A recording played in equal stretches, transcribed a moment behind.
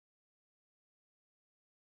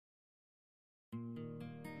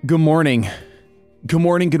Good morning. Good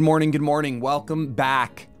morning, good morning, good morning. Welcome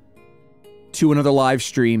back to another live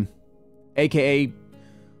stream, aka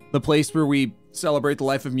the place where we celebrate the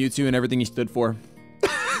life of Mewtwo and everything he stood for.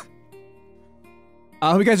 I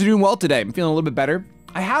hope you guys are doing well today. I'm feeling a little bit better.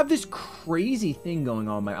 I have this crazy thing going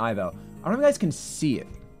on in my eye, though. I don't know if you guys can see it.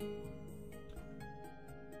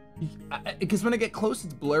 Because when I get close,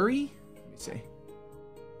 it's blurry. Let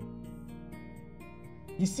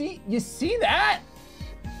me see. You see that?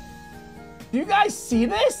 Do you guys see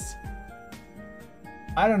this?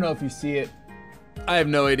 I don't know if you see it. I have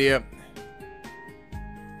no idea.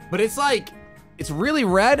 But it's like, it's really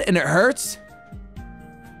red and it hurts.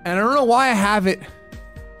 And I don't know why I have it.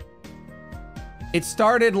 It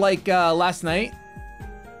started like last night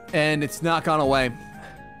and it's not gone away.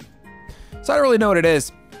 So I don't really know what it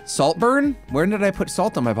is. Salt burn? Where did I put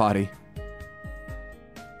salt on my body?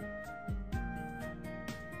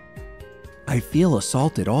 I feel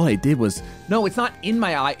assaulted. All I did was, no, it's not in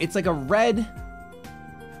my eye. It's like a red,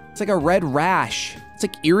 rash. It's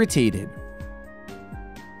like irritated.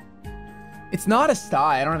 It's not a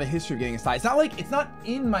sty. I don't have a history of getting a sty. It's not like, it's not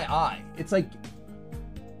in my eye. It's like,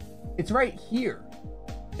 it's right here.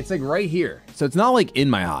 It's like right here. So it's not like in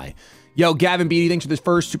my eye. Yo, Gavin Beatty, thanks for this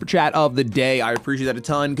first super chat of the day. I appreciate that a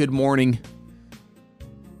ton. Good morning.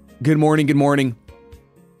 Good morning, good morning.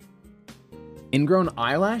 Ingrown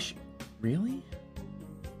eyelash? Really?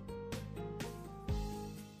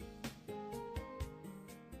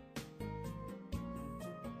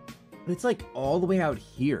 But it's like all the way out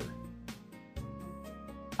here.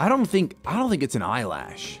 I don't think it's an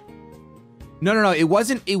eyelash. No. It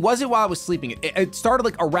wasn't while I was sleeping. It started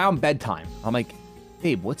like around bedtime. I'm like,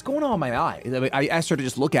 babe, what's going on in my eye? I asked her to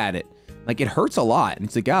just look at it. Like, it hurts a lot. And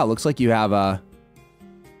it's like, yeah, looks like you have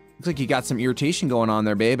looks like you got some irritation going on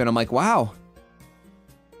there, babe. And I'm like, wow.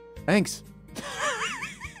 Thanks.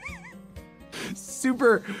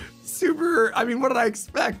 super, I mean, what did I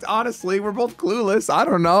expect? Honestly, we're both clueless. I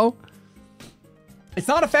don't know. It's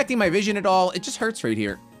not affecting my vision at all. It just hurts right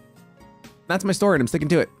here. That's my story and I'm sticking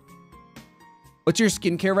to it. What's your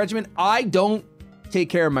skincare regimen? I don't take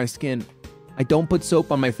care of my skin. I don't put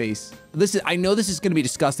soap on my face. I know this is gonna be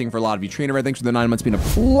disgusting for a lot of you. Trainer Red, thanks for the 9 months being a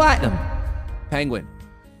platinum penguin.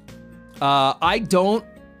 I don't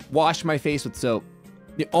wash my face with soap.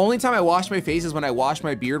 The only time I wash my face is when I wash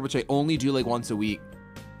my beard, which I only do like once a week.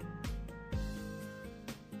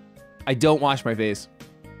 I don't wash my face.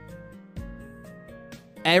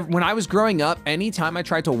 When I was growing up, anytime I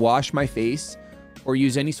tried to wash my face or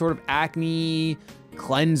use any sort of acne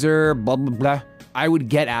cleanser, blah, blah, blah, I would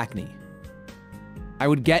get acne.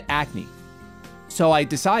 So I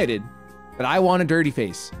decided that I want a dirty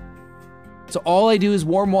face. So all I do is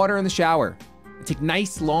warm water in the shower. I take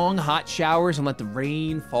nice, long, hot showers and let the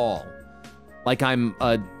rain fall. Like I'm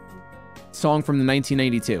a song from the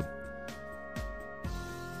 1992.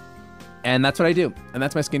 And that's what I do. And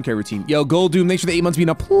that's my skincare routine. Yo, Gold Doom, thanks for the 8 months being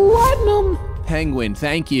a platinum penguin.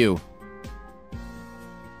 Thank you.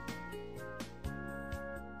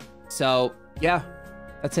 So, yeah,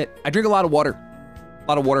 that's it. I drink a lot of water. A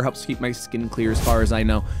lot of water helps keep my skin clear as far as I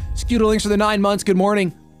know. Scudo, thanks for the 9 months. Good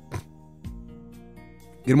morning.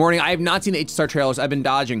 Good morning. I have not seen the H-Star trailers. I've been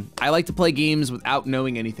dodging. I like to play games without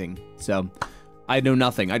knowing anything. So I know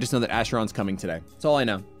nothing. I just know that Asheron's coming today. That's all I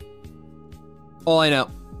know. All I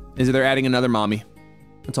know is that they're adding another mommy.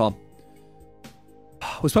 That's all.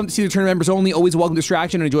 Was pumped to see the tournament members only. Always a welcome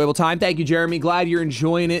distraction and enjoyable time. Thank you, Jeremy. Glad you're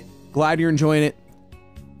enjoying it. Glad you're enjoying it.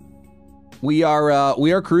 We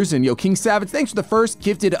are cruising. Yo, King Savage, thanks for the first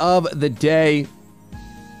gifted of the day.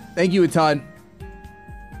 Thank you a ton.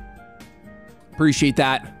 Appreciate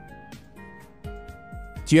that.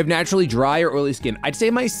 Do you have naturally dry or oily skin? I'd say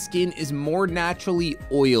my skin is more naturally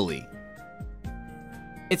oily.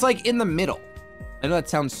 It's like in the middle. I know that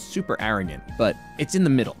sounds super arrogant, but it's in the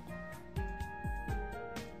middle.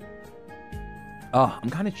 Oh, I'm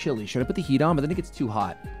kind of chilly. Should I put the heat on? But then it gets too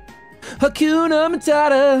hot. Hakuna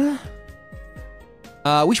Matata.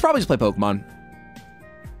 We should probably just play Pokemon.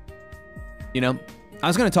 You know, I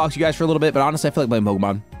was gonna talk to you guys for a little bit, but honestly, I feel like playing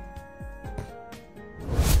Pokemon.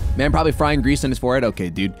 Man, probably frying grease on his forehead. Okay,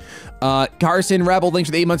 dude. Carson Rebel, thanks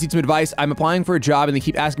for the 8 months. Need some advice. I'm applying for a job and they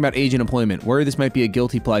keep asking about age and employment. Worry this might be a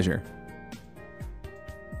guilty pleasure.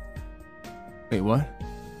 Wait, what?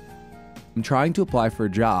 I'm trying to apply for a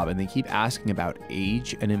job and they keep asking about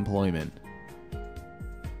age and employment.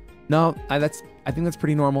 No, I think that's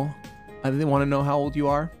pretty normal. I think they want to know how old you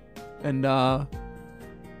are and how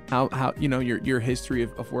you know your history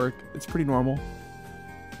of work. It's pretty normal.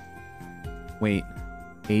 Wait.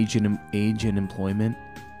 Age and employment.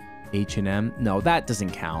 H&M. No, that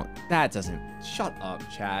doesn't count. That doesn't. Shut up,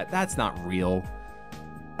 chat. That's not real.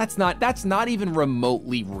 That's not even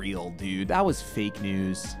remotely real, dude. That was fake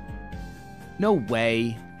news. No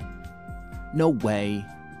way. No way.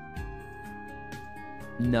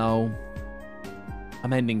 No.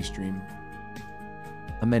 I'm ending stream.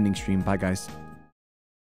 I'm ending stream. Bye, guys.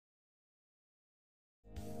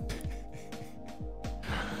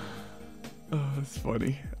 Oh, that's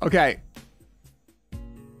funny. Okay.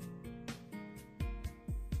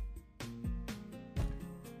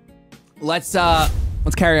 Let's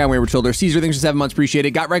carry on, Wayward Children. Caesar, thanks for 7 months. Appreciate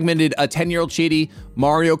it. Got recommended a 10-year-old Shady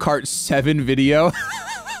Mario Kart 7 video.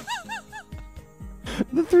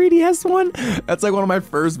 The 3DS one? That's like one of my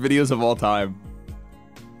first videos of all time.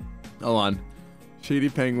 Hold on. Shady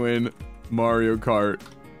Penguinn, Mario Kart.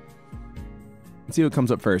 Let's see what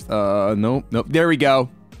comes up first. Nope. There we go.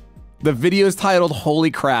 The video is titled Holy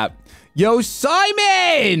Crap. Yo,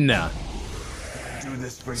 Simon!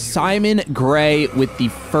 Simon Gray with the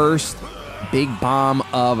first big bomb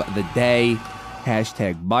of the day.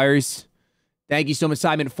 Hashtag buyers. Thank you so much,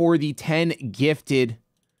 Simon, for the 10 gifted.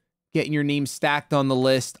 Getting your name stacked on the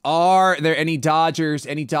list. Are there any Dodgers?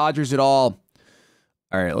 Any Dodgers at all?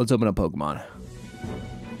 All right, let's open up Pokemon.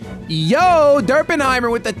 Yo, Derpenheimer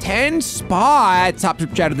with the 10 spot. Top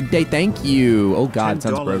chat of the day. Thank you. Oh, God, it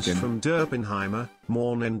sounds broken. From Derpenheimer.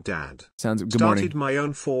 Morning, Dad. Sounds good. Morning. Started my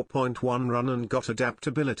own 4.1 run and got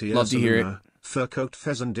adaptability. Love to hear it. Fur coat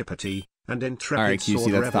pheasantipity and intrepid. All right, QC,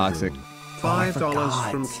 that's toxic.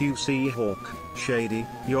 $5 from QC Hawk. Shady,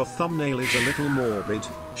 your thumbnail is a little morbid,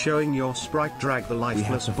 showing your sprite drag the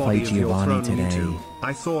lifeless body of your throne today.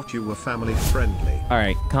 I thought you were family friendly. All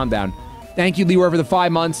right, calm down. Thank you, Leroy, for the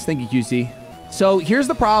 5 months. Thank you, QC. So here's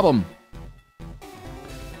the problem.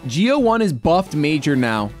 Geo 1 is buffed major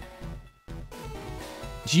now.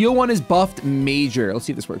 Geo 1 is buffed major. Let's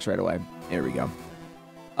see if this works right away. There we go.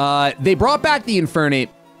 They brought back the Infernape.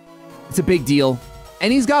 It's a big deal.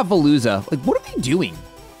 And he's got Veluza. Like, what are they doing?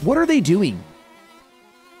 What are they doing?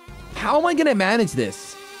 How am I going to manage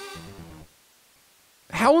this?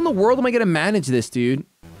 How in the world am I going to manage this, dude?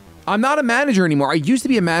 I'm not a manager anymore. I used to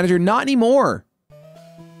be a manager. Not anymore.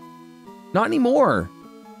 Not anymore.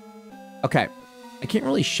 Okay. I can't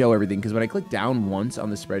really show everything because when I click down once on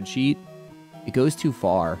the spreadsheet, it goes too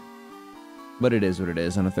far. But it is what it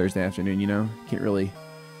is on a Thursday afternoon, you know? Can't really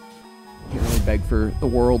beg for the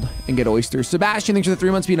world and get oysters. Sebastian, thanks for the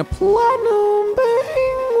 3 months being a platinum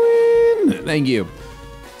penguin. Thank you.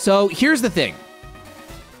 So here's the thing.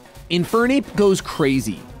 Infernape goes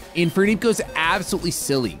crazy. Infernape goes absolutely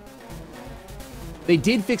silly. They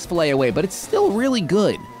did fix Fillet Away, but it's still really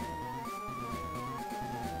good.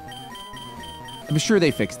 I'm sure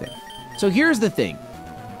they fixed it. So here's the thing.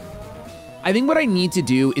 I think what I need to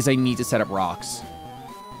do is I need to set up rocks.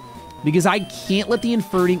 Because I can't let the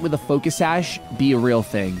Infernape with a Focus Sash be a real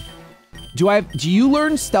thing. Do you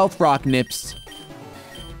learn Stealth Rock, Nips?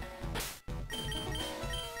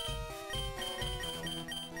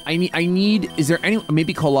 I need, is there any,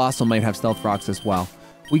 maybe Colossal might have Stealth Rocks as well.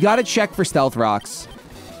 We gotta check for Stealth Rocks.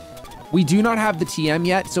 We do not have the TM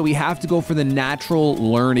yet, so we have to go for the natural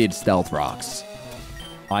learned Stealth Rocks.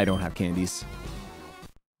 I don't have candies.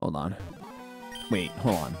 Hold on. Wait,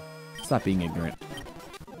 hold on. Stop being ignorant.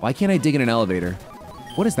 Why can't I dig in an elevator?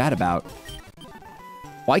 What is that about?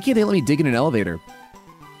 Why can't they let me dig in an elevator?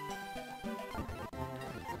 All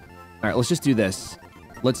right, let's just do this.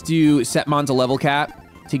 Let's do set Mon to level cap.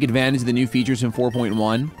 Take advantage of the new features in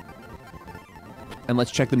 4.1. And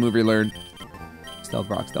let's check the move we learned. Stealth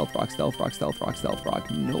Rock, Stealth Rock, Stealth Rock, Stealth Rock, Stealth Rock.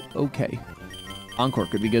 Nope, okay. Encore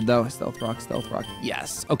could be good though. Stealth Rock, Stealth Rock.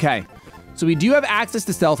 Yes, okay. So we do have access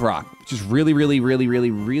to Stealth Rock, which is really, really, really,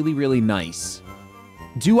 really, really, really nice.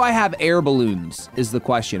 Do I have air balloons is the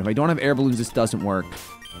question. If I don't have air balloons, this doesn't work.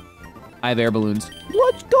 I have air balloons.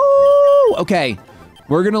 Let's go! Okay,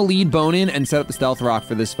 we're gonna lead Bonin and set up the Stealth Rock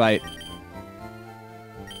for this fight.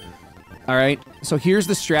 All right, so here's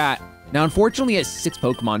the strat. Now, unfortunately, it has 6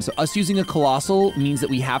 Pokemon, so us using a Colossal means that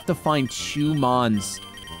we have to find 2 Mons.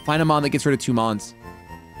 Find a Mon that gets rid of 2 Mons.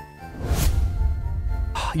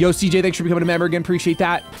 Yo, CJ, thanks for becoming a member again. Appreciate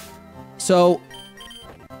that. So,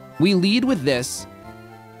 we lead with this.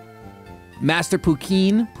 Master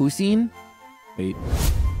Pousine. Wait.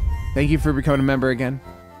 Thank you for becoming a member again.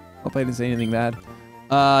 Hope I didn't say anything bad.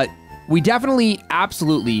 We definitely,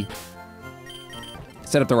 absolutely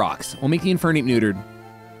set up the rocks. We'll make the Infernape neutered.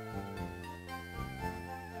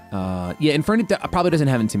 Yeah, Infernape probably doesn't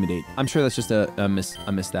have Intimidate. I'm sure that's just a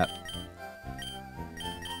misstep.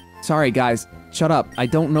 Sorry, guys. Shut up. I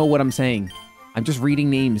don't know what I'm saying. I'm just reading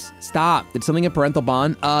names. Stop. Did something at parental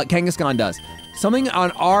bond? Kangaskhan does. Something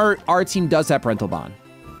on our team does have parental bond.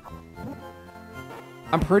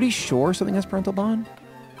 I'm pretty sure something has parental bond.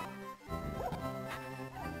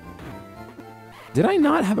 Did I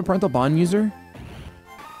not have a parental bond user?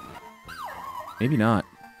 Maybe not.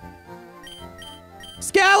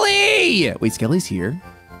 Skelly! Wait, Skelly's here?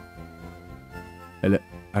 I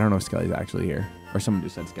don't know if Skelly's actually here. Or someone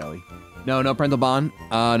just said Skelly. No, no parental bond.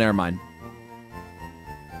 Never mind.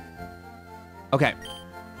 Okay.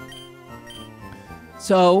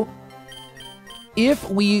 So, if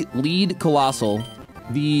we lead Colossal,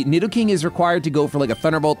 the Nidoking is required to go for like a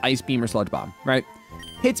Thunderbolt, Ice Beam, or Sludge Bomb, right?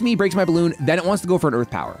 Hits me, breaks my balloon, then it wants to go for an Earth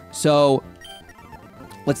Power. So,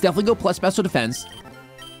 let's definitely go plus Special Defense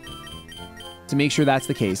to make sure that's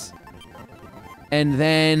the case. And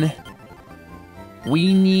then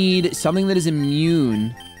we need something that is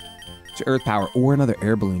immune to Earth Power or another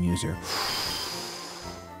Air Balloon user.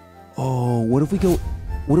 Oh, what if we go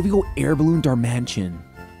Air Balloon Darmanitan?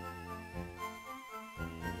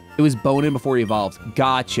 It was Bonin before he evolved.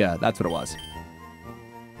 Gotcha. That's what it was.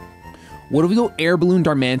 What if we go Air Balloon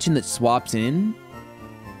Darmanitan that swaps in?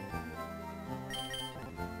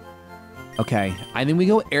 Okay, I think we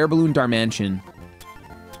go Air Balloon Darmanitan.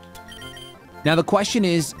 Now the question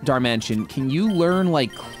is, Darmanitan, can you learn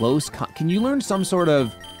like can you learn some sort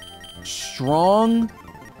of strong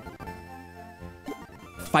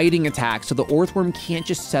fighting attack so the Earthworm can't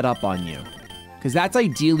just set up on you? Because that's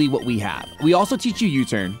ideally what we have. We also teach you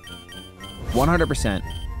U-turn. 100%.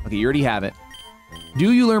 Okay, you already have it.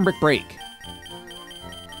 Do you learn Brick Break?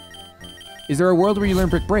 Is there a world where you learn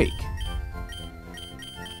Brick Break?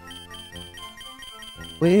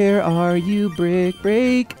 Where are you, Brick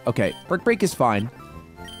Break? Okay, Brick Break is fine.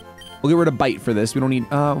 We'll get rid of Bite for this. We don't need...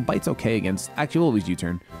 Bite's okay against... Actually, we'll always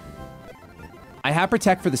U-turn. I have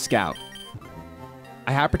Protect for the Scout.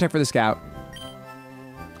 I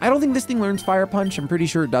don't think this thing learns Fire Punch. I'm pretty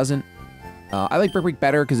sure it doesn't. I like Brick Break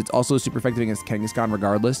better because it's also super effective against Kangaskhan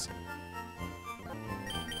regardless.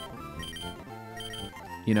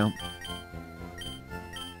 You know?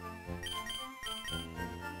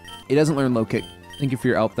 It doesn't learn Low Kick. Thank you for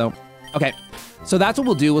your help, though. Okay, so that's what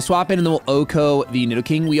we'll do. We'll swap in and then we'll Oko the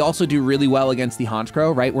Nidoking. We also do really well against the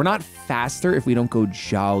Honchkrow, right? We're not faster if we don't go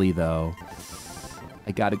Jolly, though.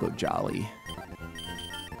 I gotta go Jolly.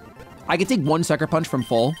 I can take one Sucker Punch from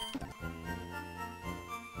full.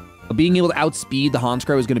 But being able to outspeed the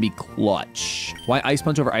Honchkrow is gonna be clutch. Why Ice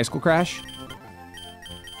Punch over Icicle Crash?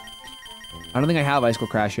 I don't think I have Icicle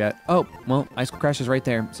Crash yet. Oh, well, Icicle Crash is right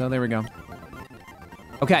there. So there we go.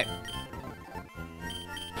 Okay.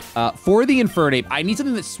 For the Infernape, I need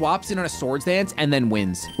something that swaps in on a Swords Dance and then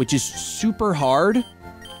wins, which is super hard.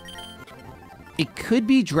 It could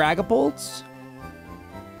be Dragapult.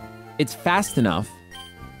 It's fast enough.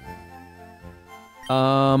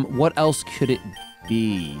 What else could it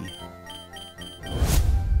be?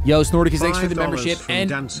 Yo, Snorticus, thanks for the membership. And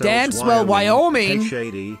Dancewell, Wyoming. Hey,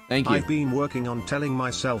 Shady. Thank you. I've been working on telling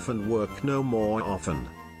myself and work no more often.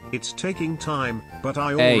 It's taking time, but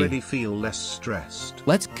I already feel less stressed.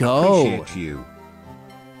 Let's go. Appreciate you.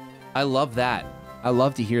 I love that. I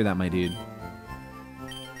love to hear that, my dude.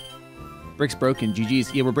 Brick's broken.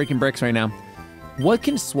 GG's. Yeah, we're breaking bricks right now. What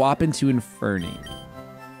can swap into Infernape?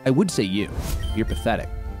 I would say you. You're pathetic.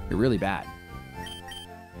 You're really bad.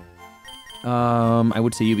 I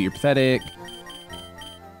would say you, but you're pathetic.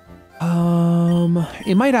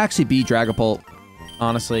 It might actually be Dragapult.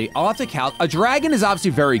 Honestly, I'll have to count. A dragon is obviously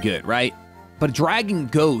very good, right? But a dragon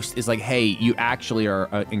ghost is like, hey, you actually are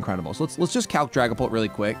incredible. So let's just calc Dragapult really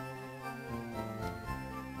quick.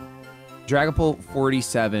 Dragapult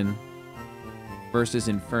 47 versus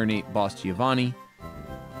Infernape Boss Giovanni.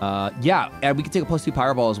 Yeah, and we can take a +2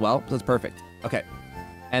 Power Ball as well. So that's perfect. Okay.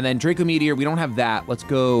 And then Draco Meteor, we don't have that. Let's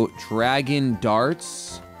go Dragon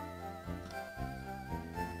Darts.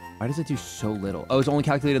 Why does it do so little? Oh, it's only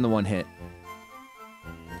calculated in the one hit.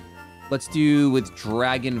 Let's do with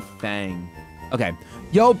Dragon Fang. Okay.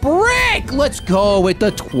 Yo, Brick! Let's go with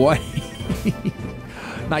the 20.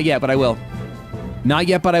 Not yet, but I will. Not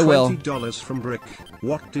yet, but I will. $20 from Brick.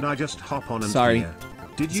 What did I just hop on and Sorry. hear?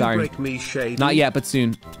 Did you break me, Shady? Not yet, but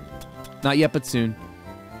soon. Not yet, but soon.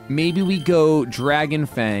 Maybe we go Dragon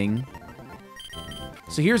Fang.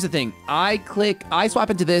 So here's the thing. I swap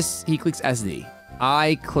into this, he clicks SD.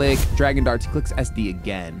 I click Dragon Darts, he clicks SD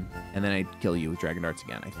again. And then I kill you with Dragon Darts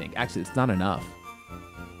again, I think. Actually, it's not enough.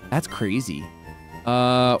 That's crazy.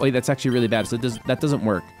 Wait, that's actually really bad. So that doesn't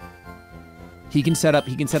work. He can set up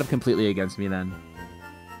completely against me then.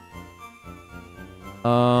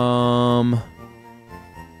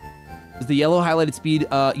 Is the yellow highlighted speed?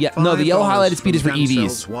 Yeah, no, the yellow highlighted speed is for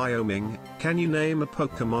EVs. Wyoming. Can you name a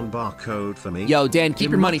Pokemon barcode for me? Yo, Dan,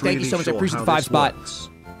 keep your money. Thank you so much. I appreciate the 5 spot.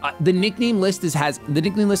 The nickname list has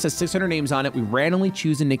 600 names on it. We randomly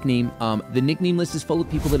choose a nickname. The nickname list is full of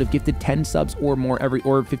people that have gifted 10 subs or more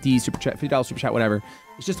or 50 super chat, $50 super chat, whatever.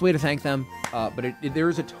 It's just a way to thank them. But there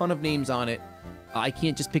is a ton of names on it. I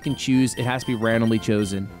can't just pick and choose. It has to be randomly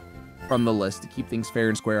chosen from the list to keep things fair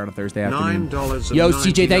and square on a Thursday afternoon. Yo,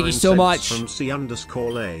 CJ, thank you so much. From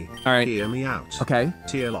C_A. All right. Hear me out. Okay.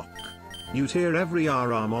 Tier lock. You tier every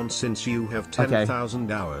RM on since you have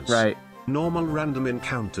 10,000 hours. Right. Normal random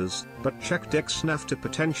encounters, but check deck snaf to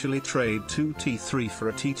potentially trade 2 T3 for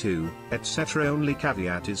a T2, etc. Only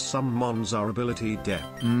caveat is some mons are ability deck.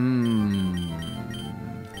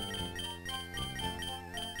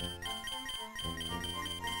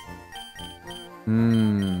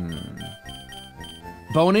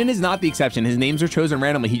 Bonin is not the exception. His names are chosen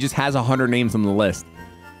randomly. He just has 100 names on the list.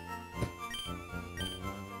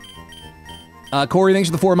 Corey, thanks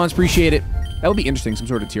for the 4 months. Appreciate it. That would be interesting. Some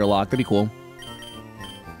sort of tier lock. That'd be cool.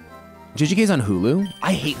 JJK's on Hulu?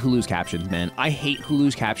 I hate Hulu's captions, man. I hate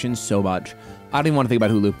Hulu's captions so much. I don't even want to think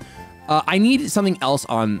about Hulu. I need something else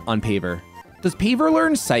on Paver. Does Paver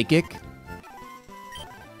learn Psychic?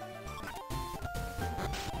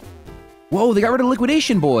 Whoa, they got rid of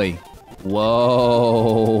Liquidation Boy.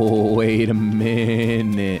 Whoa, wait a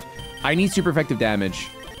minute. I need super effective damage.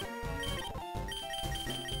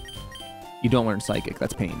 You don't learn Psychic,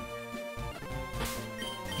 that's pain.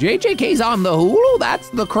 JJK's on the Hulu, that's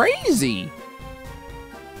the crazy.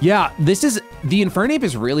 Yeah, the Infernape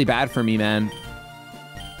is really bad for me, man.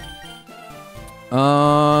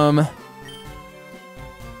 I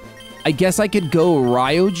guess I could go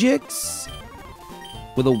Ryojix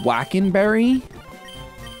with a Wackenberry.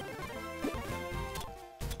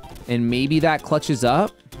 And maybe that clutches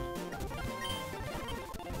up.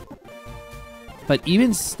 But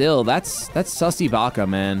even still, that's sussy baka,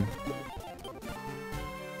 man.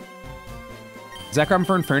 Zekrom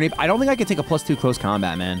for Infernape. I don't think I could take a +2 close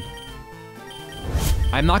combat, man.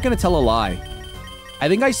 I'm not gonna tell a lie. I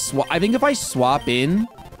think if I swap in,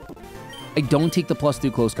 I don't take the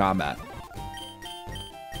 +2 close combat.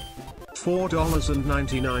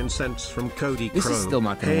 $4.99 from Cody Crow. This is still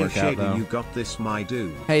not gonna work out, though. You got this, my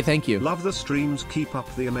dude. Hey, thank you. Love the streams. Keep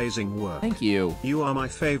up the amazing work. Thank you. You are my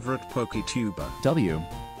favorite PokeTuber. W.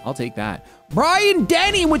 I'll take that. Brian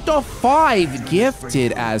Denny with the 5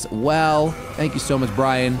 gifted as well. Thank you so much,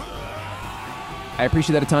 Brian. I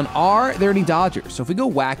appreciate that a ton. Are there any Dodgers? So if we go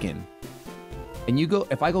Whackin', and you go,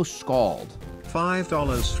 if I go Scald.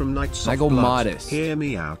 $5 from Knights of I go Blood. Modest. Hear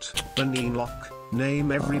me out. Banine lock.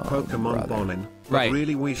 Name every Pokemon Bonin. But right.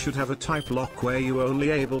 Really, we should have a type lock where you're only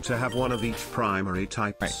able to have one of each primary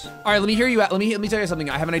types. Right. All right, let me hear you out. Let me tell you something.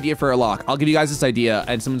 I have an idea for a lock. I'll give you guys this idea,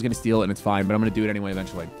 and someone's gonna steal it, and it's fine. But I'm gonna do it anyway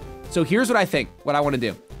eventually. So here's what I think. What I want to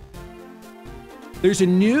do. There's a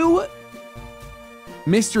new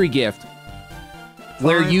mystery gift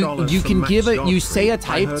where you can give you say a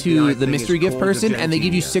type to the mystery gift person, and they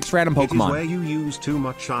give you 6 random Pokemon. It is where you use too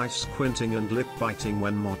much eye squinting and lip biting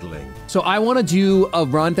when modeling. So I want to do a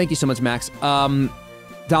run. Thank you so much, Max.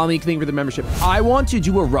 Dominique, thank you for the membership. I want to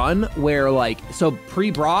do a run where, like, so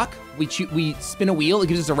pre-Brock, we spin a wheel. It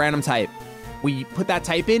gives us a random type. We put that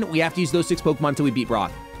type in. We have to use those 6 Pokemon until we beat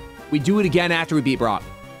Brock. We do it again after we beat Brock.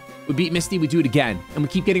 We beat Misty. We do it again, and we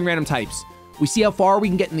keep getting random types. We see how far we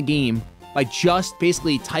can get in the game by just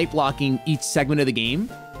basically type locking each segment of the game.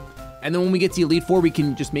 And then when we get to Elite Four, we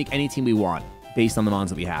can just make any team we want based on the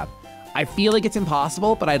mons that we have. I feel like it's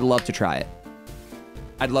impossible, but I'd love to try it.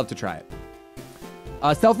 I'd love to try it.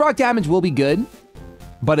 Stealth Rock damage will be good,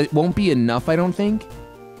 but it won't be enough, I don't think.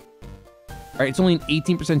 All right, it's only an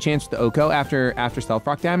 18% chance for the Oko after Stealth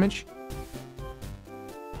Rock damage.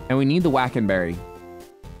 And we need the Wackenberry.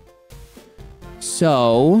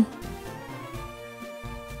 So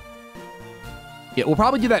yeah, we'll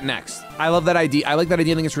probably do that next. I love that idea. I like that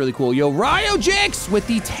idea. I think it's really cool. Yo, Ryojix with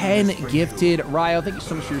the 10 gifted. Ryo, thank you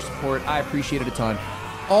so much for your support. I appreciate it a ton.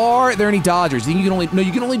 Are there any Dodgers? You think you can only, no,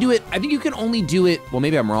 you can only do it. I think you can only do it. Well,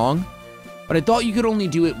 maybe I'm wrong, but I thought you could only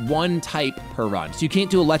do it 1 type per run. So you can't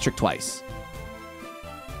do electric twice.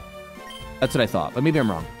 That's what I thought, but maybe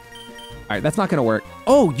I'm wrong. All right, that's not gonna work.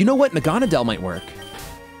 Oh, you know what? Naganadel might work.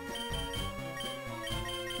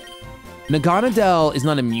 Naganadel is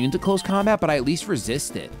not immune to close combat, but I at least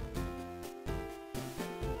resist it.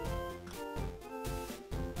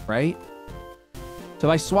 Right? So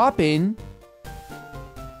if I swap in,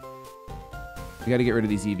 we gotta get rid of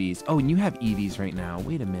these EVs. Oh, and you have EVs right now.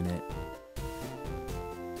 Wait a minute.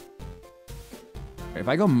 All right, if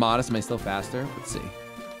I go Modest, am I still faster? Let's see.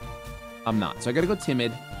 I'm not. So I gotta go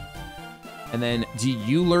timid. And then, do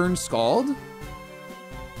you learn Scald?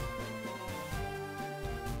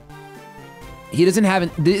 He doesn't have,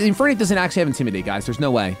 the Infernape doesn't actually have Intimidate, guys. There's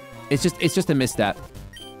no way. It's just a misstep.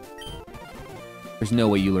 There's no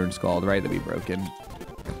way you learn Scald, right? That'd be broken.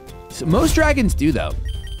 So most dragons do, though.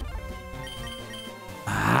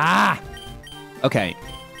 Ah! Okay.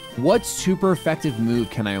 What super effective move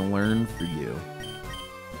can I learn for you?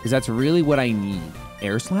 Because that's really what I need.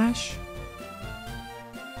 Air Slash?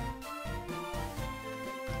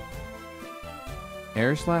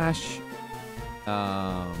 Air Slash.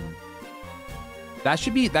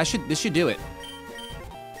 This should do it.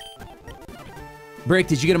 Brick,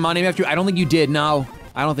 did you get a mod name after you? I don't think you did, no.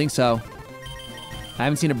 I don't think so. I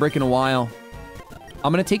haven't seen a Brick in a while.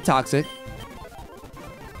 I'm gonna take Toxic.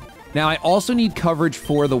 Now, I also need coverage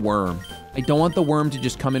for the worm. I don't want the worm to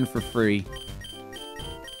just come in for free.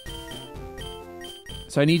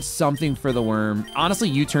 So I need something for the worm. Honestly,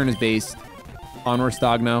 U-turn is based on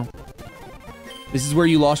Orstogno. This is where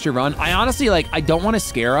you lost your run. I honestly, like, I don't want to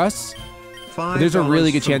scare us. But there's a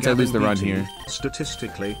really good chance I lose the run here.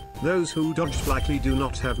 Statistically, those who dodged likely do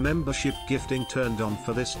not have membership gifting turned on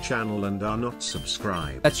for this channel and are not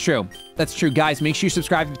subscribed. That's true. That's true. Guys, make sure you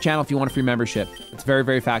subscribe to the channel if you want a free membership. It's very,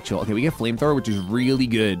 very factual. Okay, we get Flamethrower, which is really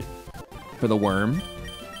good for the worm.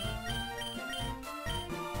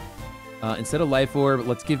 Instead of Life Orb,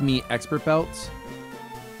 let's give me Expert Belt.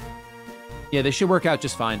 Yeah, this should work out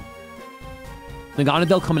just fine.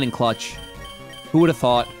 Naganadel coming in clutch. Who would have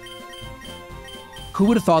thought? Who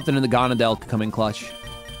would have thought that an Naganadel could come in clutch?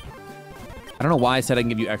 I don't know why I said I can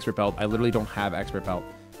give you Expert Belt. I literally don't have Expert Belt.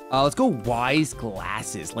 Let's go Wise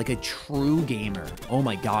Glasses, like a true gamer. Oh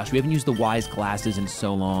my gosh, we haven't used the Wise Glasses in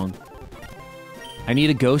so long. I need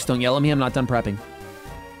a Ghost. Don't yell at me. I'm not done prepping.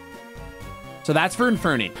 So that's for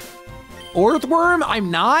Infernape. Earthworm, I'm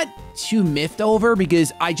not too miffed over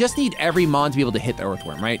because I just need every mon to be able to hit the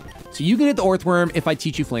Earthworm, right? So you can hit the Earthworm if I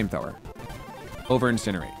teach you Flamethrower over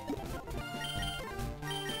Incinerate.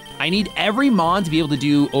 I need every mon to be able to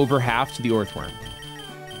do over half to the Earthworm.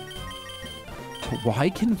 Why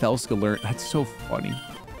can Velska learn? That's so funny.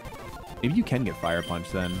 Maybe you can get Fire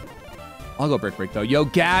Punch then. I'll go Brick though. Yo,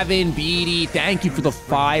 Gavin, Beatty, thank you for the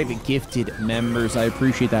 5 gifted members. I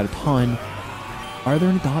appreciate that a ton. Are there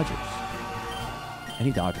any Dodgers?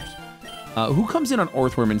 Any Dodgers? Who comes in on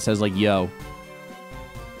Earthworm and says like, yo?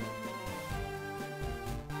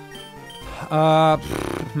 All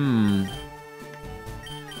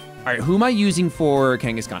right, who am I using for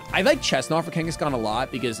Kangaskhan? I like Chestnut for Kangaskhan a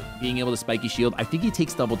lot because being able to Spiky Shield, I think he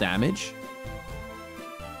takes double damage.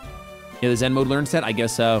 Yeah, the Zen mode learn set? I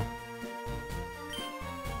guess so.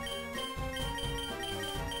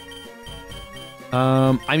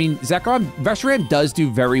 I mean, Reshiram does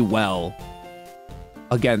do very well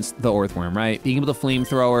against the Earthworm, right? Being able to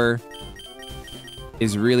Flamethrower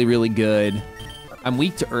is really, really good. I'm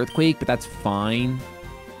weak to Earthquake, but that's fine.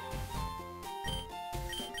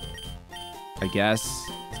 I guess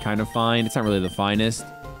it's kind of fine. It's not really the finest.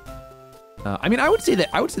 I mean, I would say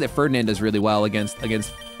that Ferdinand does really well against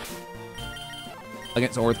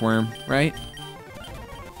Earthworm, right?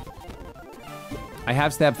 I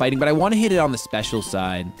have Stab Fighting, but I want to hit it on the special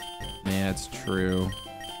side. Yeah, it's true.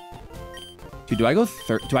 Dude, do I go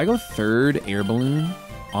third Air Balloon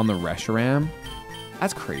on the Reshiram?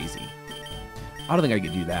 That's crazy. I don't think I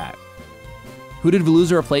could do that. Who did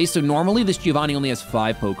Veluza replace? So normally this Giovanni only has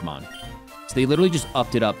 5 Pokemon. So they literally just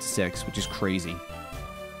upped it up to 6, which is crazy.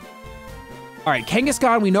 All right,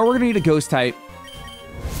 Kangaskhan, we know we're gonna need a Ghost type.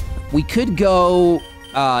 We could go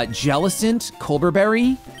Jellicent,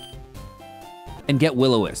 Colberberry, and get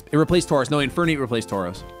Will-O-Wisp. It replaced Tauros. No, Infernape replaced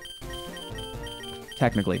Tauros.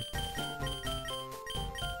 Technically.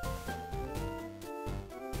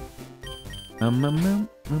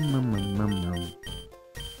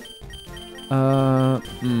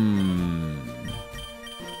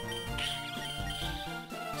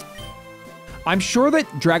 I'm sure that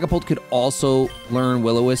Dragapult could also learn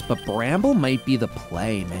Will-O-Wisp, but Bramble might be the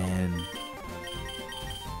play, man.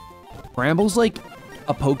 Bramble's like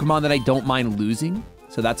a Pokemon that I don't mind losing,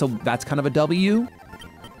 so that's kind of a W.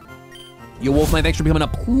 Yo, Wolfman, thanks for becoming a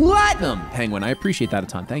Platinum Penguin. I appreciate that a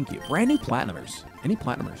ton. Thank you. Brand new Platinumers. Any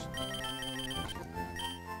Platinumers?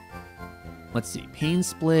 Let's see. Pain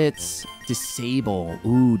Splits, Disable.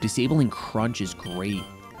 Ooh, Disabling Crunch is great.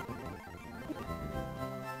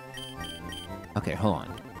 Okay, hold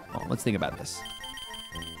on. Let's think about this.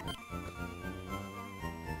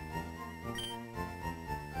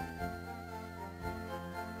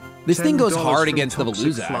 This thing goes hard against the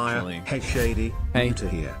Veluza, actually. Hey, Shady. Hey. To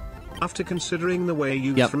here. After considering the way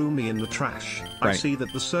you threw me in the trash, I see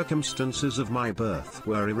that the circumstances of my birth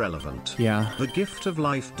were irrelevant. Yeah. The gift of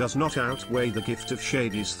life does not outweigh the gift of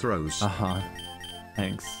Shady's throws.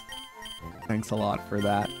 Thanks. Thanks a lot for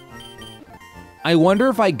that. I wonder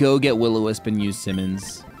if I go get Will-O-Wisp and use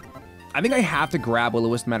Simmons. I think I have to grab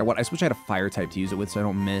Will-O-Wisp no matter what. I just wish I had a fire type to use it with so I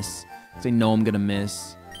don't miss. Because I know I'm gonna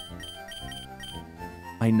miss.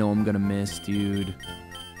 I know I'm gonna miss, dude.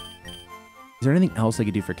 Is there anything else I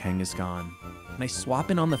could do for Kangaskhan? Can I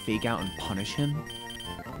swap in on the fake out and punish him?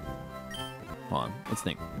 Hold on, let's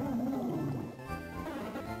think.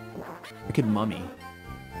 I could Mummy.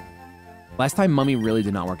 Last time Mummy really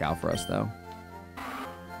did not work out for us though.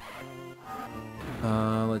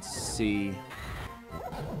 Let's see.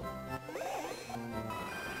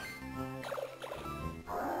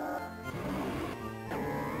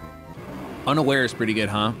 Unaware is pretty good,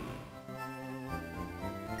 huh?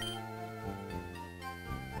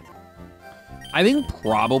 I think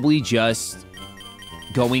probably just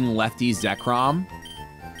going lefty Zekrom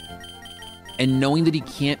and knowing that he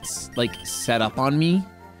can't like set up on me.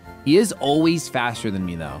 He is always faster than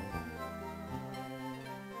me though.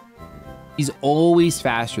 He's always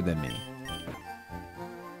faster than me.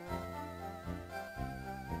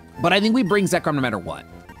 But I think we bring Zekrom no matter what.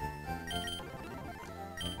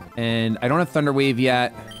 And I don't have Thunder Wave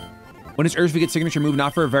yet. When is Urshifu's signature move?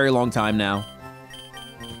 Not for a very long time now.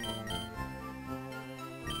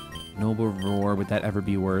 Noble Roar, would that ever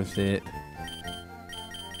be worth it?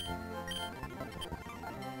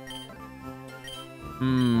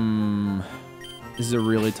 This is a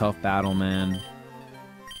really tough battle, man.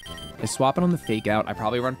 I swap it on the fake out. I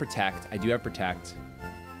probably run Protect. I do have Protect.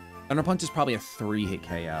 Thunder Punch is probably a 3-hit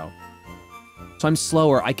KO. So I'm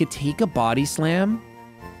slower. I could take a Body Slam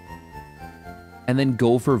and then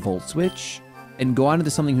go for Volt Switch and go on into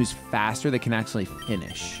something who's faster that can actually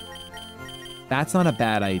finish. That's not a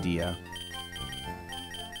bad idea.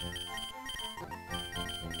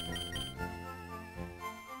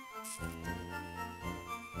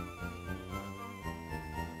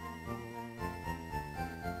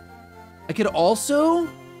 I could also...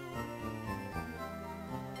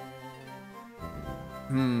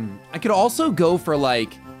 I could also go for,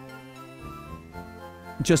 like,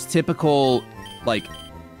 just typical, like,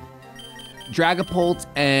 Dragapult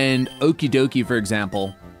and Okidoki, for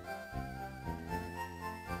example.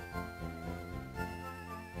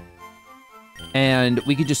 And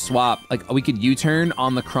we could just swap. Like, we could U-turn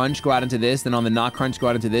on the crunch, go out into this, then on the not crunch, go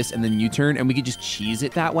out into this, and then U-turn, and we could just cheese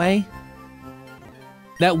it that way.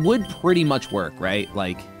 That would pretty much work, right?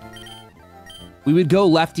 Like, we would go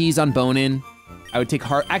lefties on Bonin. I would take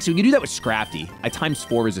hard... Actually, we could do that with Scrafty. I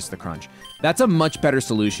 ×4 resist the crunch. That's a much better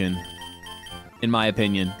solution, in my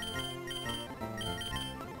opinion.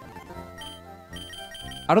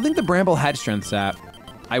 I don't think the Bramble had Strength Sap.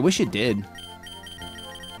 I wish it did.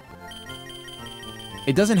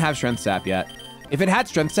 It doesn't have Strength Sap yet. If it had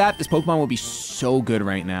Strength Sap, this Pokemon would be so good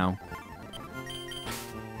right now.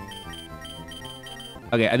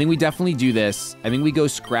 Okay, I think we definitely do this. I think we go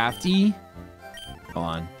Scrafty. Hold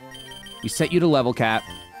on. We set you to level cap.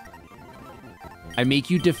 I make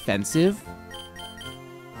you defensive.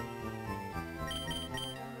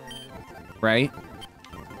 Right?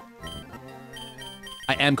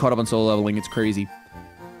 I am caught up on solo leveling. It's crazy.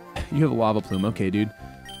 You have a Lava Plume. Okay, dude.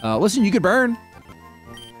 Listen, you could burn.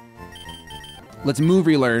 Let's move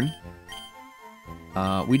relearn.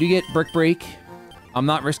 We do get Brick Break. I'm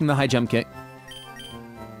not risking the high jump kick.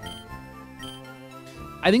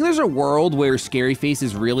 I think there's a world where Scary Face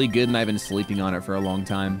is really good and I've been sleeping on it for a long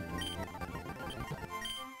time.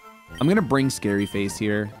 I'm gonna bring Scary Face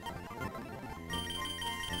here.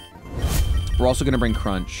 We're also gonna bring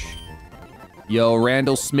Crunch. Yo,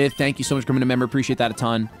 Randall Smith, thank you so much for coming to member. Appreciate that a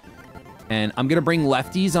ton. And I'm gonna bring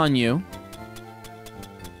lefties on you.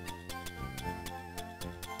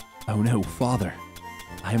 Oh no, father.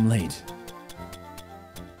 I am late.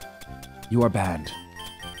 You are banned.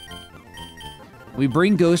 We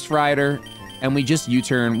bring Ghost Rider, and we just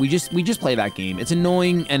U-turn. We just play that game. It's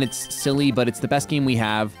annoying and it's silly, but it's the best game we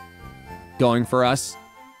have going for us,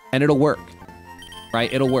 and it'll work,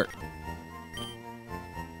 right? It'll work.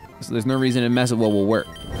 So there's no reason to mess with what will work.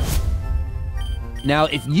 Now,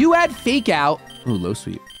 if you add Fake Out, ooh, low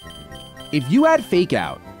sweep. If you add Fake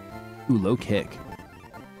Out, ooh, low kick.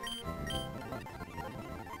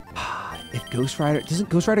 If Ghost Rider, doesn't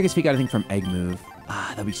Ghost Rider get Fake Out, I think, from Egg Move?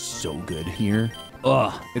 That'd be so good here.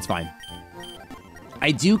 Ugh, it's fine.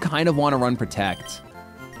 I do kind of want to run Protect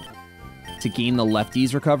to gain the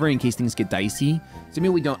lefties recovery in case things get dicey. So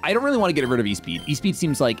maybe I don't really want to get rid of E-Speed. E-Speed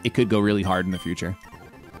seems like it could go really hard in the future.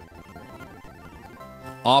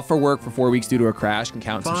 Off for work for 4 weeks due to a crash. Can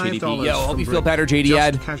count some shady P. Yo, hope you feel better, JD Just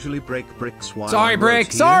Ed. casually break bricks while Sorry, I Brick.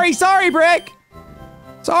 wrote Sorry, here. Brick.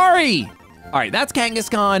 Sorry. All right, that's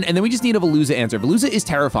Kangaskhan, and then we just need a Veluza answer. Veluza is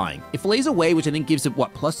terrifying. It fillets away, which I think gives it,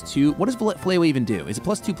 what, +2? What does fillet away even do? Is it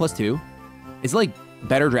 +2/+2? Is it like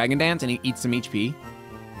better Dragon Dance and he eats some HP?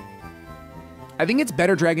 I think it's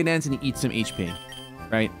better Dragon Dance and he eats some HP,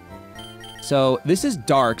 right? So this is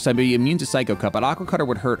dark, so I'd be immune to Psycho Cut, but Aqua Cutter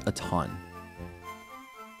would hurt a ton.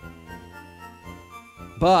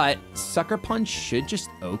 But Sucker Punch should just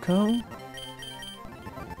Oko.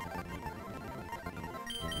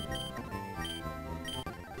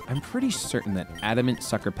 I'm pretty certain that Adamant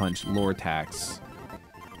Sucker Punch lore attacks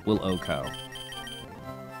will Oko.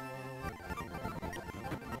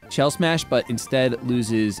 Shell Smash, but instead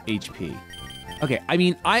loses HP. Okay, I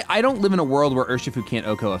mean, I don't live in a world where Urshifu can't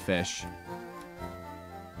Oko a fish.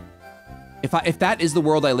 If that is the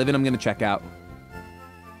world I live in, I'm gonna check out.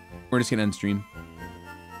 We're just gonna end stream.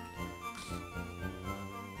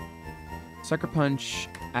 Sucker Punch,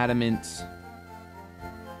 Adamant,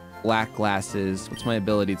 Black Glasses. What's my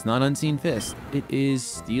ability? It's not Unseen Fist. It is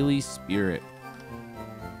Steely Spirit.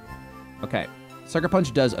 Okay, Sucker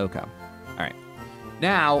Punch does Oko. All right.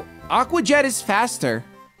 Now, Aqua Jet is faster.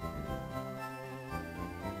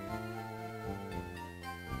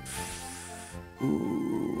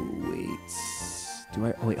 Ooh, wait. Do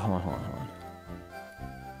I? Oh, wait, hold on.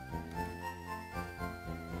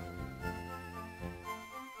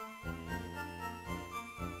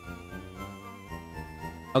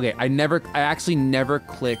 Okay, I actually never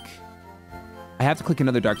click. I have to click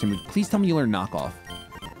another Dark Type. Please tell me you learn Knockoff.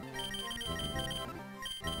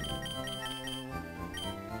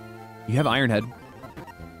 You have Iron Head.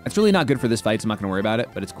 That's really not good for this fight, so I'm not gonna worry about it,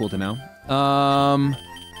 but it's cool to know.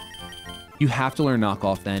 You have to learn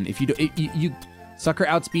Knockoff then. If you do, you Sucker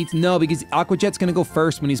outspeeds? No, because Aqua Jet's gonna go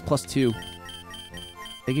first when he's +2.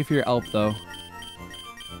 Thank you for your help, though.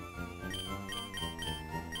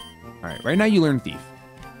 All right, right now you learn Thief.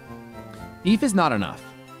 Thief is not enough.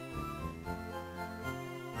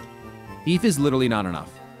 Thief is literally not enough.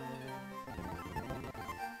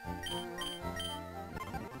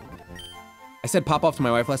 I said pop off to my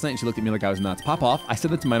wife last night, and she looked at me like I was nuts. Pop off? I said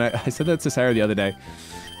that to Sarah the other day.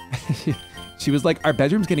 She was like, "Our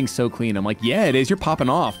bedroom's getting so clean." I'm like, "Yeah, it is. You're popping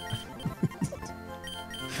off."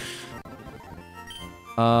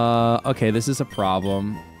 Okay, this is a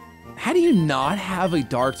problem. How do you not have a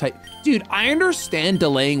dark type? Dude, I understand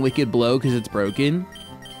delaying Wicked Blow because it's broken,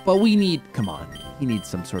 but we need, come on. He needs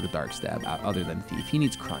some sort of dark stab other than Thief. He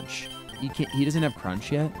needs Crunch. He doesn't have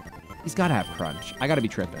Crunch yet? He's gotta have Crunch. I gotta be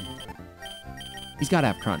tripping. He's gotta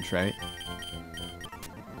have Crunch, right?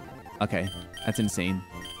 Okay, that's insane.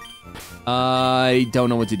 I don't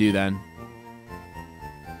know what to do then.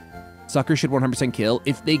 Sucker should 100% kill.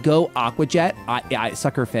 If they go Aqua Jet,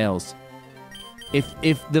 Sucker fails. If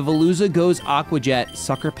the Veluza goes Aqua Jet,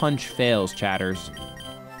 Sucker Punch fails, chatters.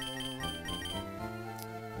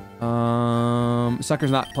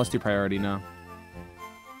 Sucker's not +2 priority, no.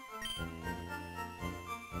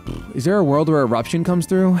 Is there a world where Eruption comes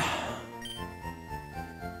through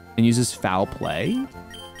and uses Foul Play?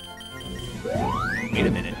 Wait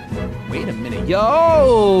a minute. Wait a minute.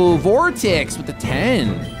 Yo, Vortex with the 10.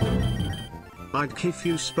 I'd if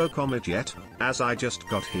you spoke on it yet, as I just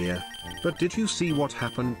got here. But did you see what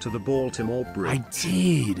happened to the Baltimore Bridge? I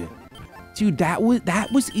did. Dude, that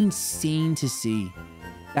was insane to see.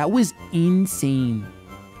 That was insane.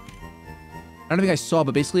 I don't think I saw,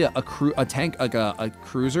 but basically a tank, like a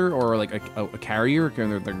cruiser or like a carrier,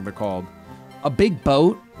 they're called. A big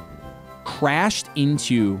boat crashed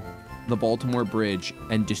into the Baltimore Bridge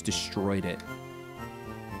and just destroyed it.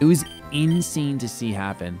 It was insane to see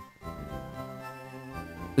happen.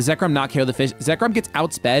 Does Zekrom not KO the fish? Zekrom gets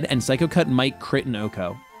outsped, and Psycho Cut might crit and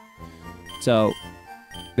Oko. So,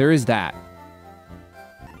 there is that.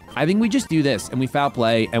 I think we just do this, and we foul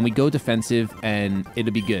play, and we go defensive, and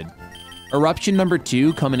it'll be good. Eruption number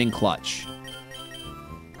 2 coming in clutch.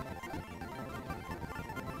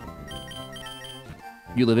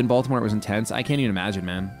 You live in Baltimore, it was intense. I can't even imagine,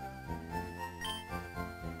 man.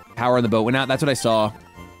 Power on the boat went out. That's what I saw.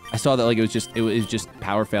 I saw that like it was just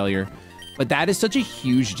power failure. But that is such a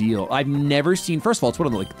huge deal. I've never seen, first of all, it's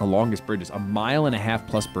one of the longest bridges. 1.5 mile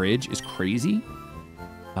plus bridge is crazy.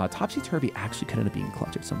 Topsy-Turvy actually could end up being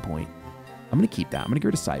clutch at some point. I'm gonna keep that. I'm gonna get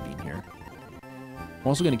rid of Psybeam here. I'm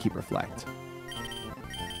also gonna keep Reflect.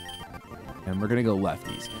 And we're gonna go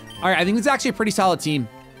lefties. All right, I think this is actually a pretty solid team.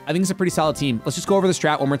 I think it's a pretty solid team. Let's just go over the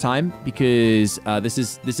strat one more time because this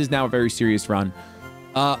is now a very serious run.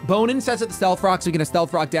 Bonin sets up the Stealth Rock so we can have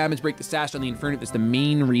Stealth Rock damage, break the sash on the Inferno. That's the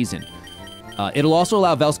main reason. It'll also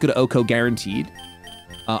allow Velska to OHKO guaranteed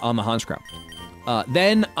on the Honchkrow.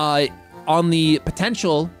 Then on the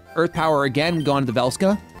potential Earth Power again, go on to the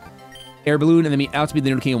Velska, Air Balloon, and then outspeed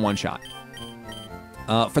the Nidoking in one shot.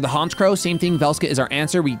 For the Honchkrow, same thing. Velska is our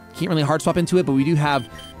answer. We can't really hard swap into it, but we do have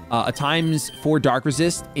a ×4 Dark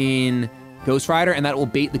Resist in Ghost Rider, and that will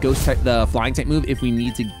bait the Flying type move if we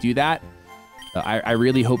need to do that. I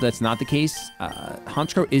really hope that's not the case.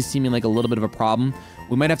 Honchkrow is seeming like a little bit of a problem.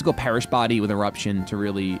 We might have to go Perish Body with Eruption to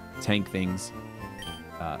really tank things.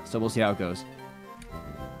 So we'll see how it goes.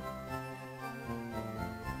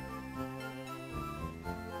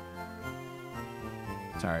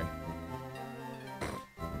 Sorry.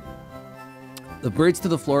 The bridge to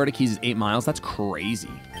the Florida Keys is 8 miles. That's crazy.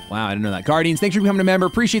 Wow, I didn't know that. Guardians, thanks for becoming a member.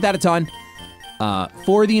 Appreciate that a ton.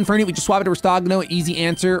 For the Infernape, we just swapped it to Restogno. Easy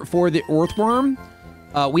answer. For the Earthworm,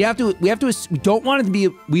 we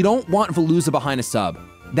don't want Veluza behind a sub.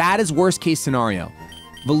 That is worst case scenario.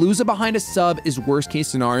 Veluza behind a sub is worst case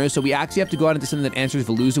scenario, so we actually have to go out into something that answers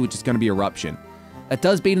Veluza, which is going to be Eruption. That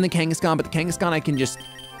does bait in the Kangaskhan, but the Kangaskhan I can just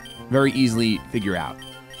very easily figure out.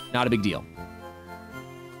 Not a big deal.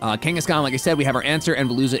 Kangaskhan, like I said, we have our answer, and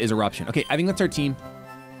Veluza is Eruption. Okay, I think that's our team.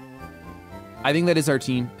 I think that is our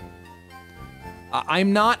team.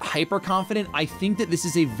 I'm not hyper confident. I think that this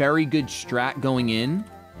is a very good strat going in.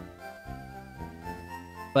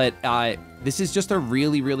 But this is just a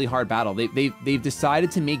really, really hard battle. They've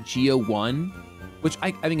decided to make Geo 1, which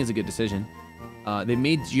I think is a good decision. They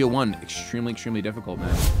made Geo 1 extremely, extremely difficult,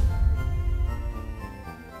 man.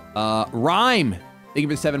 Rhyme! Thank you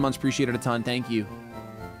for the 7 months. Appreciate it a ton. Thank you.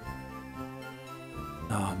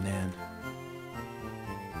 Oh, man.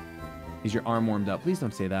 Is your arm warmed up? Please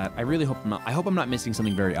don't say that. I really hope I'm not. I hope I'm not missing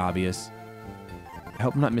something very obvious. I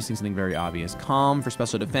hope I'm not missing something very obvious. Calm for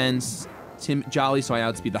special defense. Tim Jolly, so I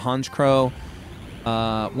outspeed the Honchkrow.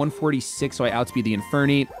 146, so I outspeed the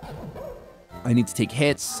Infernape. I need to take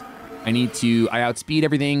hits. I outspeed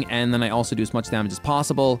everything, and then I also do as much damage as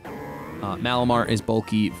possible. Malamar is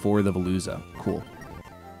bulky for the Veluza. Cool.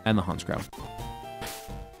 And the Honchkrow.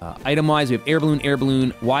 Item-wise, we have Air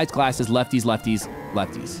Balloon, Wise Glasses, lefties, lefties,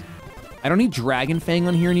 lefties. I don't need Dragon Fang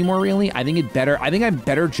on here anymore, really. I think I'm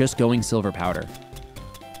better just going Silver Powder.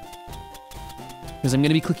 Because I'm going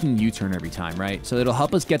to be clicking U-turn every time, right? So it'll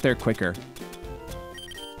help us get there quicker.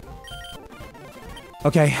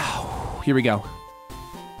 Okay, here we go.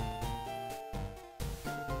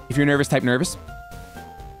 If you're nervous, type nervous.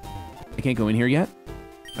 I can't go in here yet.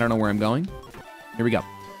 I don't know where I'm going. Here we go.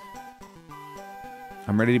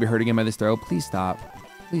 I'm ready to be hurt again by this throw. Please stop.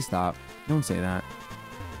 Please stop. Don't say that.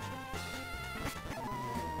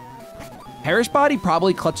 Perish Body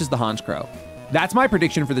probably clutches the Honchkrow. That's my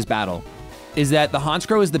prediction for this battle, is that the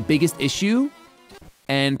Honchkrow is the biggest issue,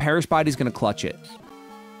 and Perish Body is going to clutch it.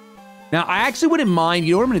 Now, I actually wouldn't mind.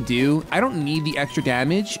 You know what I'm going to do? I don't need the extra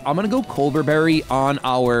damage. I'm going to go Colbur Berry on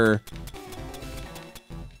our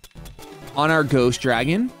Ghost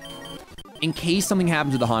Dragon in case something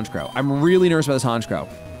happens with the Honchkrow. I'm really nervous about this Honchkrow.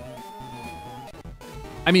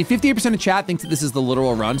 I mean, 58% of chat thinks that this is the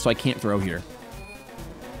literal run, so I can't throw here.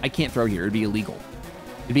 I can't throw here. It'd be illegal.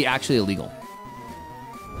 It'd be actually illegal.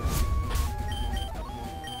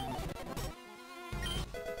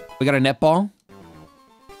 We got a net ball.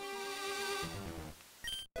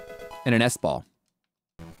 And an S ball.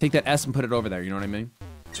 Take that S and put it over there, you know what I mean?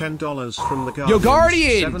 $10 from the Guardians. Yo,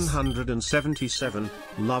 Guardians! 777.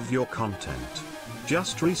 Love your content.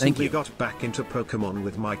 Just recently got back into Pokemon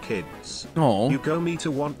with my kids. Oh. You go me to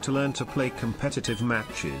want to learn to play competitive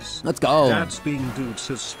matches. Let's go. Dad's being dudes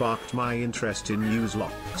has sparked my interest in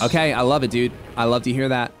Nuzlocke. Okay, I love it, dude. I love to hear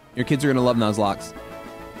that. Your kids are gonna love Nuzlocke.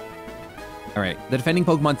 All right, the defending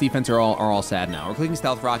Pokemon defense are all sad now. We're clicking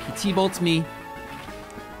Stealth Rock. He T-bolts me.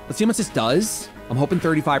 Let's see how much this does. I'm hoping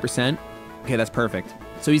 35%. Okay, that's perfect.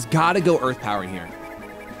 So he's got to go Earth Power here.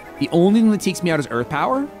 The only thing that takes me out is Earth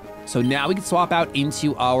Power. So now we can swap out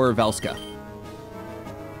into our Velska.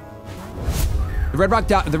 The red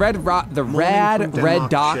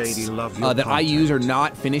dots that I use are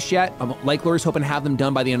not finished yet. Like Laura's hoping to have them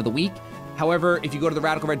done by the end of the week. However, if you go to the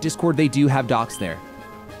Radical Red Discord, they do have docs there.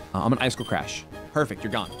 I'm an Icicle Crash. Perfect,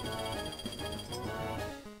 you're gone.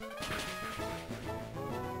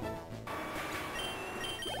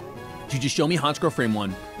 Did you just show me Honchkrow frame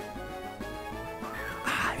 1?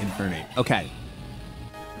 Ah, Infernape. Okay.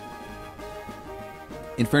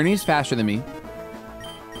 Infernape is faster than me,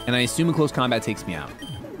 and I assume in close combat takes me out.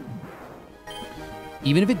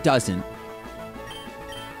 Even if it doesn't,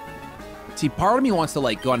 see, part of me wants to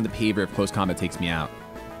like go on the paver if close combat takes me out.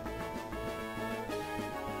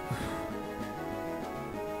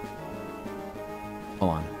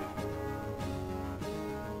 Hold on.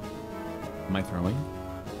 Am I throwing?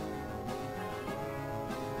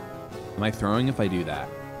 Am I throwing if I do that?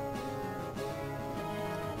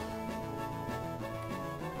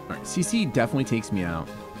 All right, CC definitely takes me out.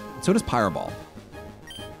 So does Pyro Ball.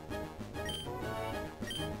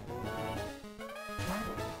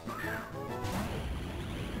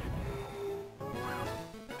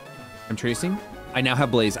 I'm tracing. I now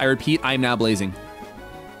have Blaze. I repeat, I am now blazing.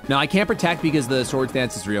 Now, I can't protect because the Sword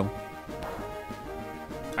Dance is real.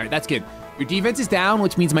 All right, that's good. Your defense is down,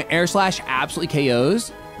 which means my Air Slash absolutely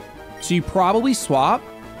KOs. So you probably swap,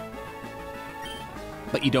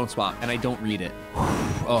 but you don't swap, and I don't read it.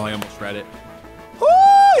 Oh, I almost read it.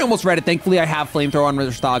 Oh, I almost read it. Thankfully, I have Flamethrower on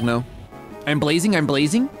Ristogno. I'm blazing, I'm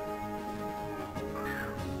blazing.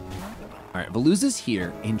 All right, Veluza's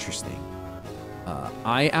here. Interesting.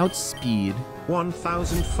 I outspeed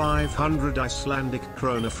 1,500 Icelandic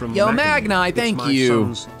krona from Yo, Magni, thank it's my you.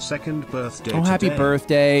 Son's second birthday Oh, happy today.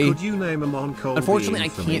 birthday. Could you name him on Cold Unfortunately, I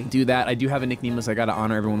for can't me? do that. I do have a nickname list. I gotta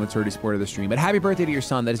honor everyone that's already supported the stream. But happy birthday to your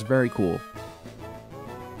son. That is very cool.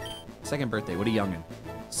 Second birthday. What a youngin'.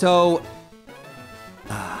 So,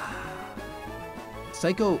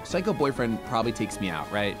 Psycho Boyfriend probably takes me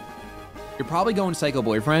out, right? You're probably going Psycho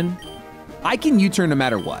Boyfriend. I can U-turn no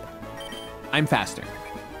matter what. I'm faster.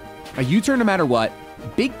 A U-turn no matter what.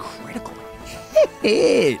 Big critical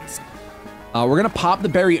hits. We're gonna pop the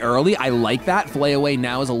berry early. I like that. Flay Away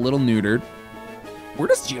now is a little neutered. Where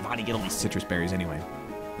does Giovanni get all these citrus berries anyway?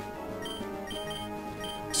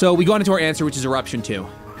 So we go on into our answer, which is Eruption 2.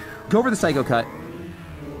 Go over the Psycho Cut.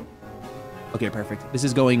 Okay, perfect. This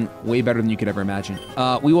is going way better than you could ever imagine.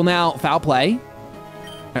 We will now Foul Play.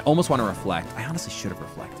 I almost want to reflect. I honestly should have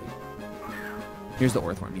reflected. Here's the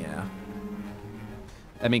Earthworm, yeah.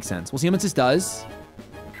 That makes sense. We'll see how much this does.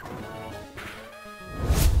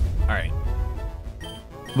 All right.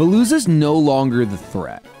 Veluza's no longer the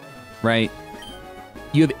threat, right?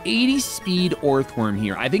 You have 80 speed Earthworm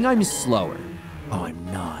here. I think I'm slower. Oh,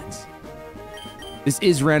 I'm not. This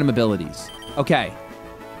is random abilities. Okay.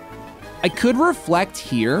 I could reflect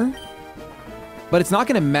here, but it's not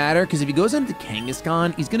gonna matter because if he goes into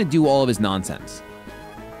Kangaskhan, he's gonna do all of his nonsense,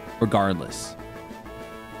 regardless.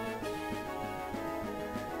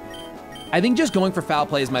 I think just going for Foul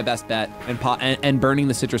Play is my best bet and burning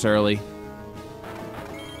the citrus early.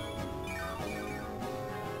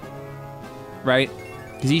 Right?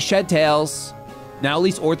 Because he shed tails. Now at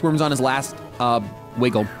least Earthworm's on his last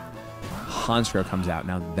wiggle. Honstro comes out.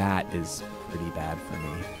 Now that is pretty bad for me.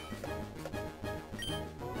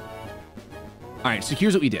 All right, so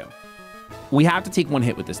here's what we do. We have to take one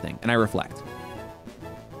hit with this thing, and I reflect.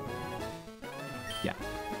 Yeah.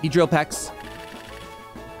 He drill pecks.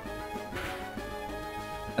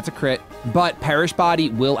 That's a crit, but Perish Body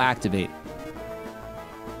will activate.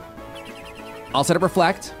 I'll set up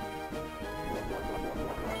Reflect.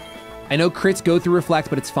 I know crits go through Reflect,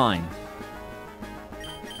 but it's fine.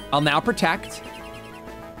 I'll now Protect.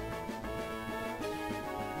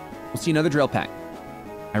 We'll see another Drill Peck.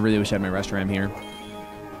 I really wish I had my Reshiram here.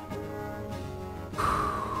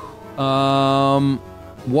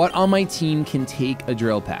 What on my team can take a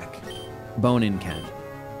Drill Peck? Bone-In can.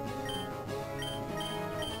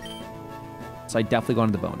 So I definitely go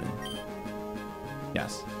into the Bone-In.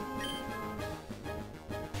 Yes.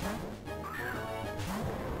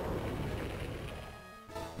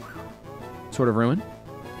 Sword of Ruin.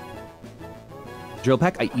 Drill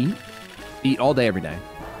Peck, I eat. Eat all day, every day.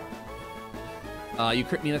 You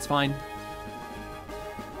crit me, that's fine.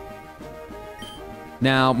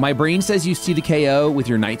 Now, my brain says you see the KO with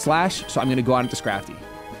your Night Slash, so I'm gonna go out into Scrafty.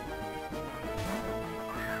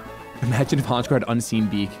 Imagine if Honchkrow had Unseen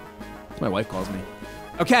Beak. That's what my wife calls me.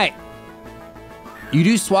 Okay. You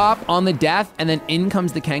do swap on the death, and then in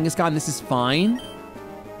comes the Kangaskhan. This is fine.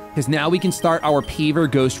 Because now we can start our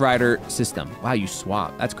Paver Ghost Rider system. Wow, you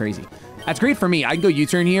swap. That's crazy. That's great for me. I can go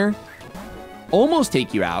U-turn here. Almost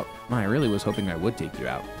take you out. Oh, I really was hoping I would take you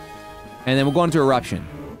out. And then we'll go into Eruption.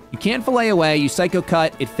 You can't fillet away. You Psycho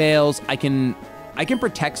Cut. It fails. I can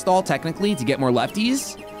Protect Stall, technically, to get more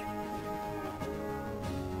lefties.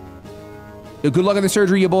 Yo, good luck on the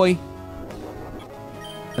surgery, ya boy.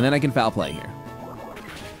 And then I can Foul Play here.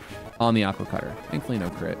 On the Aqua Cutter. Thankfully, no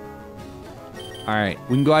crit. All right,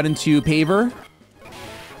 we can go out into Paver.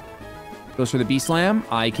 Goes for the B-Slam.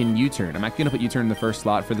 I can U-turn. I'm actually gonna put U-turn in the first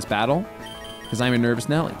slot for this battle because I'm a nervous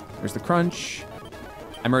Nelly. There's the crunch.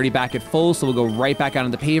 I'm already back at full, so we'll go right back out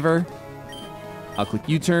into Paver. I'll click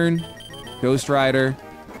U-turn, Ghost Rider.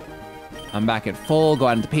 I'm back at full, go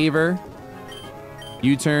out into Paver.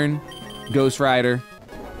 U-turn, Ghost Rider.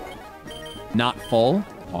 Not full,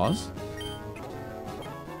 pause.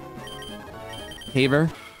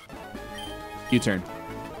 Paver. U-turn.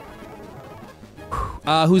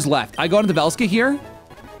 Who's left? I go into the Velska here.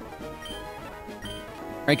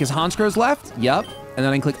 Right, because Hansgrohe's left. Yep. And then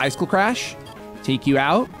I can click Icicle Crash. Take you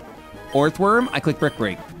out. Orthworm. I click Brick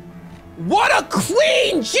Break. What a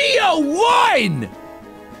clean Geo1!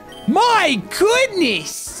 My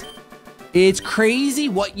goodness! It's crazy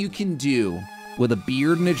what you can do with a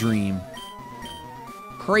beard and a dream.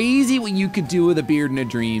 Crazy what you could do with a beard and a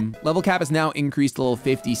dream. Level cap is now increased to level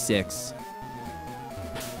 56.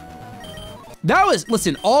 That was,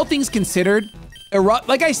 listen, all things considered,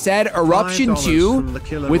 like I said, Eruption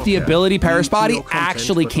 2 with the ability Paris Body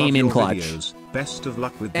actually came in clutch. Best of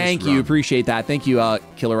luck with Thank you, appreciate that. Thank you,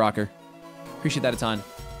 Killer Rocker. Appreciate that a ton.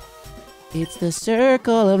 It's the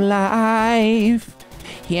circle of life,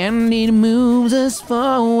 and it moves us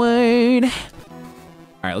forward. All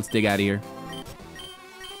right, let's dig out of here.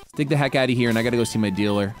 Let's dig the heck out of here, and I gotta go see my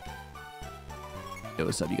dealer. Yo,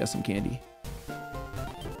 what's up? You got some candy?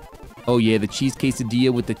 Oh yeah, the cheese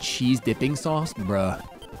quesadilla with the cheese dipping sauce? Bruh.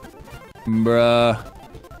 Bruh.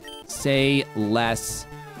 Say less.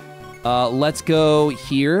 Let's go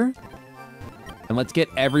here. And let's get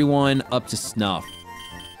everyone up to snuff.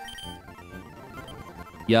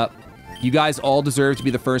 Yep. You guys all deserve to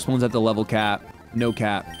be the first ones at the level cap. No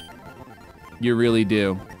cap. You really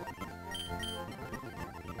do.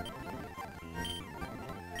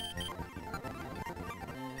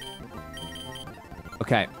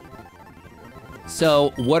 Okay.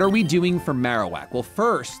 So, what are we doing for Marowak? Well,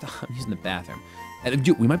 first, I'm using the bathroom.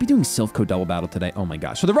 Dude, we might be doing Silph Co double battle today. Oh my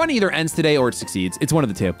gosh. So the run either ends today or it succeeds. It's one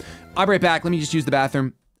of the two. I'll be right back. Let me just use the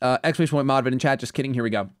bathroom. Exclamation point modvid in chat. Just kidding. Here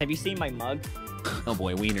we go. Have you seen my mug? Oh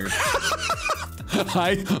boy, wieners.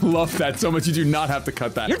 I love that so much. You do not have to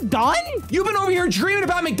cut that. You're done? You've been over here dreaming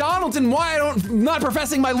about McDonald's and why I'm not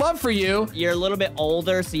professing my love for you. You're a little bit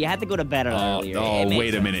older, so you had to go to bed earlier. Oh,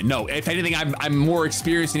 wait a minute. No, if anything, I'm more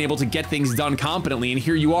experienced and able to get things done competently, and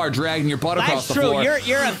here you are dragging your butt across the floor. That's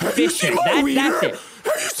true. You're efficient. That's it.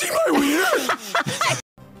 Have you seen my wiener?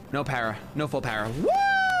 No para. No full para.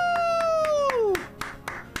 Woo!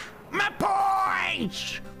 My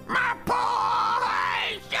points! My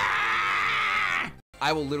points! Yeah!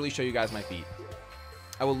 I will literally show you guys my feet.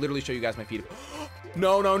 I will literally show you guys my feet.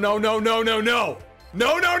 No, no, no, no, no, no, no.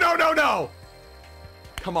 No, no, no, no, no.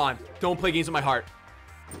 Come on. Don't play games with my heart.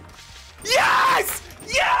 Yes!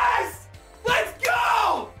 Yes! Let's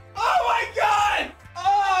go! Oh my God!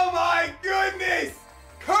 Oh my goodness!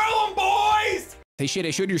 Curl 'em, boys! Hey shit,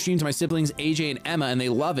 I showed your stream to my siblings AJ and Emma and they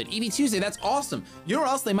love it. EV Tuesday, that's awesome. You know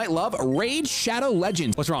what else they might love? Raid Shadow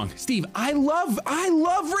Legends. What's wrong? Steve, I love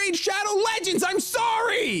Raid Shadow Legends. I'm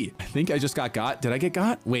sorry. I think I just got. Did I get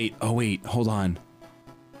got? Wait, oh wait, hold on.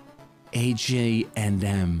 AJ and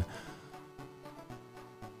M.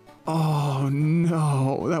 Oh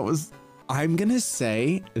no, that was, I'm gonna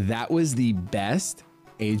say that was the best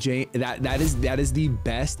AJ, that is the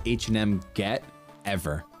best H&M get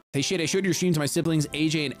ever. Hey shit, I showed your stream to my siblings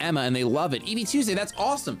AJ and Emma and they love it. EV Tuesday, that's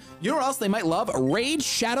awesome. You know what else they might love? Raid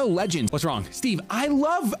Shadow Legends. What's wrong? Steve, I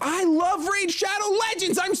love Raid Shadow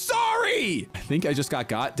Legends. I'm sorry. I think I just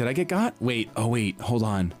got. Did I get got? Wait, oh wait, hold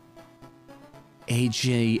on.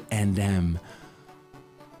 AJ and M.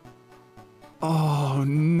 Oh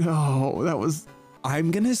no, that was,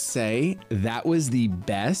 I'm gonna say that was the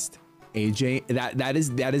best AJ, that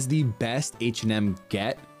is the best H&M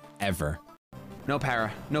get ever. No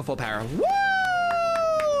para, no full para.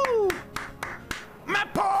 Woo! My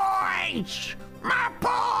points! My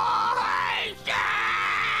points!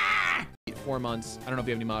 Yeah! 4 months. I don't know if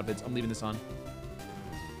you have any mod vids. I'm leaving this on.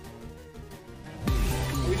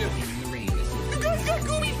 We do. You guys got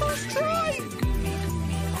Goomy first try!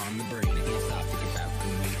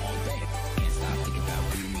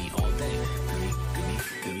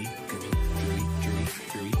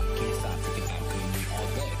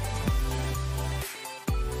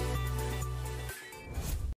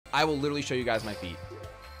 I will literally show you guys my feet.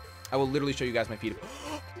 I will literally show you guys my feet.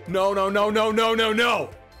 No, no, no, no, no, no, no.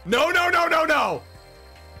 No, no, no, no, no.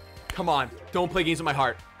 Come on. Don't play games with my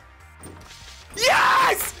heart.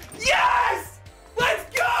 Yes! Yes! Let's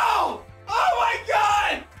go! Oh my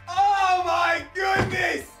God! Oh my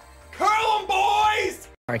goodness! Curl 'em, boys!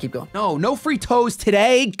 All right, keep going. No, no free toes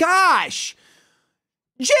today. Gosh!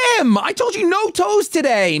 Jim, I told you no toes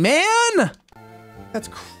today, man! That's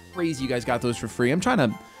crazy you guys got those for free. I'm trying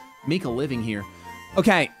to make a living here.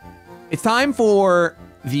 Okay, it's time for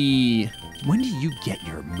the, when do you get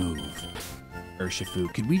your move?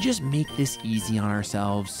 Urshifu, could we just make this easy on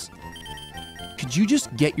ourselves? Could you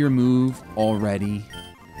just get your move already?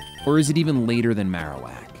 Or is it even later than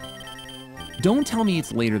Marowak? Don't tell me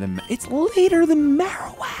it's later than, it's later than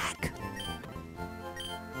Marowak.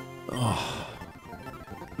 Oh,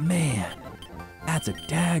 man. That's a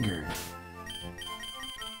dagger.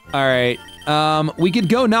 All right. We could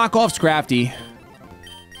go knock off Scrafty.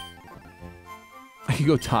 I could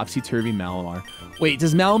go Topsy-Turvy Malamar. Wait,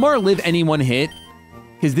 does Malamar live any one hit?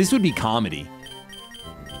 Because this would be comedy.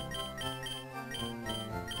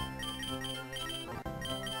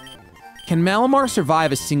 Can Malamar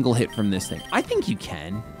survive a single hit from this thing? I think you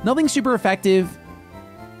can. Nothing super effective.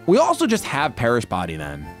 We also just have Perish Body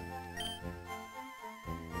then.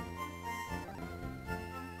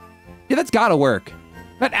 Yeah, that's gotta work.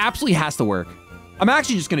 That absolutely has to work. I'm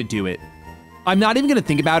actually just gonna do it. I'm not even gonna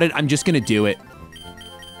think about it. I'm just gonna do it.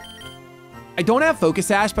 I don't have Focus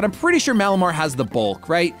Sash, but I'm pretty sure Malamar has the bulk,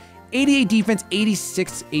 right? 88 defense,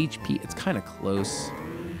 86 HP. It's kind of close.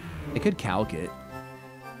 I could calc it.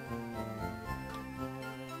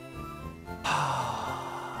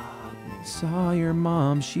 Saw your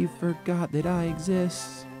mom, she forgot that I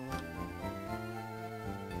exist.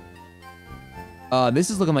 This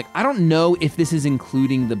is looking like, I don't know if this is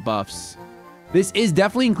including the buffs. This is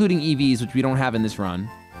definitely including EVs, which we don't have in this run.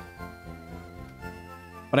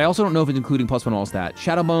 But I also don't know if it's including +1 all stat.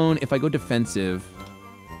 Shadowbone, if I go defensive,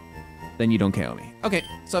 then you don't KO me. Okay,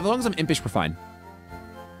 so as long as I'm impish, we're fine.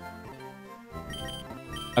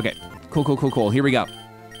 Okay, cool. Here we go.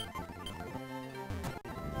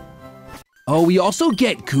 Oh, we also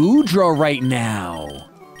get Goodra right now.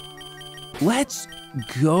 Let's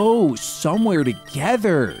go somewhere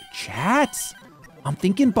together, chat. I'm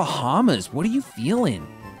thinking Bahamas. What are you feeling?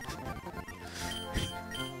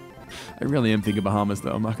 I really am thinking Bahamas,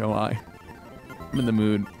 though. I'm not gonna lie. I'm in the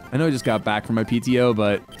mood. I know I just got back from my PTO,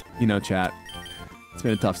 but, you know, chat, it's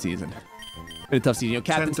been a tough season. Been a tough season. You know,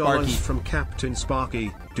 Captain Sparky. $10 from Captain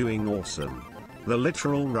Sparky, doing awesome. The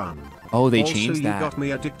literal run. Oh, they also, changed that. You got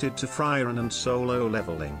me addicted to Frieren and solo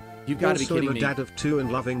leveling. You've got to be kidding me. me. Dad of 2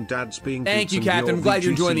 and loving dads being Thank you, Captain. I'm glad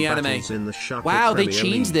you're enjoying the anime. Wow, they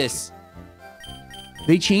changed this.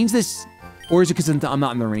 They changed this. Or is it because I'm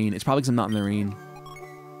not in the rain? It's probably because I'm not in the rain.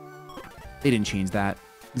 They didn't change that.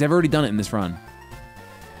 Because I've already done it in this run.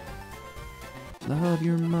 Love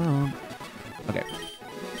your mom. Okay.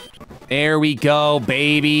 There we go,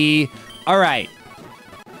 baby. All right.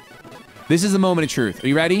 This is the moment of truth. Are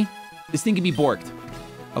you ready? This thing can be borked.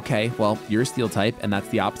 Okay, well, you're a steel type, and that's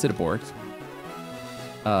the opposite of borked.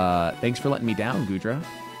 Thanks for letting me down, Goodra.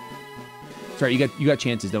 Sorry, you got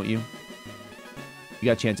chances, don't you? You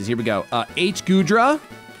got chances. Here we go. H Goodra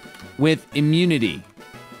with immunity.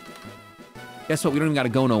 Guess what? We don't even got to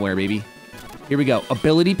go nowhere, baby. Here we go.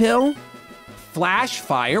 Ability pill. Flash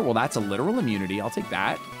fire. Well, that's a literal immunity. I'll take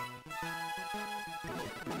that.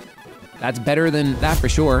 That's better than that for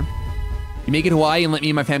sure. You make it Hawaii and let me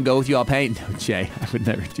and my fam go with you, I'll pay. No, Jay, I would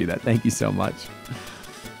never do that. Thank you so much.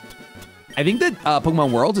 I think that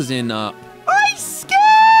Pokemon Worlds is in Ice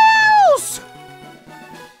Skills!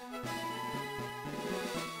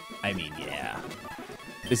 I mean, yeah.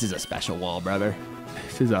 This is a special wall, brother.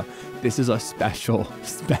 This is a special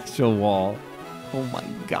wall. Oh my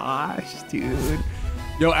gosh, dude.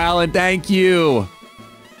 Yo, Alan, thank you.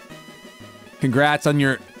 Congrats on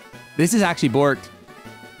your... This is actually borked.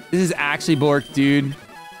 This is actually borked, dude.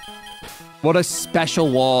 What a special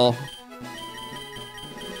wall.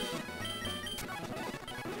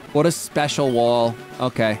 What a special wall.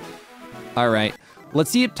 Okay. All right. Let's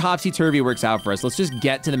see if Topsy-Turvy works out for us. Let's just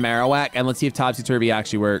get to the Marowak and let's see if Topsy-Turvy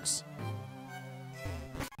actually works.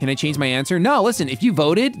 Can I change my answer? No, listen, if you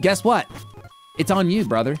voted, guess what? It's on you,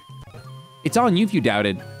 brother. It's on you if you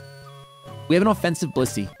doubted. We have an offensive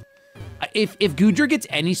Blissey. If Goodra gets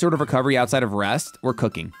any sort of recovery outside of rest, we're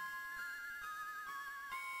cooking.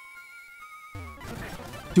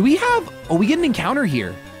 Do we have... Oh, we get an encounter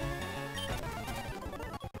here.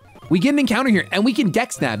 We get an encounter here, and we can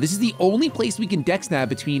Dex Nab. This is the only place we can Dex Nab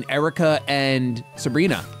between Erica and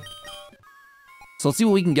Sabrina. So let's see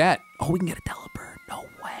what we can get. Oh, we can get a Delibird. No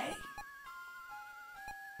way.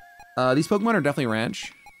 These Pokemon are definitely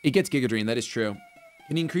Ranch. It gets Giga Drain, that is true.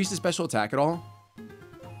 Can he increase the special attack at all?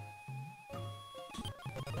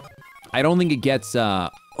 I don't think it gets, oh,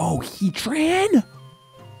 Heatran?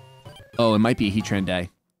 Oh, it might be a Heatran day.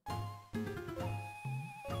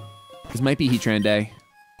 This might be Heatran day.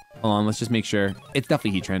 Hold on, let's just make sure. It's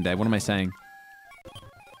definitely Heatran day. What am I saying?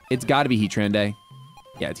 It's gotta be Heatran day.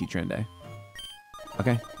 Yeah, it's Heatran day.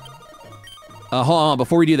 Okay. Hold on,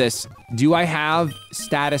 before we do this, do I have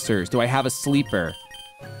statusers? Do I have a sleeper?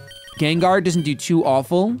 Gengar doesn't do too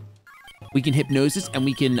awful. We can Hypnosis and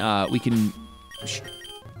we can do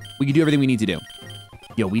everything we need to do.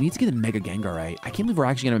 Yo, we need to get a Mega Gengar right. I can't believe we're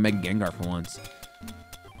actually gonna have a Mega Gengar for once.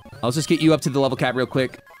 Let's just get you up to the level cap real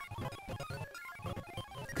quick.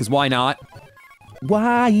 Because why not?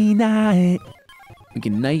 Why not? We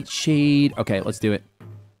can Nightshade. Okay, let's do it.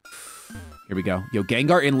 Here we go. Yo,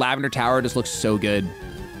 Gengar in Lavender Tower just looks so good.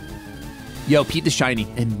 Yo, Pete the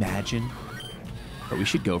Shiny. Imagine. But we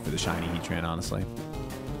should go for the Shiny Heatran, honestly.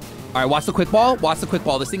 All right, watch the quick ball. Watch the quick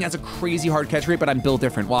ball. This thing has a crazy hard catch rate, but I'm built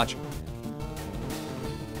different. Watch.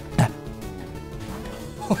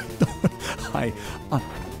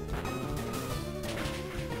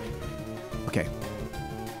 Okay.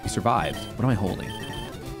 We survived. What am I holding?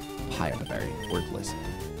 High up a berry. Worthless.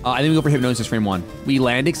 I think we go for Hypnosis frame 1. We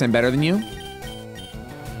land it because I'm better than you.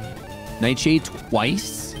 Nightshade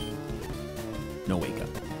twice. No wake up.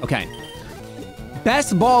 Okay.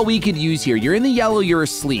 Best ball we could use here. You're in the yellow, you're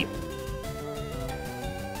asleep.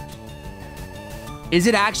 Is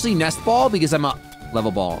it actually Nest Ball? Because I'm a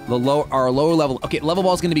level ball. The lower level. Okay, level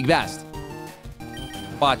ball is gonna be best.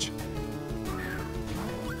 Watch.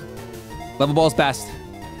 Level ball's best.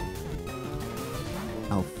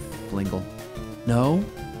 Oh, Flingle. No?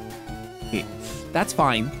 Okay, that's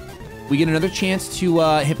fine. We get another chance to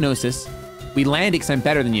Hypnosis. We land it because I'm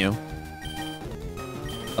better than you.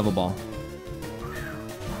 Level ball.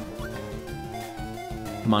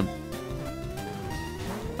 Come on.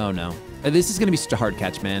 Oh no. This is gonna be such a hard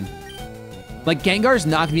catch, man. Like, Gengar's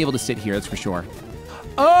not gonna be able to sit here, that's for sure.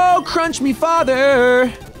 Oh, crunch me,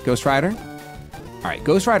 father! Ghost Rider. All right,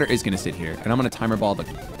 Ghost Rider is gonna sit here, and I'm gonna timer ball the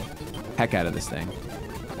heck out of this thing.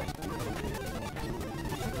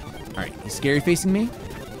 All right, he's scary facing me.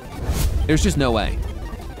 There's just no way.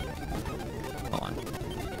 Hold on.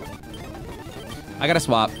 I gotta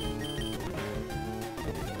swap.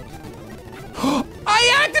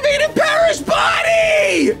 I activated Perish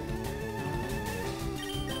Body!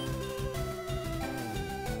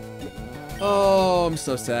 Oh, I'm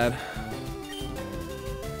so sad.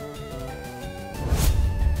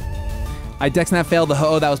 I Dexnat failed the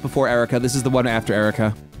ho. That was before Erica. This is the one after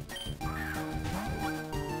Erica.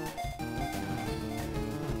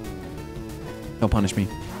 Don't punish me.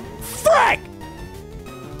 Frick!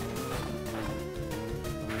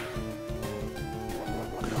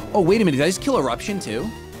 Oh, wait a minute. Did I just kill Eruption too?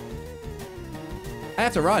 I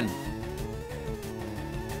have to run.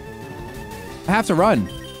 I have to run.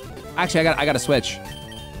 Actually, I gotta switch.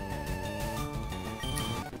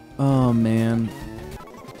 Oh, man.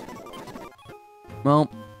 Well,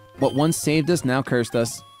 what once saved us now cursed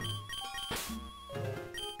us.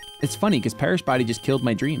 It's funny, because Perish Body just killed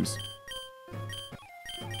my dreams.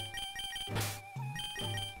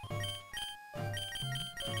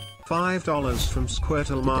 $5 from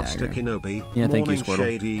Squirtle Master Kenobi. Yeah, thank you, Morning, Squirtle.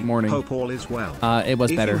 Shady. Morning. Hope all is well. It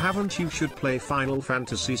was better. If you haven't, you should play Final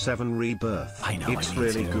Fantasy VII Rebirth. I know. It's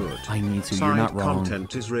really good. I need to. Side You're not wrong.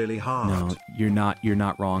 content is really hard. No, you're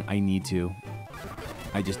not wrong. I need to.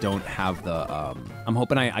 I just don't have the. I'm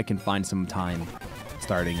hoping I can find some time,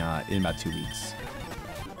 starting in about 2 weeks.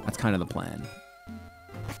 That's kind of the plan.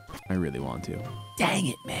 I really want to. Dang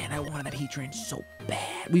it, man! I wanted that Heatran so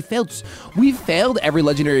bad. We failed every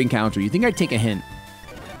legendary encounter. You think I'd take a hint?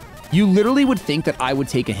 You literally would think that I would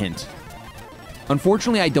take a hint.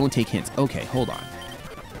 Unfortunately, I don't take hints. Okay, hold on.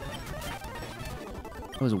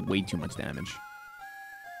 That was way too much damage.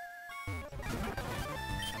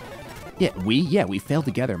 Yeah, we failed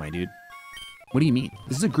together, my dude. What do you mean?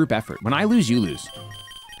 This is a group effort. When I lose, you lose.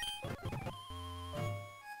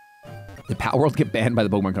 Did Power World get banned by the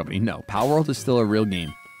Pokemon Company? No, Power World is still a real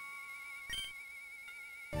game.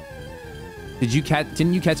 Didn't you catch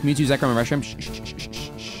Mewtwo, Zekrom, and Reshiram?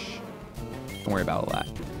 Shh. Don't worry about all that.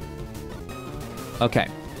 Okay.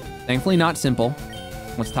 Thankfully not simple.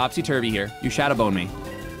 What's topsy-turvy here? You Shadow Bone me.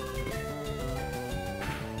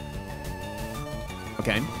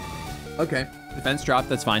 Okay. Okay. Defense dropped,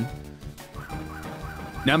 that's fine.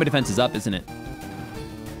 Now my defense is up, isn't it?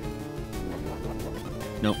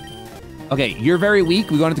 Nope. Okay, you're very weak.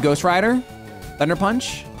 We go into Ghost Rider. Thunder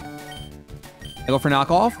Punch. I go for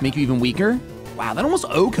knockoff, make you even weaker. Wow, that almost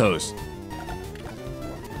O-Coast.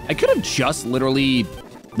 I could have just literally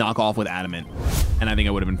knock off with Adamant, and I think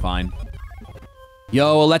I would have been fine.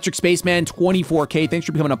 Yo, Electric Spaceman, 24K. Thanks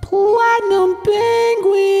for becoming a Platinum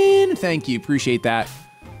Penguin. Thank you, appreciate that.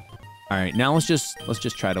 All right, now let's just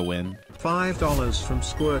try to win. $5 from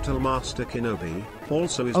Squirtle Master Kenobi.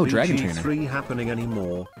 Also, is BG3 happening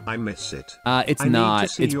anymore? I miss it. It's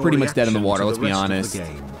not. It's pretty much dead in the water, let's be honest.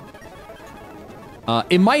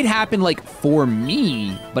 It might happen like for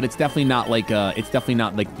me, but it's definitely not like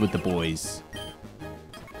with the boys.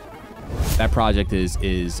 That project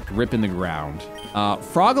is ripping the ground.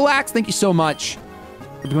 Frogalax, thank you so much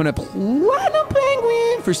for becoming a Platinum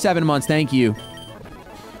Penguin for 7 months. Thank you.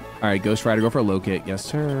 All right, Ghost Rider, go for a low kick. Yes,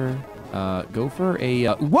 sir. Go for a,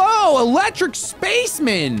 whoa, Electric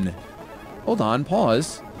Spaceman. Hold on,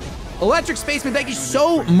 pause. Electric Spaceman, thank you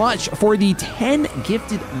so much for the 10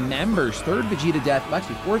 gifted members. Third Vegeta death,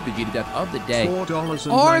 actually fourth Vegeta death of the day.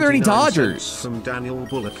 Are there any Dodgers? From Daniel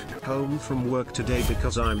Bullock, home from work today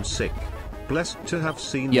because I'm sick. Blessed to have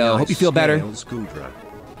seen Yo, hope you feel better. Gudra.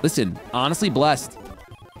 Listen, honestly blessed.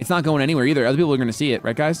 It's not going anywhere either. Other people are gonna see it,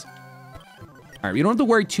 right guys? All right, we don't have to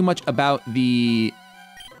worry too much about the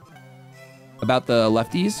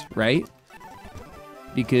lefties, right?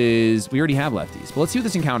 Because we already have lefties. But let's see what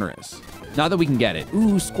this encounter is. Not that we can get it.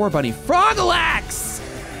 Ooh, Score Bunny. Frogalex!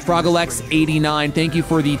 Frogalex89, thank you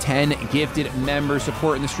for the 10 gifted members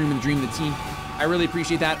supporting the stream and the dream of the team. I really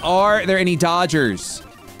appreciate that. Are there any Dodgers?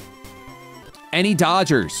 Any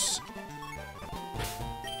Dodgers?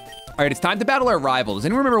 All right, it's time to battle our rival. Does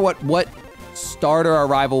anyone remember what starter our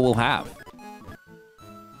rival will have?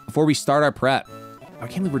 Before we start our prep. I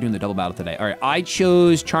can't believe we're doing the double battle today. All right, I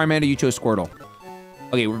chose Charmander, you chose Squirtle.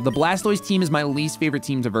 Okay, the Blastoise team is my least favorite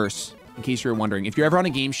team to verse, in case you're wondering. If you're ever on a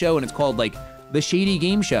game show and it's called like the Shady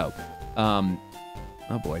Game Show. Oh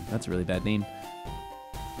boy, that's a really bad name.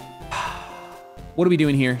 What are we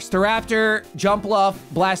doing here? Staraptor, Jumpluff,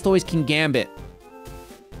 Blastoise, Kingambit.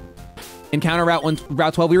 Encounter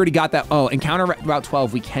Route 12, we already got that. Oh, Encounter Route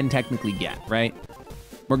 12 we can technically get, right?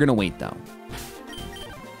 We're gonna wait though.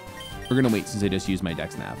 We're gonna wait since I just used my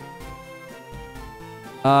Dex Nav.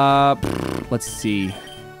 Let's see.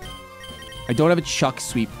 I don't have a Chuck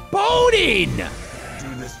Sweep. Bonin!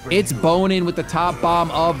 It's Bonin with the top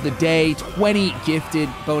bomb of the day. 20 gifted.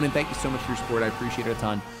 Bonin, thank you so much for your support. I appreciate it a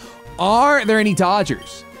ton. Are there any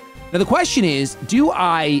Dodgers? Now the question is, do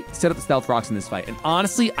I set up the Stealth Rocks in this fight? And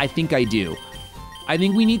honestly, I think I do. I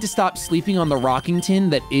think we need to stop sleeping on the Rockington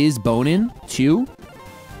that is Bonin too.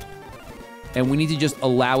 And we need to just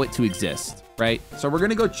allow it to exist, right? So we're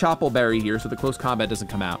gonna go Choppleberry here so the close combat doesn't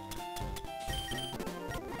come out.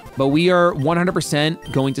 But we are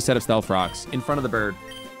 100% going to set up Stealth Rocks in front of the bird.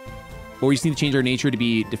 But we just need to change our nature to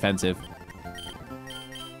be defensive.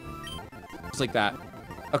 Just like that.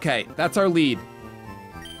 Okay, that's our lead.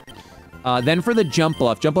 Then for the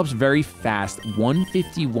Jumpluff. Jumpluff's very fast,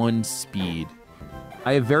 151 speed.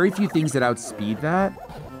 I have very few things that outspeed that.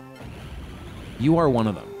 You are one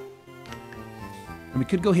of them. And we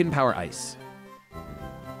could go Hidden Power Ice.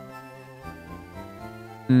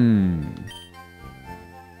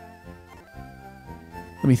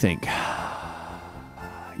 Let me think.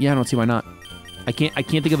 Yeah, I don't see why not. I can't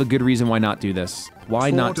think of a good reason why not do this.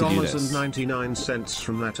 Why not to do this? $4.99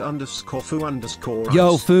 from that _Fu_.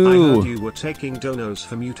 Yo, Fu. I heard you were taking donos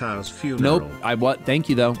for Mewtwo's funeral. Nope. Thank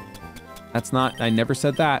you though. That's not. I never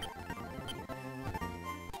said that.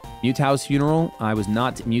 Mewtwo's funeral. I was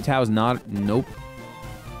not. Mewtwo's not. Nope.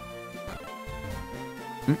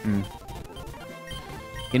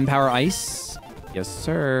 Hidden Power Ice. Yes,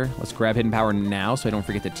 sir. Let's grab Hidden Power now so I don't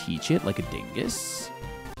forget to teach it like a dingus.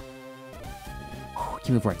 I can't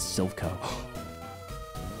believe we're at Silph.Co.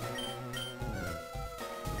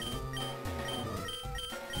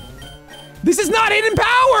 This is not Hidden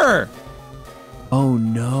Power! Oh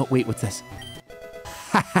no. Wait, what's this?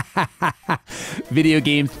 Video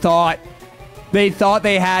game thought. They thought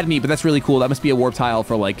they had me, but that's really cool. That must be a warp tile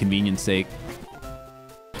for like convenience sake.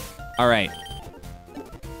 All right.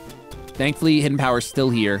 Thankfully, Hidden Power's still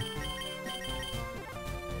here.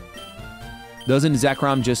 Doesn't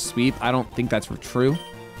Zekrom just sweep? I don't think that's true.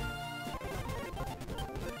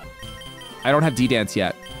 I don't have D-Dance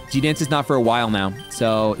yet. D-Dance is not for a while now,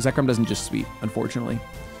 so Zekrom doesn't just sweep, unfortunately.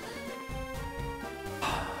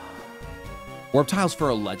 Warp Tiles for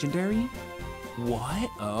a legendary?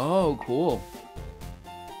 What? Oh, cool.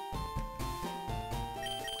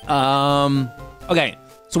 Okay,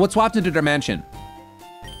 so what swapped into Dimension?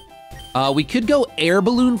 We could go Air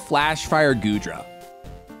Balloon, Flash Fire, Gudra.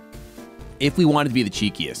 If we wanted to be the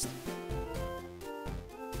cheekiest.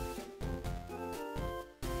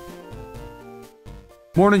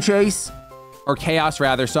 Morning Chase. Or Chaos,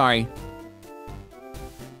 rather, sorry.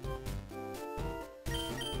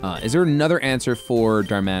 Is there another answer for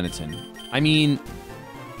Darmanitan? I mean,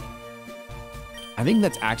 I think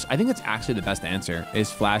that's actually the best answer,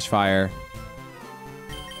 is Flash Fire.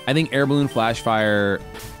 I think Air Balloon, Flash Fire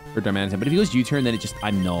for Darmanitan. But if he goes U-turn, then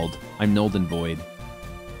I'm nulled. I'm nulled and void.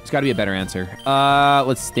 There's got to be a better answer.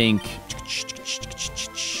 Let's think.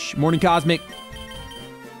 Morning Cosmic.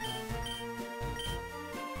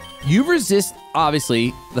 You resist,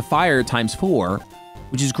 obviously, the fire ×4,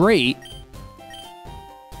 which is great.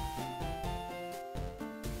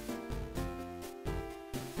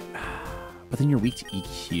 But then you're weak to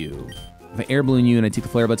EQ. If I air balloon you and I take the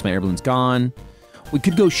flare buds, my air balloon's gone. We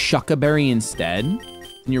could go Shuckaberry instead. And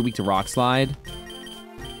you're weak to Rock Slide.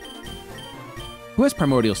 Who has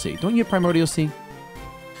Primordial Sea? Don't you have Primordial Sea?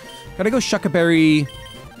 Gotta go Shuckaberry.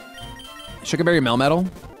 Shuckaberry Melmetal.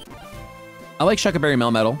 I like Shuckaberry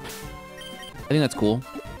Melmetal. I think that's cool.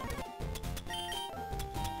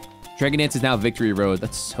 Dragon Dance is now Victory Road.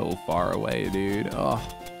 That's so far away, dude. Oh,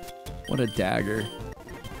 what a dagger.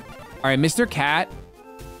 All right, Mr. Cat,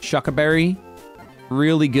 Shuckaberry,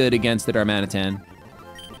 really good against the Darmanitan.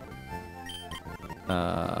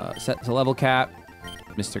 Set to level cap,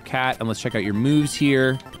 Mr. Cat, and let's check out your moves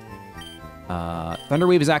here.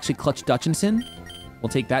 Thunderwave is actually Clutch Dutchinson. We'll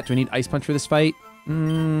take that. Do I need Ice Punch for this fight?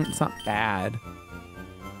 It's not bad.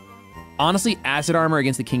 Honestly, Acid Armor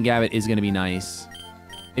against the Kingambit is gonna be nice.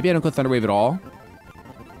 Maybe I don't go Thunderwave at all.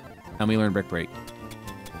 And we learn Brick Break.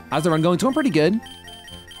 How's the run going? It's going pretty good.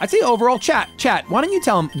 I'd say overall, chat, why don't you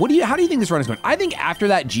tell them, how do you think this run is going? I think after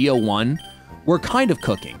that Geo1, we're kind of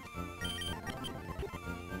cooking.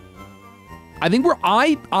 I think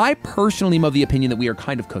I personally am of the opinion that we are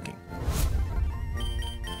kind of cooking.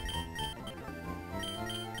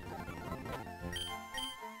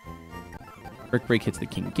 Brick Break hits the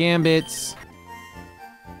King Gambits.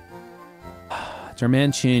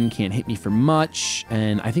 Darmanitan can't hit me for much,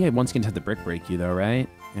 and I think I once again have to Brick Break you though, right?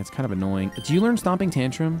 Yeah, it's kind of annoying. Do you learn Stomping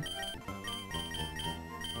Tantrum?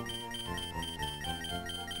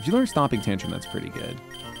 If you learn Stomping Tantrum, that's pretty good.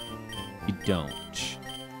 You don't.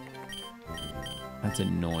 That's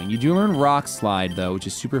annoying. You do learn Rock Slide though, which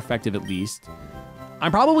is super effective at least.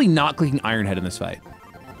 I'm probably not clicking Iron Head in this fight,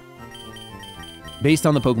 based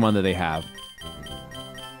on the Pokemon that they have.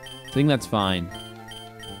 I think that's fine.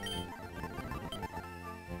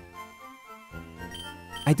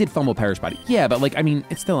 I did fumble Perish Body. Yeah, but like, I mean,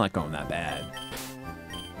 it's still not going that bad.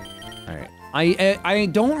 All right. I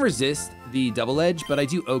don't resist the Double Edge, but I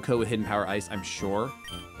do OHKO with Hidden Power Ice, I'm sure.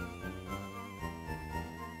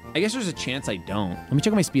 I guess there's a chance I don't. Let me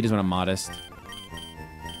check what my speed is when I'm modest.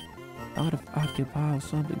 Thought if I could pile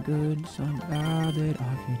something good, somehow that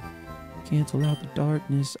I could cancel out the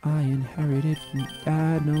darkness I inherited from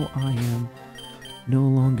Dad. No, I am no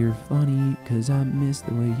longer funny, cause I miss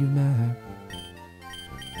the way you laugh.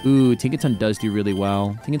 Ooh, Tinkaton does do really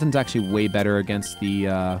well. Tinkaton's actually way better against the,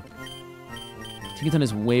 Tinkaton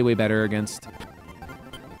is way, way better against...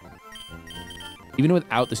 Even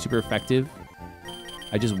without the super effective,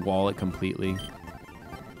 I just wall it completely.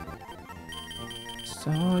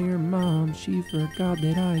 Saw your mom, she forgot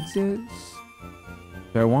that I exist.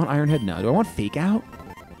 Do I want Iron Head? No. Do I want Fake Out?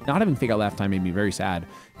 Not having Fake Out last time made me very sad.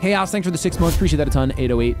 Chaos, thanks for the 6 months. Appreciate that a ton.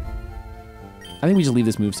 808. I think we just leave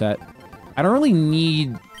this moveset. I don't really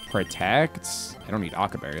need Protect. I don't need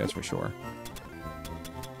Akaberry, that's for sure.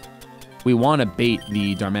 We want to bait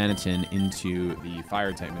the Darmanitan into the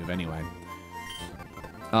Fire type move anyway.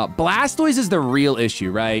 Blastoise is the real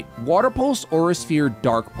issue, right? Water Pulse, Aura Sphere,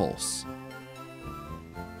 Dark Pulse.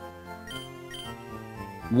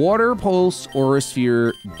 Water Pulse, Aura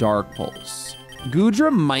Sphere, Dark Pulse.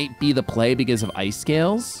 Goodra might be the play because of Ice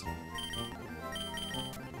Scales.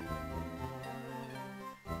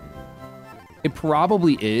 It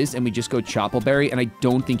probably is, and we just go Choppleberry, and I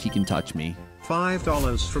don't think he can touch me.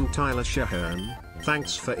 $5 from Tyler Shahern.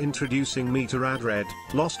 Thanks for introducing me to Radred.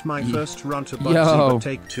 Lost my first run to Bugsy, but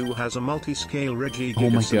Take 2 has a multi-scale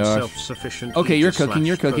Regigigas and self-sufficient. Okay, you're cooking,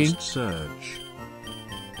 you're cooking. Surge.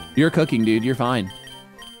 You're cooking, dude, you're fine.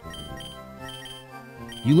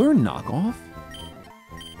 You learn Knockoff?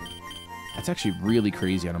 That's actually really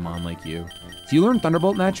crazy on a mon like you. Do you learn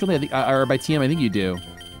Thunderbolt naturally? I think, or by TM, I think you do.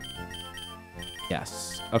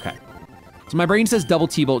 Yes, okay. So my brain says double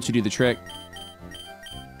T-Bolt should do the trick.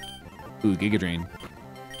 Ooh, Giga Drain.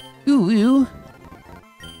 Ooh.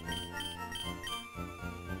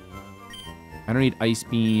 I don't need Ice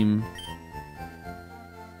Beam.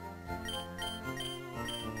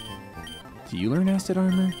 Do you learn Acid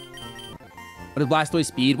Armor? What is Blastoise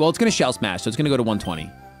speed? Well, it's gonna Shell Smash, so it's gonna go to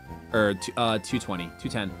 120. Or 220,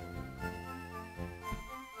 210.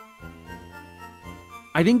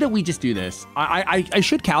 I think that we just do this. I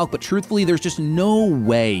should calc, but truthfully, there's just no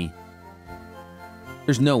way.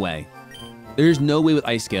 There's no way. There's no way with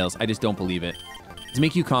Ice Scales. I just don't believe it. To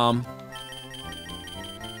make you calm.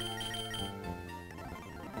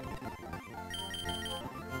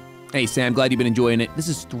 Hey, Sam, glad you've been enjoying it. This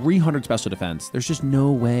is 300 special defense. There's just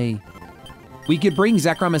no way. We could bring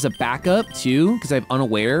Zekrom as a backup, too, because I have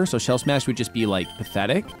Unaware, so Shell Smash would just be, like,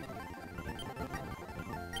 pathetic.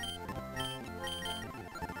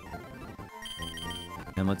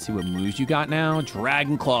 And let's see what moves you got now.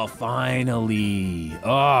 Dragon Claw, finally.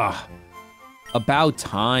 Ugh. About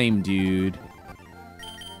time, dude.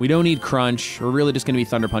 We don't need Crunch. We're really just going to be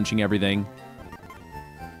Thunder Punching everything.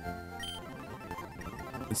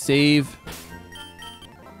 Let's save.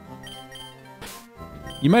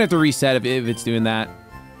 You might have to reset if it's doing that.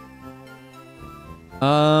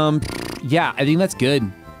 Yeah, I think that's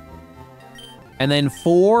good. And then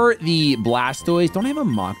for the Blastoise, don't I have a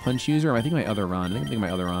Mach Punch user? Or am I thinking my other run? I think I'm thinking my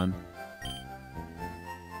other run.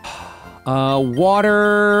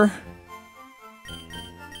 Water.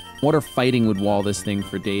 Water Fighting would wall this thing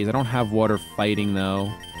for days. I don't have Water Fighting,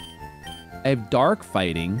 though. I have Dark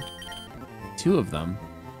Fighting. 2 of them.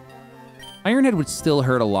 Iron Head would still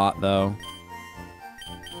hurt a lot, though.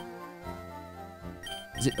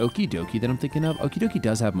 Is it Okie Dokie that I'm thinking of? Okie Dokie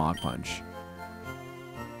does have Mach Punch.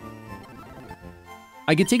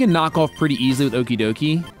 I could take a knockoff pretty easily with Okie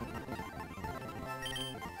Dokie.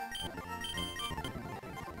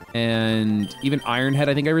 And even Iron Head,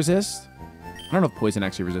 I think I resist. I don't know if Poison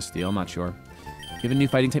actually resists Steel. I'm not sure. Do you have a new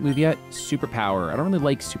fighting type move yet? Superpower. I don't really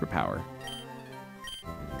like Superpower.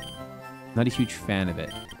 Not a huge fan of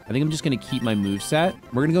it. I think I'm just going to keep my moveset.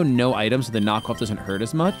 We're going to go no items so the knockoff doesn't hurt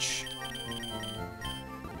as much.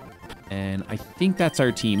 And I think that's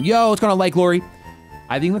our team. Yo, what's going on, Light Glory?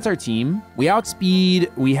 I think that's our team. We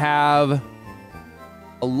outspeed. We have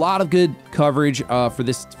a lot of good coverage for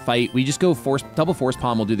this fight. We just go double Force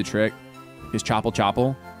Palm will do the trick. Just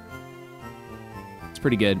Chopple. It's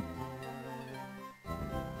pretty good.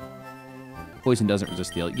 Poison doesn't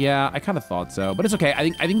resist Steel. Yeah, I kind of thought so, but it's okay.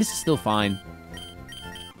 I think this is still fine.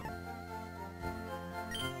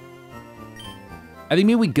 I think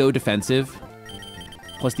maybe we go defensive.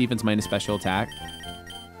 Plus defense minus special attack.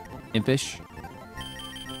 Impish.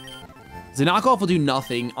 The knockoff will do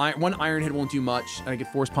nothing. One Iron Head won't do much. And I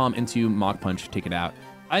get Force Palm into Mach Punch, take it out.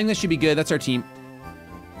 I think that should be good. That's our team.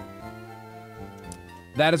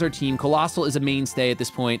 That is our team. Colossal is a mainstay at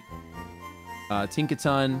this point.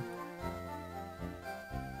 Tinkaton.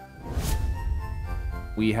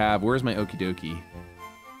 We have, where's my Okie Dokie?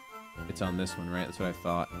 It's on this one, right? That's what I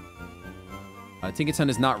thought. Tinkaton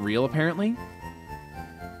is not real, apparently.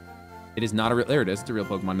 It is not a real, there it is. It's a real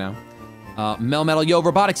Pokemon now. Melmetal, yo,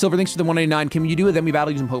 Robotic Silver, thanks for the 199. Can you do it? Then we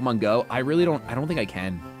battle using Pokemon Go. I don't think I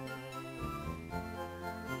can.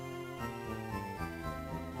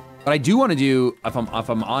 But I do want to do, if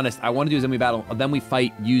I'm honest, I want to do a Zen we battle, then we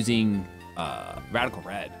fight using Radical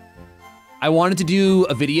Red. I wanted to do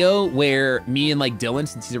a video where me and like Dylan,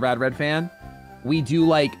 since he's a Rad Red fan, we do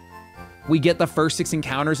like, we get the first 6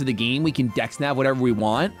 encounters of the game. We can dex nav whatever we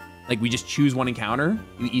want. Like we just choose one encounter,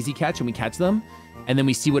 we easy catch and we catch them. And then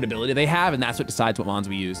we see what ability they have and that's what decides what mons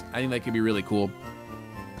we use. I think that could be really cool.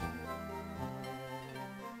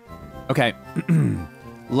 Okay,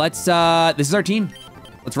 let's, this is our team.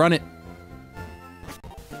 Let's run it.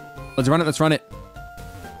 Let's run it.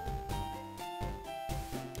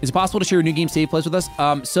 Is it possible to share a new game save plays with us?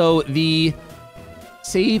 So the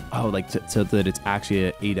save, like so that it's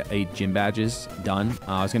actually eight gym badges done.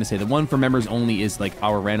 I was gonna say the one for members only is like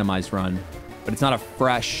our randomized run, but it's not a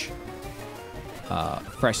fresh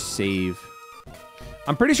save.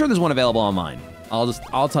 I'm pretty sure there's one available online.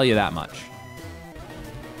 I'll tell you that much.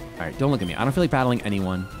 All right, don't look at me. I don't feel like battling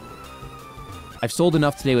anyone. I've sold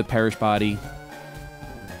enough today with Perish Body.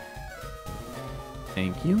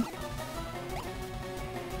 Thank you.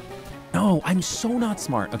 No, I'm so not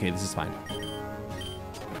smart. Okay, this is fine.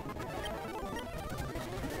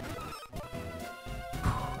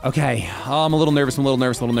 Okay, I'm a little nervous.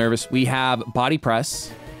 We have Body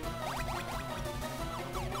Press.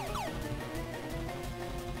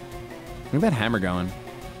 Look at that hammer going.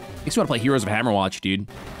 Makes me want to play Heroes of Hammerwatch, dude.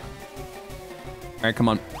 All right, come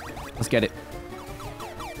on. Let's get it.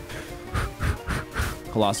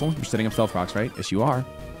 Colossal, you're setting up Stealth Rocks, right? Yes, you are.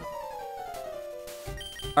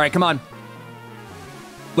 All right, come on.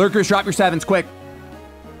 Lurkers, drop your 7s, quick.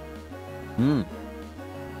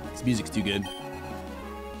 This music's too good.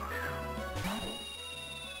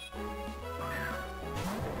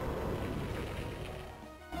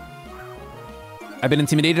 I've been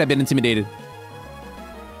intimidated.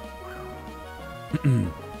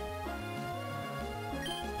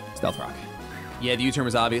 Stealth Rock. Yeah, the U-turn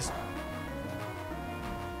was obvious.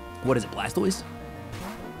 What is it, Blastoise?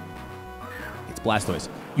 It's Blastoise.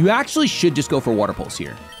 You actually should just go for Water Pulse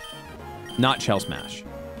here, not Shell Smash.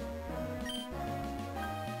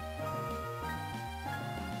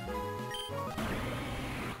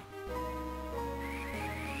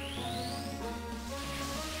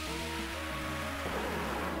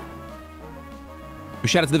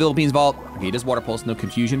 Shout out to the Philippines Vault. Okay, it is Water Pulse, no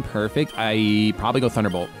confusion. Perfect. I probably go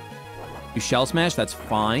Thunderbolt. You Shell Smash, that's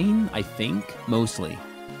fine, I think, mostly.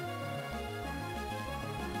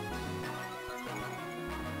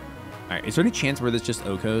 right, is there any chance where this just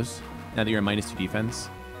Okos now that you're a -2 defense?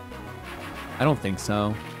 I don't think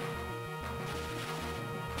so.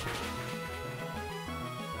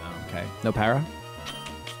 Okay, no para.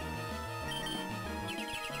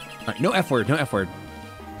 All right, no F word, no F word.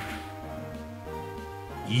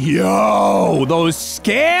 Yo, those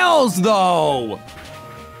scales though.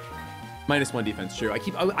 -1 defense, true.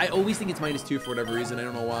 I always think it's -2 for whatever reason. I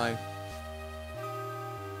don't know why.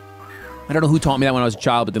 I don't know who taught me that when I was a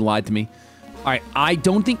child, but they lied to me. All right, I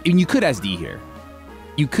don't think, and you could SD here.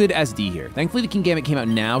 You could SD here. Thankfully, the King Gambit came out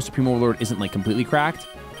now. Supreme Overlord isn't like completely cracked.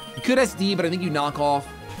 You could SD, but I think you knock off.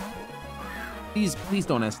 Please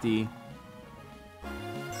don't SD.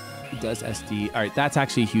 He does SD. All right, that's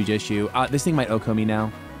actually a huge issue. This thing might Oko me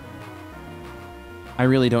now. I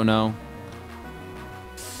really don't know.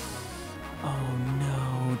 Oh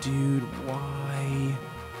no, dude, why?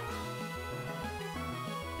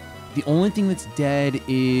 The only thing that's dead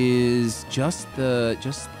is just the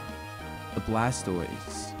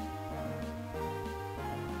Blastoise.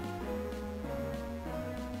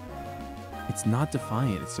 It's not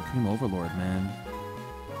Defiant, it's Supreme Overlord, man.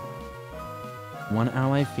 One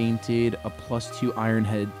ally fainted, a +2 Iron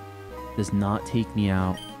Head does not take me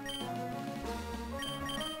out.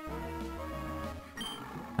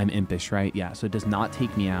 I'm impish, right? Yeah, so it does not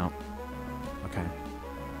take me out. Okay.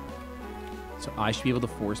 So I should be able to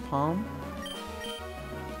Force Palm.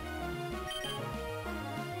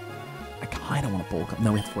 I kind of want to bulk up.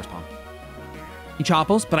 No, we have to Force Palm. He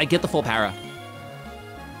chopples, but I get the full para.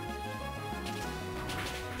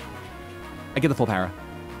 I get the full para.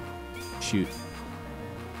 Shoot.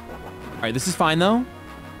 All right, this is fine though.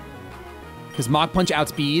 Because Mach Punch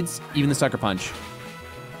outspeeds even the Sucker Punch.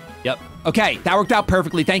 Yep. Okay, that worked out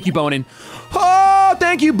perfectly. Thank you, Bonin. Oh,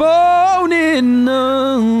 thank you, Bonin.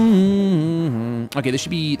 Okay, this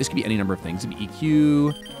could be any number of things. It could be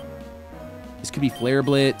EQ. This could be Flare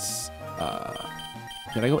Blitz.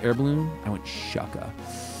 Did I go Air Balloon? I went Shaka.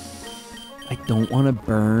 I don't want to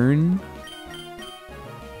burn.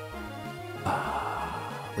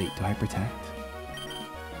 Wait, do I protect?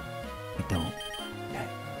 I don't. Okay.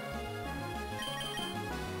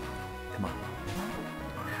 Come on.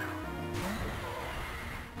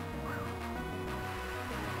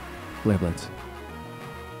 Flare Blitz.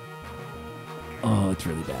 Oh, it's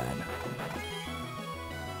really bad.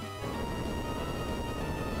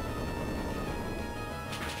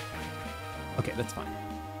 Okay, that's fine.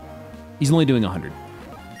 He's only doing 100.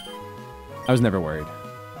 I was never worried.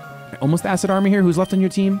 Almost Acid Armor here. Who's left on your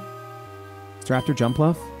team? Raptor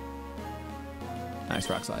Jumpluff. Nice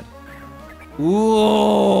Rock Slide.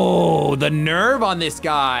 Ooh, the nerve on this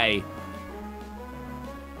guy.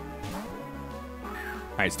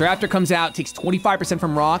 All right, Staraptor comes out, takes 25%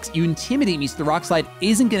 from rocks. You intimidate me, so the Rock Slide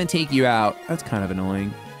isn't gonna take you out. That's kind of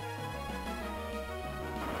annoying.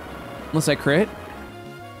 Unless I crit.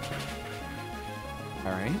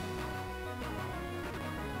 All right.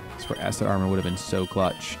 That's where Acid Armor would have been so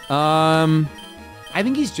clutch. I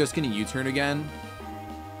think he's just gonna U-turn again.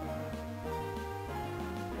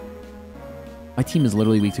 My team is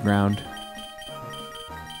literally weak to ground.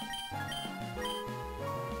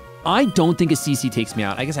 I don't think a CC takes me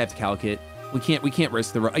out. I guess I have to calc it. We can't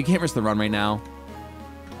risk the run. I can't risk the run right now.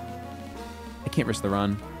 I can't risk the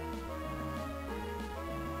run.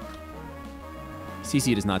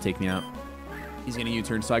 CC does not take me out. He's gonna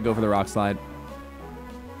U-turn, so I go for the Rock Slide.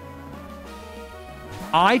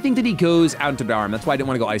 I think that he goes out into Darm. That's why I didn't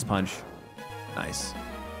want to go Ice Punch. Nice.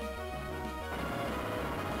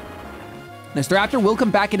 Now, Staraptor will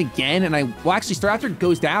come back in again, and well, actually, Staraptor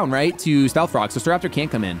goes down, right, to Stealth Rock, so Staraptor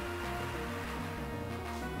can't come in.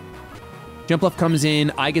 Jumpluff comes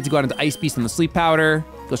in. I get to go out into Ice Beast and the Sleep Powder.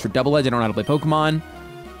 Goes for Double Edge. I don't know how to play Pokemon.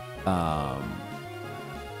 I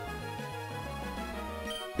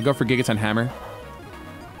go for Gigaton Hammer.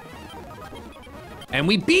 And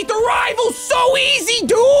we beat the rival so easy,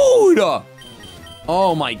 dude!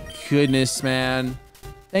 Oh my goodness, man.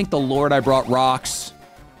 Thank the Lord I brought rocks.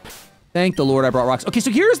 Thank the Lord I brought rocks. Okay, so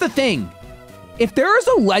here's the thing. If there is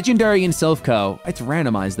a legendary in Silphco, it's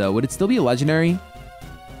randomized though, would it still be a legendary?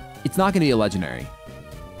 It's not gonna be a legendary.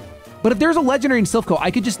 But if there's a legendary in Silphco, I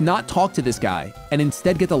could just not talk to this guy and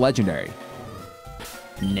instead get the legendary.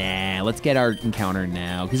 Nah, let's get our encounter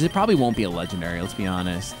now, because it probably won't be a legendary, let's be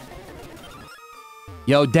honest.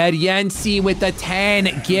 Yo, Dead Yancy with the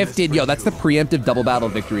 10 gifted. Yo, that's the preemptive double battle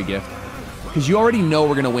victory gift. Because you already know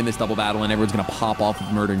we're going to win this double battle and everyone's going to pop off with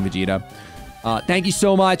murdering Vegeta. Thank you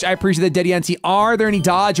so much. I appreciate that, Dead Yancy. Are there any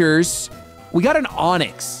Dodgers? We got an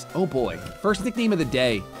Onyx. Oh boy. First nickname of the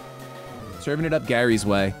day. Serving it up Gary's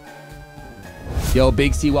way. Yo,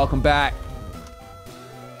 Big C, welcome back.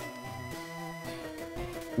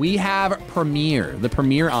 We have Premier, the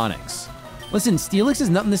Premier Onyx. Listen, Steelix is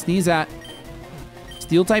nothing to sneeze at.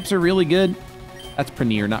 Steel types are really good. That's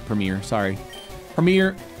Premier, not Premier, sorry.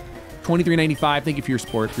 Premier, $23.95. Thank you for your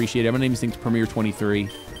support, appreciate it. I'm gonna name these things Premier 23.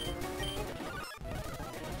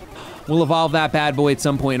 We'll evolve that bad boy at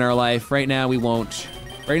some point in our life. Right now, we won't.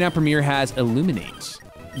 Right now, Premier has Illuminate.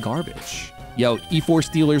 Garbage. Yo, E4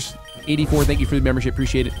 Steelers, 84, thank you for the membership,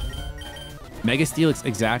 appreciate it. Mega Steelix,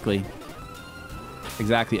 exactly.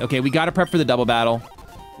 Exactly. Okay, we gotta prep for the double battle,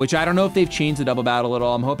 which I don't know if they've changed the double battle at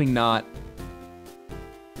all. I'm hoping not.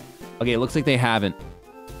 Okay, it looks like they haven't.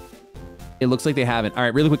 It looks like they haven't. All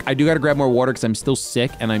right, really quick, I do gotta grab more water because I'm still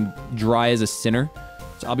sick and I'm dry as a sinner.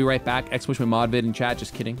 So I'll be right back. X push my mod vid in chat,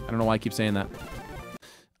 just kidding. I don't know why I keep saying that.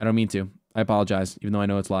 I don't mean to. I apologize, even though I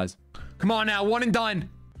know it's lies. Come on now, one and done.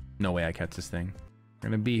 No way I catch this thing. We're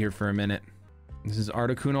gonna be here for a minute. This is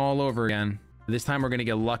Articuno all over again. This time we're gonna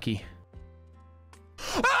get lucky.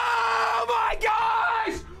 Oh my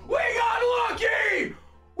gosh! We got lucky!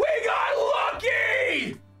 We got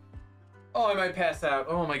lucky! Oh, I might pass out.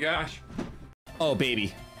 Oh my gosh. Oh,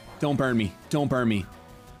 baby. Don't burn me. Don't burn me.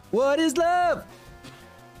 What is love?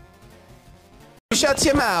 Shut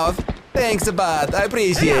your mouth. Thanks, bud. I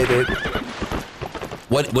appreciate it.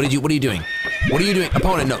 What are you doing? What are you doing?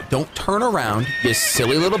 Opponent, no, don't turn around, you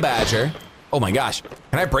silly little badger. Oh my gosh.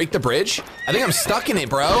 Can I break the bridge? I think I'm stuck in it,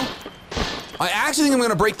 bro. I actually think I'm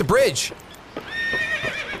gonna break the bridge.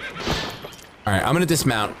 All right, I'm gonna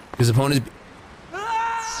dismount because opponent is...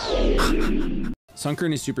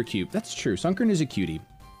 Sunkern is super cute. That's true, Sunkern is a cutie.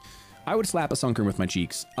 I would slap a Sunkern with my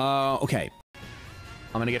cheeks. Okay.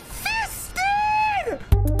 I'm gonna get fisted!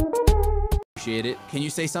 Appreciate it. Can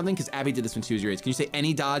you say something? Because Abby did this when she was your age. Can you say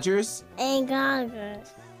any Dodgers? Any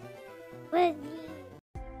Dodgers. What?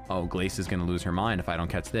 Oh, Glace is gonna lose her mind if I don't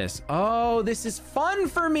catch this. Oh, this is fun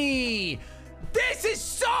for me! This is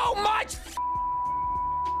so much f—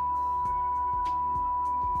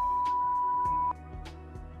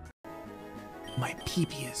 My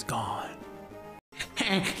pee-pee is gone.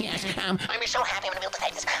 Yes, I'm so happy I'm gonna be able to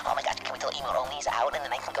type this. Oh my gosh, can we tell emote only's out and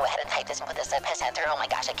then I can go ahead and type this and put this at press enter? Oh my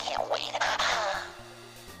gosh, I can't wait.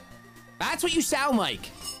 That's what you sound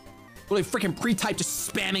like. Really freaking pre-type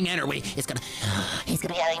just spamming enter. Wait, He's gonna be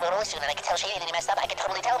out of emote only soon and I can tell Shady that he messed up. I can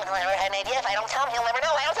totally tell him and he'll never have an idea. If I don't tell him, he'll never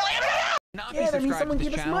know. I don't tell him, not Yeah, that means someone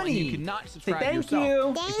give us money. You cannot subscribe Say thank yourself.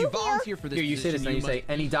 you. If you volunteer for this, Here, you say this, position, then you say,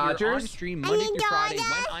 any Dodgers? On stream Monday through Friday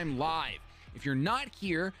when I'm live. If you're not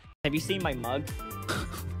here, Have you seen my mug?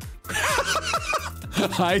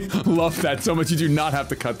 I love that so much. You do not have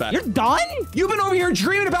to cut that. You're done? You've been over here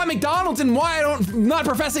dreaming about McDonald's and why I'm not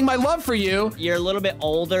professing my love for you. You're a little bit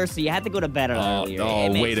older, so you had to go to bed earlier.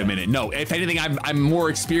 Wait a minute. No, if anything, I'm more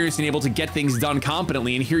experienced and able to get things done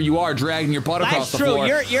competently, and here you are dragging your butt across the floor.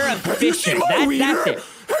 That's true. You're efficient. That's it.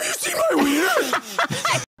 Have you seen my wiener?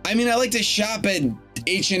 I mean, I like to shop at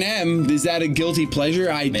H&M. Is that a guilty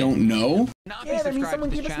pleasure? I don't know. Yeah, that means someone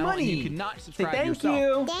give us money. You cannot subscribe Say thank yourself.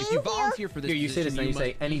 you. If you volunteer for this, Here, you say this, then you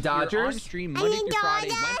say, any Dodgers? On stream Monday through Friday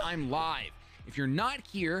when I'm live. If you're not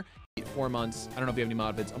here, 4 months. I don't know if you have any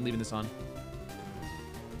mod vids. I'm leaving this on.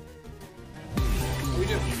 We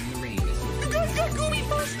do. You guys got Goomy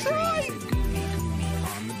first try.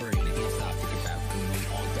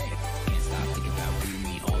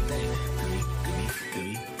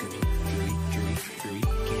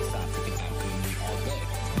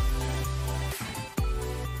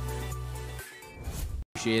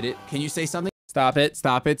 Appreciate it. Can you say something? Stop it.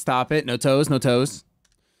 Stop it. Stop it. No toes. No toes.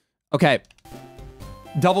 Okay.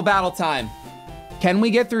 Double battle time. Can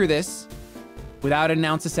we get through this without an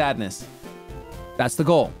ounce of sadness? That's the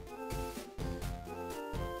goal.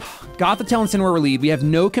 Got the Talon Sin where we're lead. We have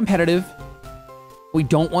no competitive. We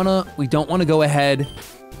don't wanna go ahead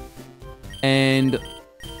and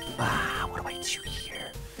what do I do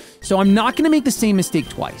here? So I'm not gonna make the same mistake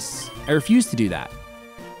twice. I refuse to do that.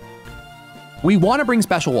 We wanna bring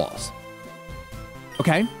special walls.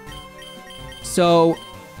 Okay? So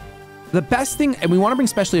the best thing, and we wanna bring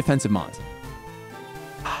specially offensive mods.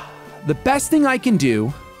 The best thing I can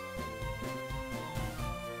do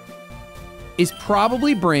is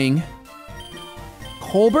probably bring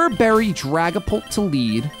Colbert Berry Dragapult to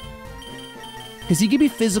lead, because he could be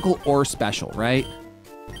physical or special, right?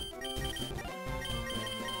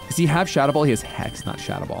 Does he have Shadow Ball? He has Hex, not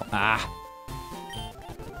Shadow Ball. Ah.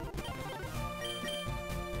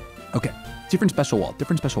 Okay, different special wall,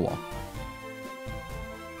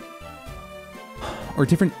 Or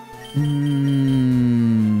different,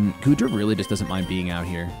 Gudra really just doesn't mind being out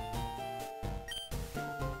here.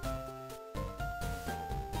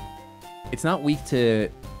 It's not weak to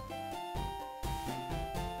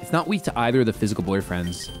It's not weak to either of the physical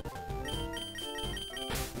boyfriends.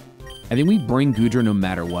 I think we bring Goodra no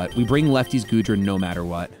matter what. We bring Lefty's Goodra no matter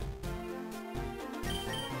what.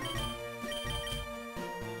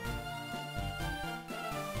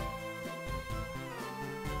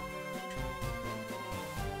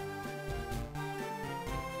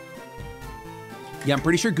 Yeah, I'm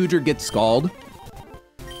pretty sure Goodra gets Scald.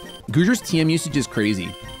 Goodra's TM usage is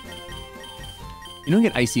crazy. You don't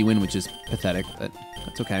get Icy Wind, which is pathetic, but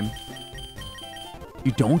that's okay.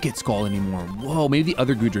 You don't get Scald anymore. Whoa, maybe the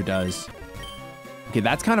other Goodra does. Okay,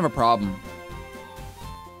 that's kind of a problem.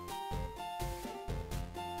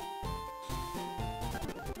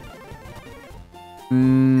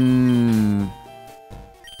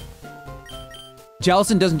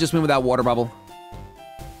 Jellicent doesn't just win without Water Bubble.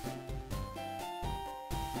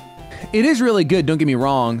 It is really good, don't get me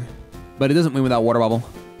wrong, but it doesn't win without Water Bubble.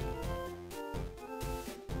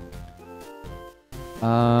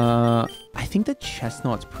 I think the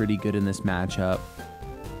Chestnut's pretty good in this matchup.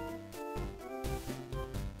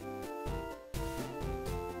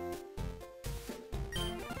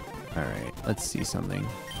 All right, let's see something.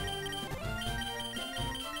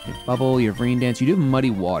 You have Bubble, you have Rain Dance, you do have Muddy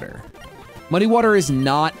Water. Muddy Water is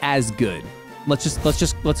not as good. Let's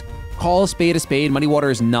call a spade. Muddy Water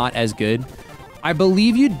is not as good. I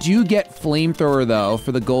believe you do get Flamethrower though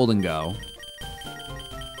for the Golden Go.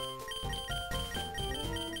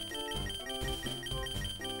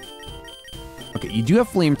 Okay, you do have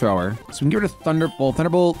Flamethrower, so we can get rid of Thunderbolt.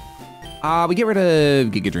 Thunderbolt, we get rid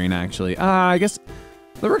of Giga Drain actually. I guess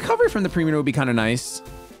the recovery from the Premier would be kind of nice.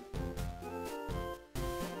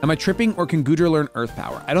 Am I tripping, or can Goodra learn Earth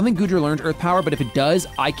Power? I don't think Goodra learns Earth Power, but if it does,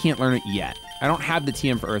 I can't learn it yet. I don't have the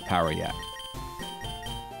TM for Earth Power yet.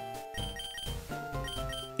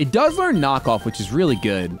 It does learn Knockoff, which is really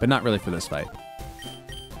good, but not really for this fight.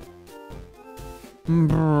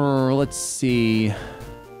 Let's see.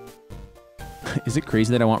 Is it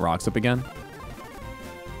crazy that I want Rocks up again?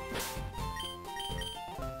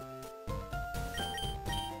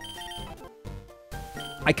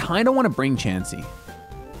 I kind of want to bring Chansey.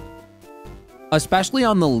 Especially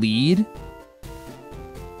on the lead.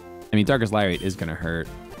 I mean, Darkest Lariat is gonna hurt.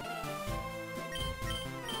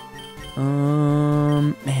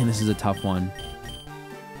 Man, this is a tough one.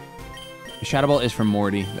 The Shadow Ball is from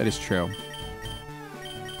Morty. That is true.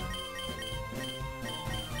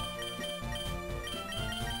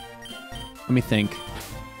 Let me think.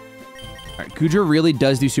 All right, Goodra really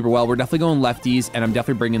does do super well. We're definitely going lefties, and I'm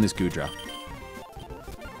definitely bringing this Goodra.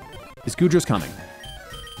 This Goodra's coming.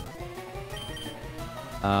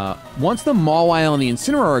 Once the Mawile and the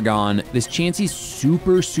Incineroar are gone, this Chansey's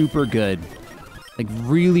super, super good. Like,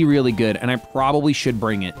 really, really good, and I probably should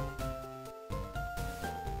bring it.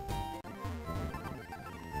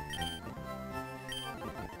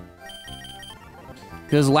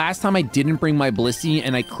 Because last time I didn't bring my Blissey,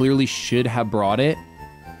 and I clearly should have brought it.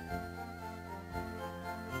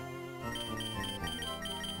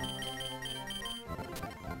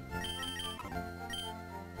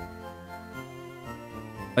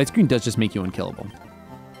 Light Screen does just make you unkillable.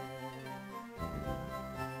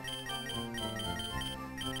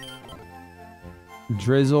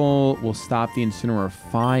 Drizzle will stop the Incineroar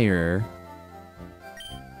Fire.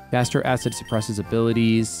 Faster Acid suppresses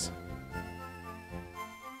abilities.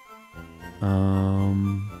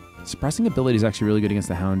 Suppressing ability is actually really good against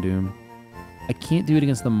the Houndoom. I can't do it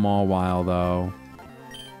against the Mawile, though.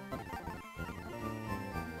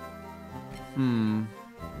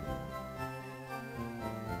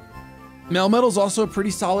 Melmetal's also a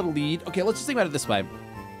pretty solid lead. Okay, let's just think about it this way.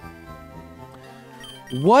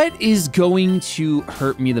 What is going to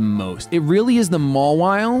hurt me the most? It really is the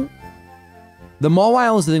Mawile. The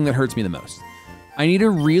Mawile is the thing that hurts me the most. I need a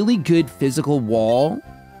really good physical wall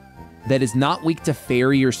that is not weak to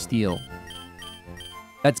Fairy or Steel.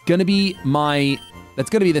 That's gonna be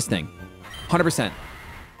this thing. 100%.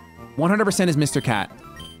 100% is Mr. Cat.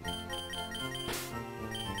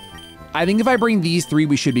 I think if I bring these three,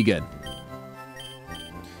 we should be good.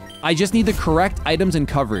 I just need the correct items and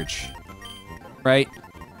coverage, right?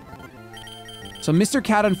 So Mr.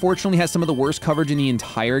 Cat unfortunately has some of the worst coverage in the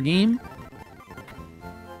entire game.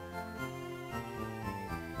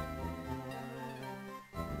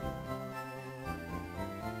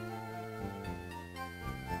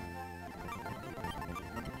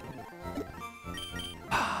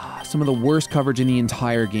 Some of the worst coverage in the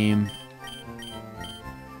entire game.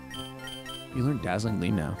 You learned Dazzling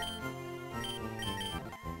Gleam now.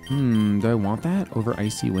 Do I want that over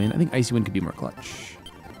Icy Wind? I think Icy Wind could be more clutch.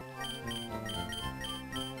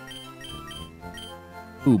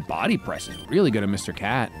 Ooh, Body Press is really good at Mr.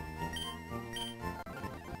 Cat.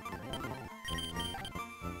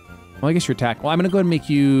 Well, I guess your attack. Well, I'm gonna go ahead and make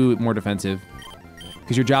you more defensive.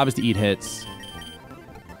 Because your job is to eat hits.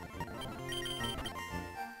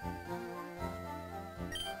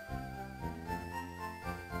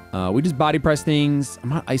 We just body press things. I'm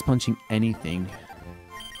not ice punching anything.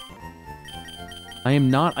 I am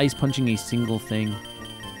not ice punching a single thing.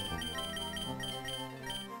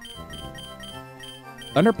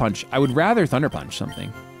 Thunder Punch. I would rather Thunder Punch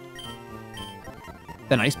something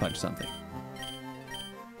than Ice Punch something.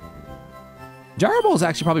 Gyro Ball is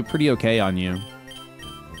actually probably pretty okay on you.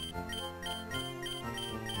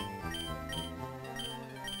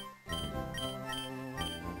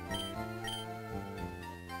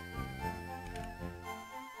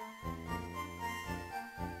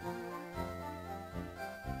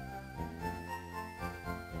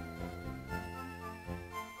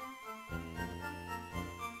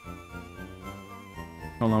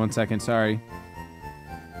 Hold on 1 second, sorry.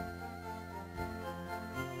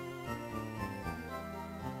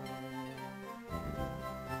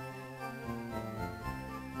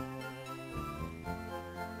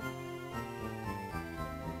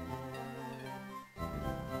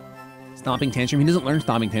 Stomping Tantrum? He doesn't learn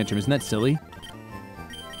Stomping Tantrum. Isn't that silly?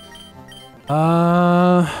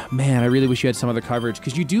 Man, I really wish you had some other coverage.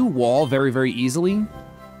 Because you do wall very, very easily.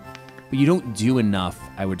 But you don't do enough,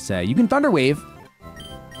 I would say. You can Thunder Wave.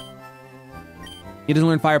 He doesn't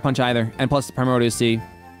learn Fire Punch either. And plus, Primordial C.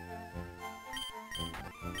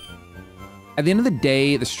 At the end of the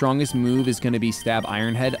day, the strongest move is going to be Stab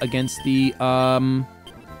Ironhead against the,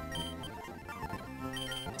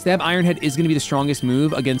 Stab Ironhead is going to be the strongest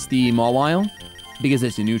move against the Mawile because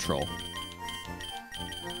it's a neutral.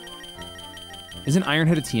 Isn't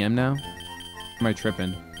Ironhead a TM now? Or am I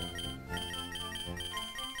tripping?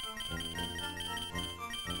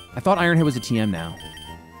 I thought Ironhead was a TM now.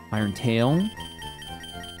 Iron Tail.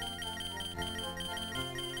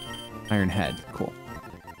 Iron Head. Cool.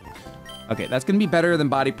 Okay, that's going to be better than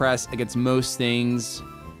Body Press against most things.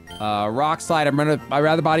 Rock Slide. I'd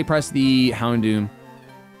rather Body Press the Houndoom.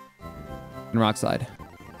 And Rock Slide.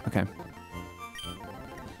 Okay.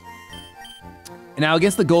 And now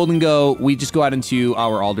against the Golden Go, we just go out into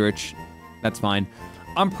our Aldrich. That's fine.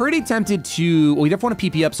 I'm pretty tempted to... Well, we definitely want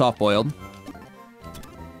to PP up Soft Boiled.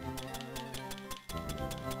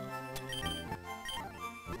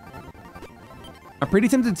 I'm pretty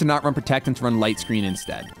tempted to not run Protect and to run Light Screen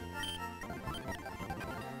instead.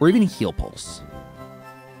 Or even Heal Pulse.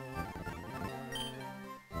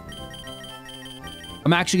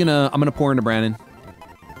 I'm gonna pour into Brandon.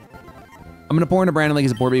 I'm gonna pour into Brandon like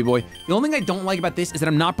he's a poor baby boy. The only thing I don't like about this is that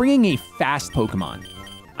I'm not bringing a fast Pokemon.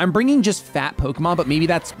 I'm bringing just fat Pokemon, but maybe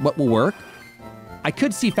that's what will work. I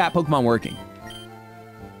could see fat Pokemon working.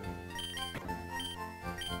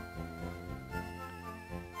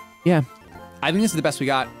 Yeah, I think this is the best we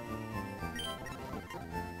got.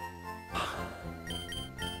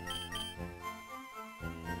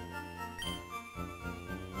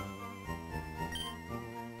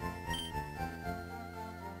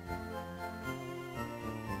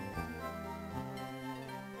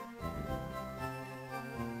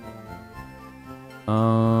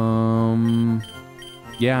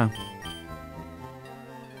 Yeah.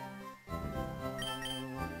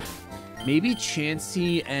 Maybe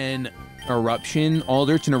Chansey and Eruption,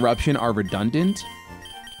 Aldrich and Eruption are redundant.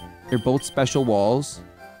 They're both special walls.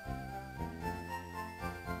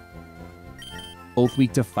 Both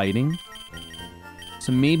weak to fighting.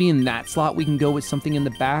 So maybe in that slot we can go with something in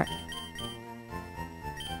the back.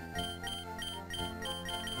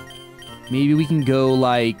 Maybe we can go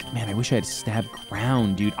like, man, I wish I had Stab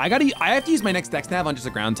Ground, dude. I have to use my next Dex Stab on just a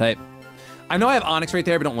ground type. I know I have Onyx right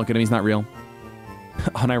there, but don't look at him, he's not real.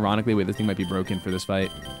 Unironically, wait, this thing might be broken for this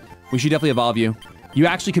fight. We should definitely evolve you. You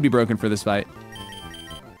actually could be broken for this fight.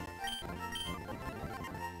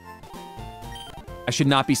 I should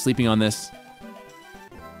not be sleeping on this.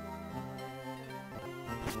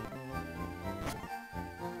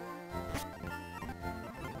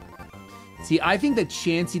 See, I think that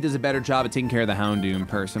Chansey does a better job at taking care of the Houndoom,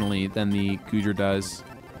 personally, than the Goodra does.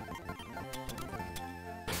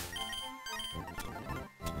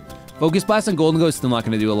 Focus Blast on Golden Go is still not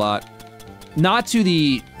going to do a lot. Not to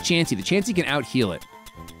the Chansey. The Chansey can out-heal it.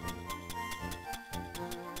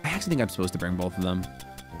 I actually think I'm supposed to bring both of them.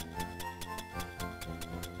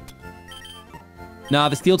 Nah,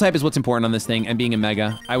 the Steel type is what's important on this thing, and being a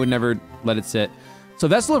Mega. I would never let it sit. So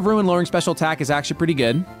Vessel of Ruin lowering special attack is actually pretty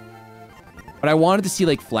good. But I wanted to see,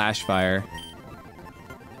 like, Flash Fire.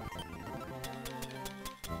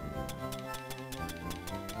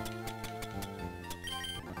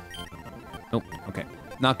 Nope, okay.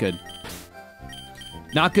 Not good.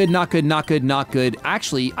 Not good, not good, not good, not good.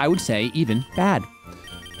 Actually, I would say even bad.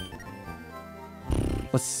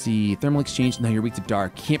 Let's see. Thermal exchange. No, you're weak to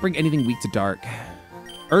dark. Can't bring anything weak to dark.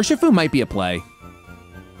 Urshifu might be a play.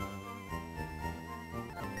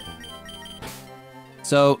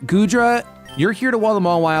 So, Gudra, you're here to wall them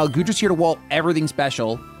all wild. Gudra's here to wall everything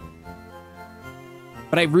special.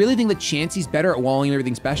 But I really think that Chansey's better at walling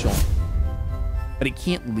everything special. But it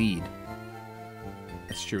can't lead.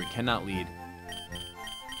 That's true, it cannot lead.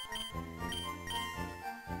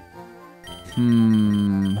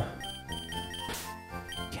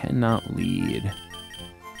 Cannot lead.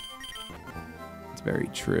 It's very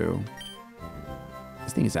true.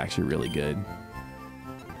 This thing is actually really good.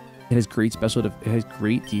 It has great special, it has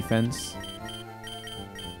great defense.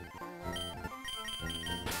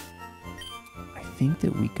 I think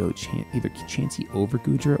that we go either Chansey over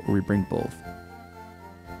Gudra or we bring both.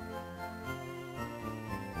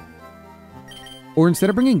 Or instead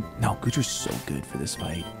of bringing... No, Gudra's so good for this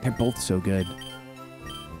fight. They're both so good.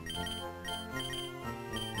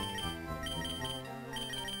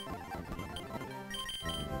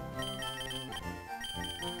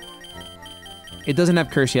 It doesn't have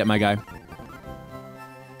curse yet, my guy.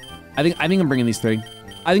 I think I'm bringing these three.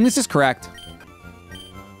 I think this is correct.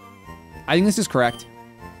 I think this is correct.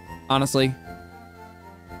 Honestly.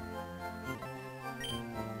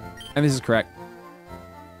 I think this is correct.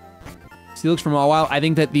 Steelix from a while. I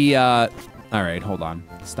think that the, all right, hold on.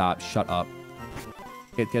 Stop. Shut up.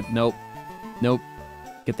 Nope. Nope.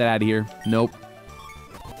 Get that out of here. Nope.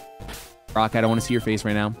 Rock, I don't want to see your face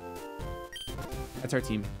right now. That's our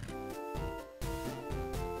team.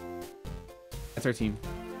 That's our team.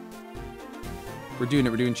 We're doing it.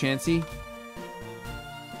 We're doing Chansey.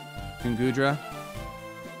 Doing Gudra.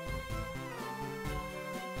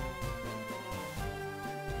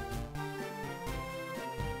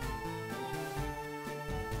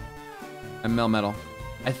 And Melmetal.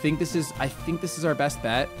 I think this is our best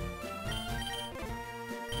bet.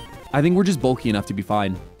 I think we're just bulky enough to be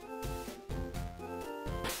fine.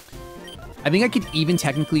 I think I could even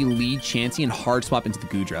technically lead Chansey and hard swap into the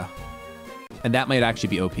Gudra. And that might actually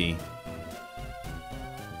be OP.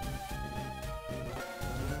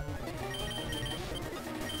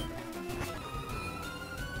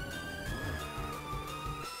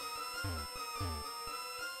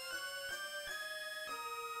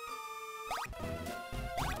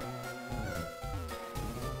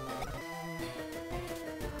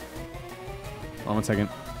 Hold on 1 second.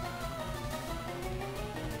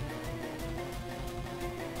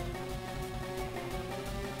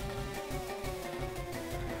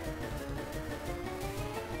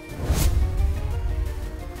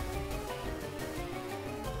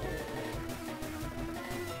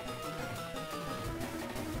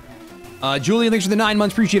 Julian, thanks for the 9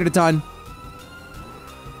 months. Appreciate it a ton.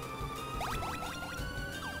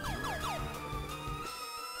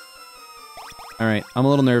 All right, I'm a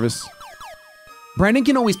little nervous. Brendan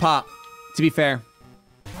can always pop, to be fair.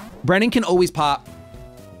 Brendan can always pop.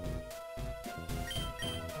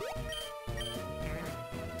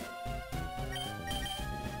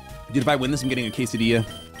 Dude, if I win this, I'm getting a quesadilla.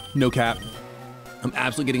 No cap. I'm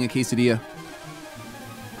absolutely getting a quesadilla.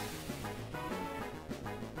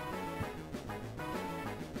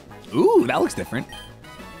 Ooh, that looks different.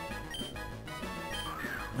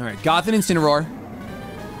 All right, Goth and Incineroar.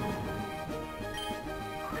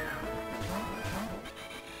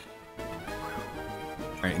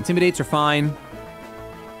 All right, Intimidates are fine.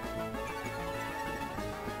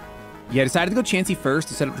 Yeah, I decided to go Chansey first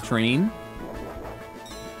to set up the train.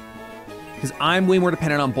 Because I'm way more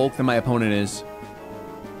dependent on bulk than my opponent is.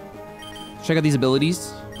 Check out these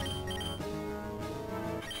abilities.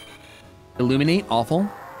 Illuminate, awful.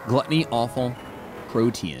 Gluttony, awful.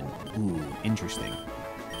 Protean. Ooh, interesting.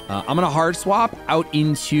 I'm gonna hard swap out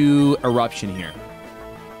into Eruption here.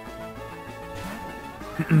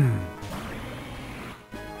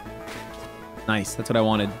 Nice, that's what I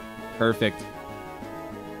wanted. Perfect.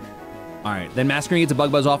 All right, then Masquerade gets a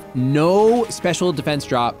Bug Buzz off. No special defense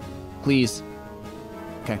drop, please.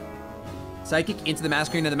 Okay. Psychic into the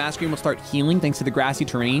Masquerade. Now the Masquerade will start healing thanks to the grassy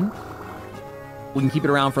terrain. We can keep it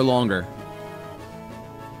around for longer.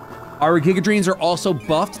 Our Giga Drains are also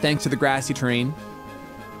buffed thanks to the grassy terrain.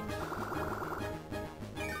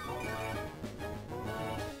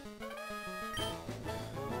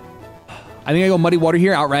 I think I go Muddy Water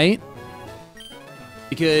here outright.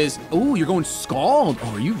 Because, oh, you're going Scald.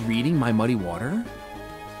 Oh, are you reading my Muddy Water?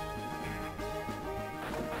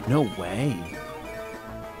 No way.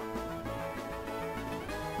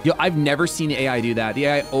 Yo, I've never seen the AI do that. The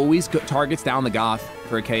AI always targets down the Goth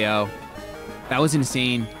for a KO. That was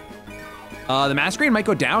insane. The Masquerade might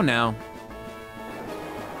go down now.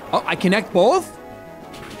 Oh, I connect both?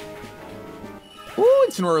 Ooh,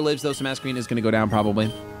 Incineroar lives though, so Masquerade is gonna go down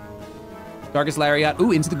probably. Darkest Lariat.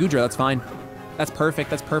 Ooh, into the Goodra, that's fine. That's perfect,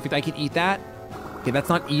 that's perfect. I can eat that. Okay, that's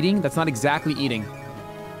not eating. That's not exactly eating.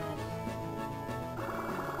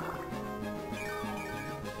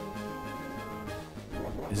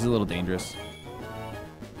 This is a little dangerous.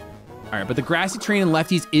 All right, but the Grassy Terrain and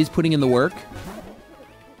Lefties is putting in the work.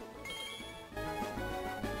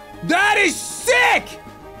 That is sick!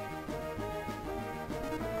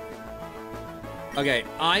 Okay,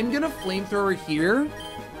 I'm gonna Flamethrower here.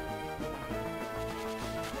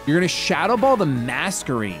 You're gonna Shadow Ball the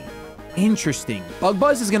Masquerade. Interesting. Bug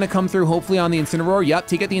Buzz is gonna come through hopefully on the Incineroar. Yep,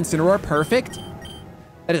 take out the Incineroar, perfect.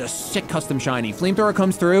 That is a sick custom shiny. Flamethrower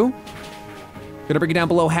comes through. Gonna bring it down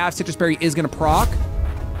below half. Citrus Berry is gonna proc.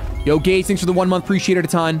 Yo, Gates, thanks for the 1 month, appreciate it a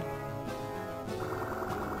ton.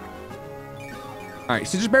 All right,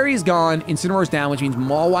 Citrus Berry is gone. Incineroar's down, which means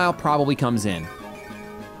Mawile probably comes in.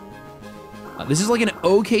 This is like an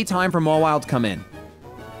okay time for Mawile to come in.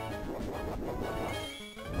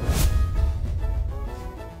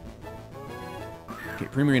 Okay,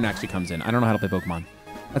 Primarina actually comes in. I don't know how to play Pokemon.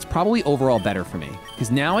 That's probably overall better for me,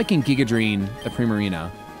 because now I can Giga Drain the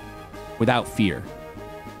Primarina without fear.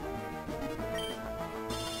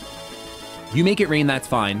 You make it rain, that's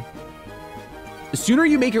fine. The sooner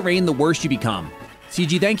you make it rain, the worse you become.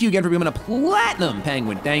 CG, thank you again for becoming a Platinum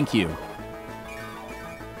Penguin. Thank you.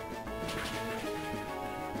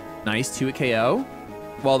 Nice, 2 at KO.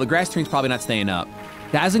 Well, the Grass Terrain's probably not staying up.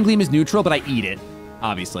 Dazzling Gleam is neutral, but I eat it,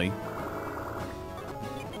 obviously.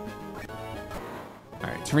 All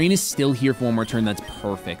right, Terrain is still here for one more turn. That's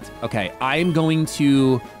perfect. Okay, I'm going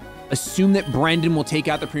to assume that Brendan will take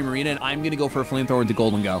out the Primarina, and I'm gonna go for a Flamethrower to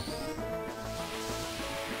Golden Go.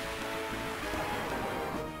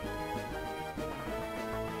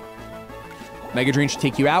 Mega Drain should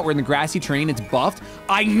take you out. We're in the Grassy Terrain. It's buffed.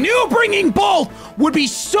 I knew bringing both would be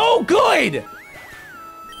so good.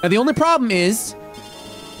 Now, the only problem is,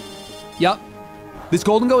 yep, this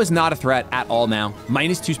Golden Go is not a threat at all now.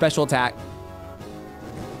 -2 special attack.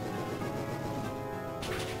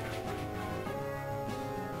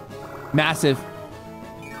 Massive.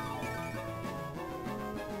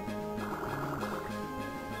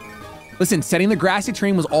 Listen, setting the Grassy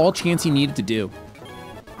Terrain was all Chansey needed to do.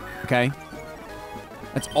 Okay?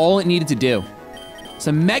 That's all it needed to do.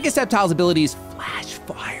 So Mega Sceptile's ability is Flash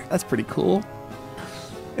Fire. That's pretty cool.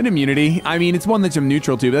 And immunity. I mean, it's one that I'm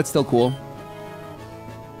neutral to, but that's still cool.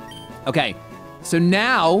 Okay, so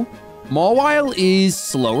now Mawile is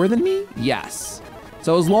slower than me? Yes.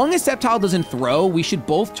 So as long as Sceptile doesn't throw, we should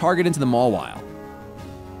both target into the Mawile.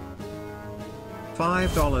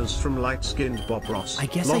 $5 from light-skinned Bob Ross. I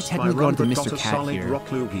guess I technically go into Mr. Cat solid here. Rock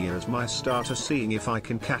Lugia as my starter, seeing if I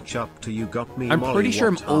can catch up to you. Got me. I'm Molly, pretty sure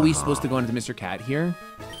I'm what? always supposed to go into Mr. Cat here.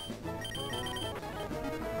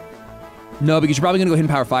 No, because you're probably gonna go Hidden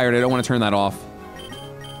Power Fire, and I don't want to turn that off.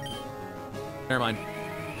 Never mind.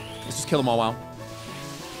 Let's just kill them all while.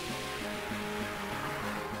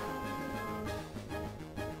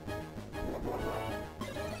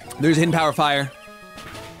 There's Hidden Power Fire.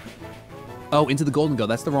 Oh, into the Golden Go.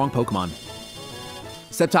 That's the wrong Pokemon.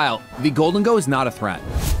 Sceptile, the Golden Go is not a threat.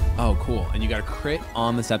 Oh, cool. And you got a crit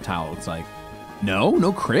on the Sceptile, it looks like. No?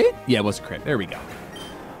 No crit? Yeah, it was a crit. There we go.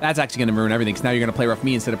 That's actually going to ruin everything, because now you're going to play rough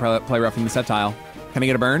me instead of play roughing the Sceptile. Can I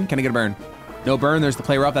get a burn? Can I get a burn? No burn. There's the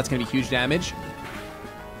play rough. That's going to be huge damage.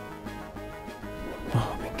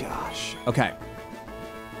 Oh, my gosh. Okay.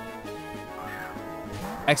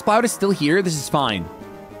 X-Cloud is still here. This is fine.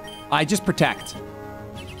 I just protect.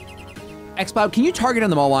 X-Cloud, can you target on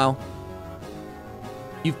them all while?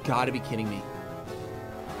 You've got to be kidding me.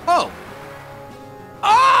 Oh!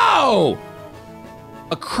 Oh!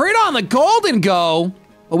 A crit on the Golden Go?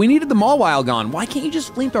 Well, we needed the Mawile gone. Why can't you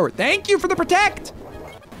just Flamethrower? Thank you for the protect!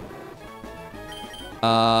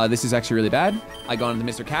 This is actually really bad. I got into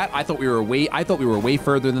Mr. Cat. I thought we were way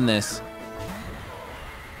further than this.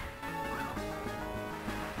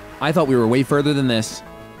 I thought we were way further than this.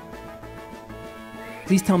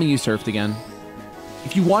 Please tell me you surfed again.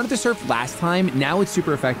 If you wanted to surf last time, now it's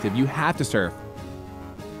super effective. You have to surf.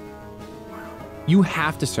 You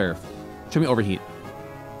have to surf. Show me Overheat.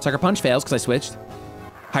 Sucker Punch fails because I switched.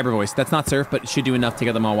 Hyper Voice. That's not surf, but it should do enough to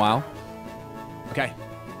get them all while. Okay.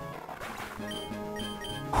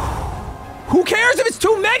 Who cares if it's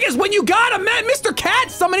 2 megas when you got a Mr.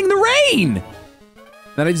 Cat summoning the rain?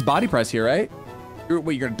 Then I just body press here, right?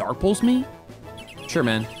 Wait, you're gonna Dark Pulse me? Sure,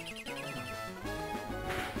 man.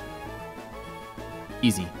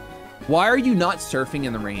 Easy. Why are you not surfing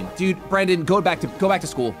in the rain? Dude, Brandon, go back to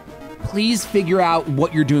school. please figure out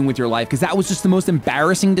what you're doing with your life, because that was just the most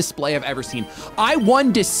embarrassing display I've ever seen. I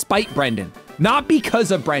won despite Brendan, not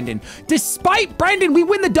because of Brendan. Despite Brendan, we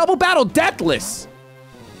win the double battle deathless.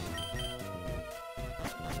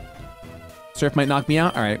 Surf might knock me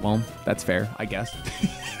out. All right, well, that's fair, I guess.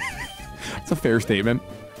 That's a fair statement.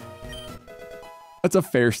 That's a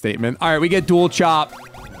fair statement. All right, we get dual chop,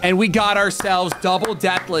 and we got ourselves double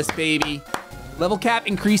deathless, baby. Level cap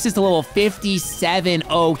increases to level 57.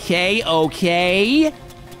 Okay, okay.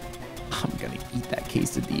 I'm gonna eat that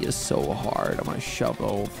quesadilla so hard. I'm gonna shove the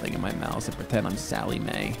whole thing in my mouth and pretend I'm Sally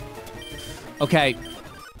Mae. Okay.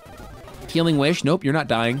 Healing Wish. Nope, you're not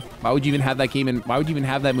dying. Why would you even have that game why would you even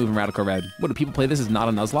have that move in Radical Red? What, do people play this as not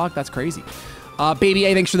a Nuzlocke? That's crazy. Baby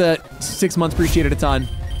A, thanks for the 6 months. Appreciate it a ton.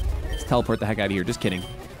 Let's teleport the heck out of here. Just kidding.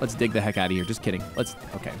 Let's dig the heck out of here. Just kidding.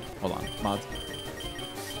 Okay, hold on. Mods.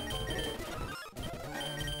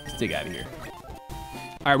 Let's dig out of here.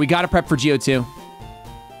 All right, we got to prep for GO2.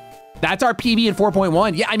 That's our PB in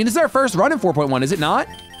 4.1. Yeah, I mean, this is our first run in 4.1, is it not?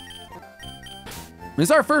 This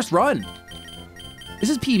is our first run. This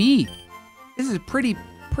is PB. This is pretty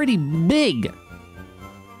big.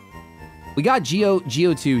 We got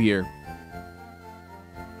GO2 here.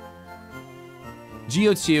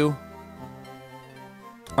 GO2.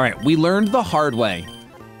 All right, we learned the hard way.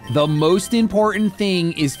 The most important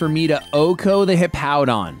thing is for me to Oko the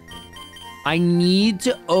Hippowdon. I need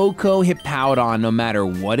to Oko Hippowdon no matter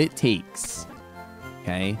what it takes.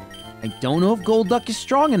 Okay? I don't know if Golduck is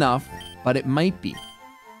strong enough, but it might be.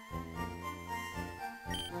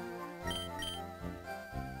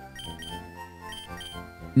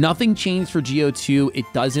 Nothing changed for GO2. It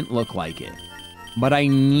doesn't look like it. But I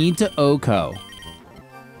need to Oko.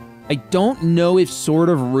 I don't know if Sword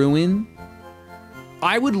of Ruin...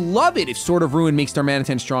 I would love it if Sword of Ruin makes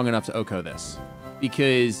Darmanitan strong enough to Oko this.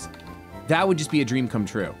 Because that would just be a dream come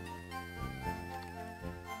true.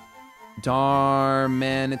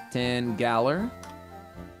 Darmanitan Galar.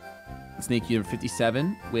 Snake Eater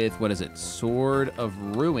 57 with, what is it? Sword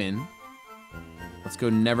of Ruin. Let's go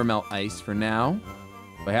Nevermelt Ice for now.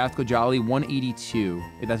 I have to go Jolly 182.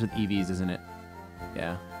 That's with EVs, isn't it?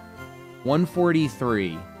 Yeah.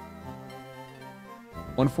 143.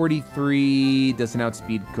 143 doesn't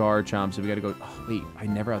outspeed Garchomp, so we gotta go... Oh, wait, I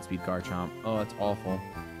never outspeed Garchomp. Oh, that's awful.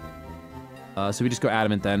 So we just go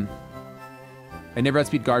Adamant then. I never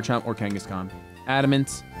outspeed Garchomp or Kangaskhan.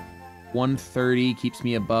 Adamant. 130 keeps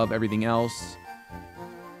me above everything else.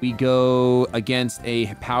 We go against a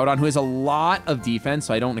Hippowdon who has a lot of defense,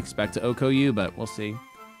 so I don't expect to Oko you, but we'll see.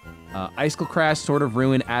 Icicle Crash, Sword of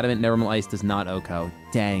Ruin, Adamant, Nevermelt Ice does not Oko.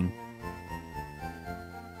 Dang.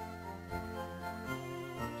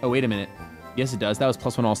 Oh, wait a minute. Yes, it does. That was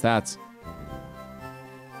 +1 all stats.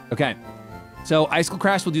 Okay. So Icicle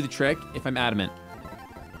Crash will do the trick if I'm Adamant.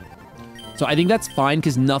 So I think that's fine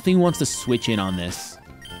because nothing wants to switch in on this.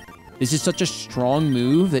 This is such a strong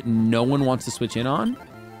move that no one wants to switch in on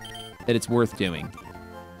that it's worth doing.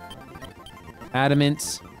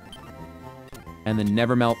 Adamant. And then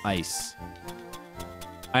Nevermelt Ice.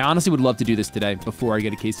 I honestly would love to do this today before I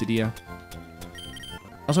get a quesadilla.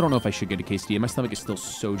 I also don't know if I should get a quesadilla. My stomach is still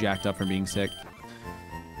so jacked up from being sick.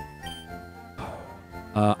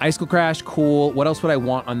 Icicle Crash, cool. What else would I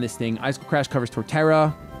want on this thing? Icicle Crash covers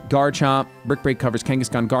Torterra, Garchomp, Brick Break covers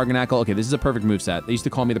Kangaskhan, Garganacl. Okay, this is a perfect moveset. They used to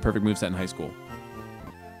call me the perfect moveset in high school.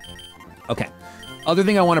 Okay. Other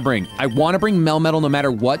thing I want to bring. I want to bring Melmetal no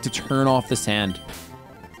matter what to turn off the sand.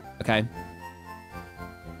 Okay.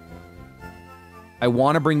 I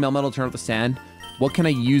want to bring Melmetal to turn off the sand. What can I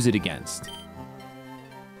use it against?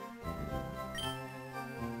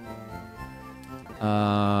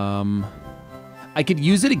 I could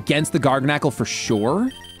use it against the Garganacl for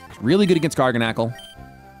sure. It's really good against Garganacl.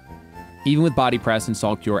 Even with Body Press and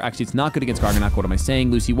Salt Cure. Actually, it's not good against Garganacl. What am I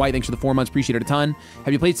saying? Lucy White, thanks for the 4 months. Appreciate it a ton.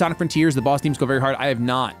 Have you played Sonic Frontiers? The boss teams go very hard. I have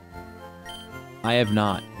not. I have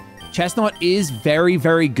not. Chestnut is very,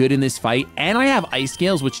 very good in this fight. And I have Ice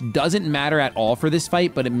Scales, which doesn't matter at all for this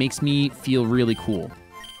fight, but it makes me feel really cool.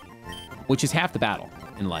 Which is half the battle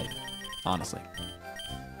in life, honestly.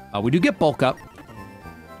 We do get Bulk Up.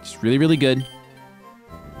 It's really, really good.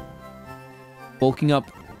 Bulking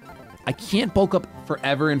up. I can't bulk up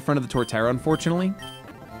forever in front of the Torterra, unfortunately.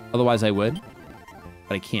 Otherwise, I would.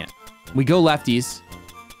 But I can't. We go lefties.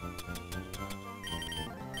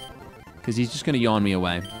 Because he's just going to yawn me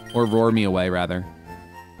away. Or roar me away, rather.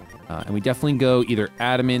 And we definitely go either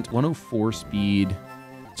Adamant, 104 speed.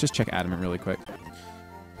 Let's just check Adamant really quick.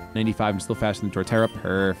 95, I'm still faster than Torterra.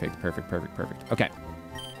 Perfect, perfect, perfect, perfect. Okay.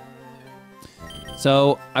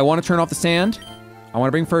 So, I want to turn off the sand. I want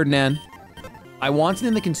to bring Ferdinand. I want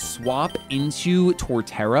something that can swap into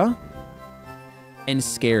Torterra and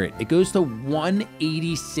scare it. It goes to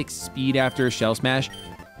 186 speed after a shell smash.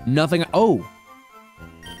 Nothing. Oh.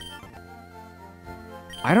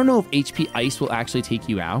 I don't know if HP Ice will actually take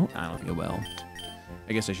you out. I don't think it will.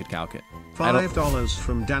 I guess I should calc it. $5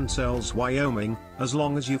 from Dancells, Wyoming. As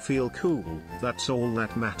long as you feel cool, that's all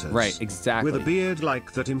that matters. Right, exactly. With a beard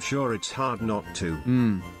like that, I'm sure it's hard not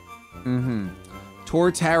to.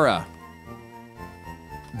 Torterra.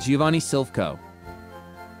 Giovanni Silfco.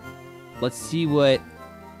 Let's see what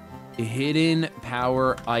Hidden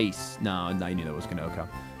Power Ice. No, I knew that was gonna go.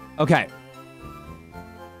 Okay.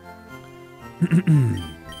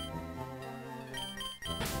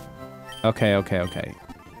 Okay.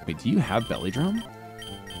 Wait, do you have Belly Drum?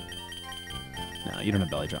 No, you don't have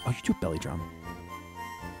Belly Drum. Oh, you do have Belly Drum.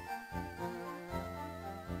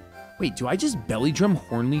 Wait, do I just Belly Drum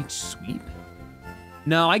Hornleech Sweep?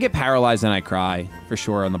 No, I get paralyzed and I cry, for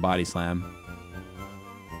sure, on the Body Slam.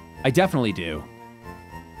 I definitely do.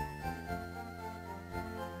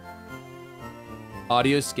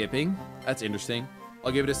 Audio skipping? That's interesting.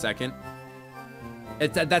 I'll give it a second.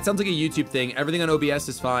 That sounds like a YouTube thing. Everything on OBS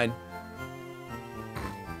is fine.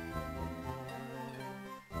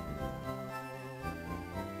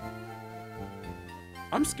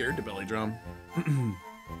 I'm scared to Belly Drum.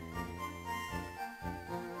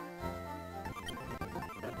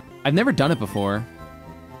 I've never done it before.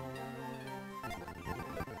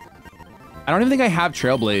 I don't even think I have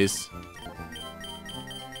Trailblaze.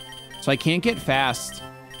 So I can't get fast.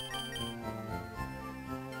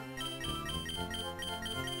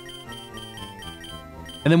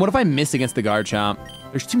 And then what if I miss against the Garchomp?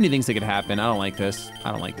 There's too many things that could happen. I don't like this.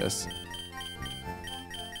 I don't like this.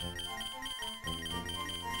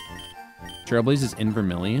 Trailblaze is in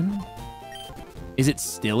Vermilion? Is it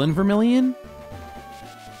still in Vermilion?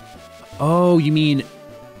 Oh, you mean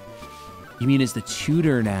it's the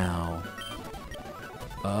tutor now.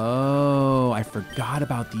 Oh, I forgot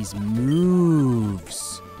about these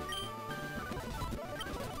moves.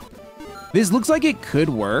 This looks like it could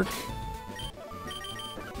work.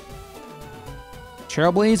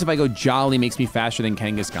 Trailblaze, if I go Jolly, makes me faster than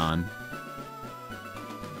Kangaskhan.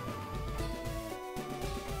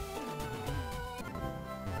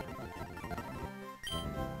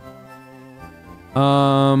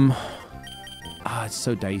 It's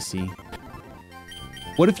so dicey.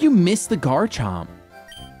 What if you miss the Garchomp?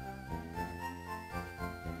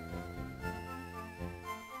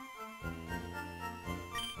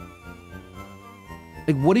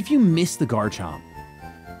 Like, what if you miss the Garchomp?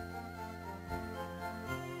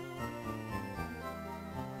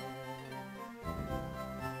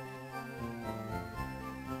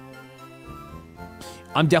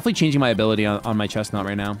 I'm definitely changing my ability on my Chestnut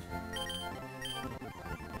right now.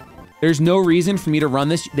 There's no reason for me to run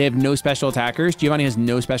this. They have no special attackers. Giovanni has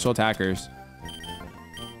no special attackers.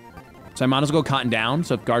 So I might as well go Cotton Down.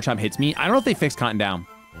 So if Garchomp hits me, I don't know if they fixed Cotton Down,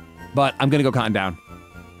 but I'm gonna go Cotton Down.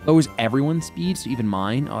 Lowers everyone's speed, so even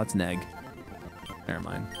mine. Oh, that's neg. Never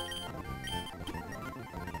mind.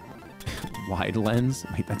 Wide lens?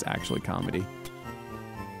 Wait, that's actually comedy.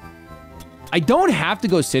 I don't have to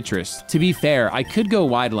go Citrus, to be fair. I could go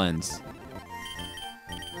Wide Lens.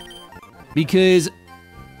 Because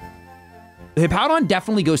the Hippowdon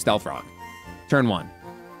definitely goes Stealth Rock. Turn 1.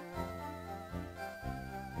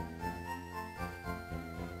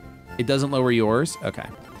 It doesn't lower yours? Okay.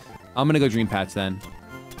 I'm gonna go Dream Patch then.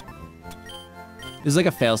 This is like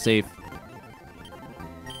a failsafe.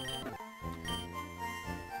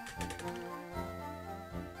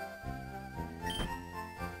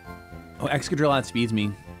 Oh, Excadrill outspeeds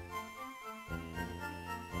me.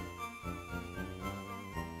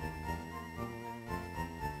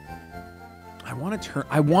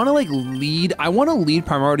 I want to like lead. I want to lead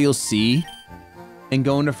Primordial Sea and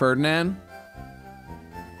go into Ferdinand.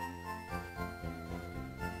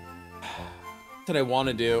 That's what I want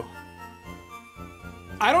to do.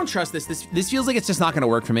 I don't trust this. This feels like it's just not going to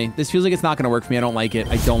work for me. This feels like it's not going to work for me. I don't like it.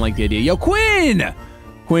 I don't like the idea. Yo, Quinn!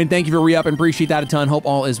 Quinn, thank you for re-up and appreciate that a ton. Hope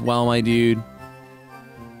all is well, my dude.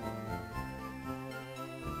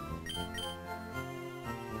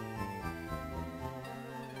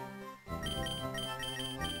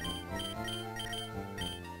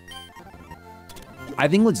 I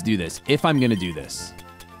think let's do this. If I'm gonna do this,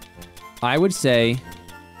 I would say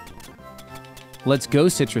let's go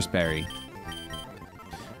Citrus Berry.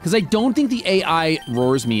 Because I don't think the AI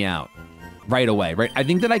roars me out right away, right? I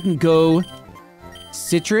think that I can go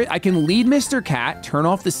Citrus. I can lead Mr. Cat, turn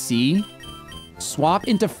off the C, swap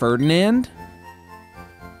into Ferdinand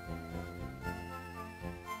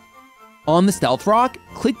on the Stealth Rock,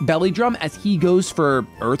 click Belly Drum as he goes for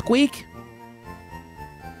Earthquake.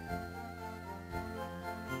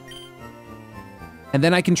 And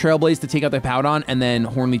then I can Trailblaze to take out the Powdon and then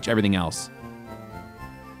Horn Leech everything else.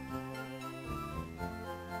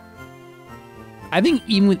 I think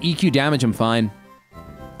even with EQ damage, I'm fine.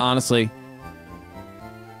 Honestly.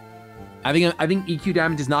 I think EQ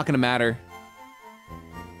damage is not going to matter.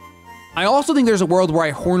 I also think there's a world where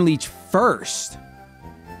I Horn Leech first.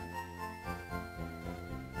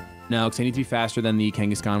 No, because I need to be faster than the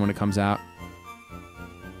Kangaskhan when it comes out.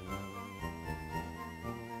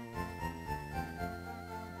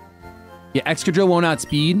 Yeah, Excadrill won't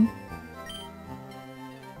outspeed.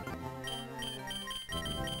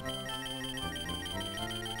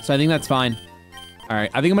 So I think that's fine. All right,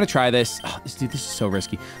 I think I'm gonna try this. Oh, this is so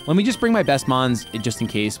risky. Let me just bring my best mons just in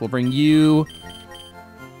case. We'll bring you.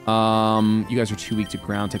 You guys are too weak to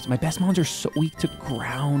ground types. My best mons are so weak to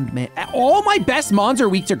ground, man. All my best mons are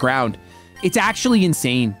weak to ground. It's actually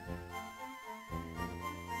insane.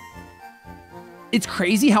 It's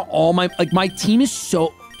crazy how all my team is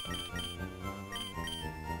so.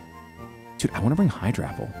 Dude, I want to bring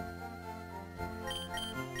Hydrapple.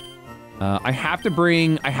 I have to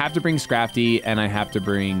bring Scrafty, and I have to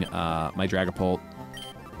bring my Dragapult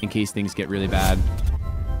in case things get really bad.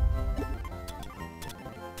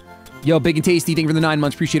 Yo, Big and Tasty, thank you for the 9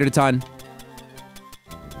 months. Appreciate it a ton.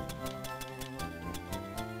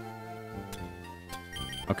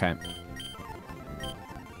 Okay.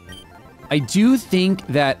 I do think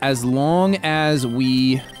that as long as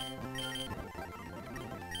we...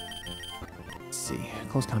 Let's see.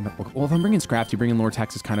 Close combat. Well, if I'm bringing Scrafty, bringing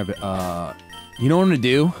Lortex is kind of... You know what I'm going to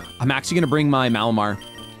do? I'm actually going to bring my Malamar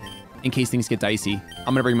in case things get dicey. I'm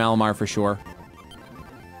going to bring Malamar for sure.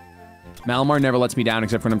 Malamar never lets me down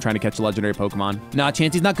except for when I'm trying to catch a legendary Pokemon. Nah,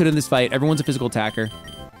 Chansey's not good in this fight. Everyone's a physical attacker.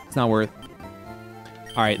 It's not worth.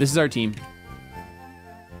 All right, this is our team.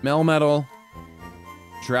 Melmetal,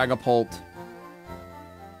 Dragapult.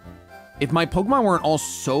 If my Pokemon weren't all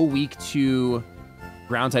so weak to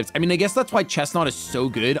ground types, I mean, I guess that's why Chestnut is so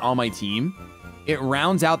good on my team. It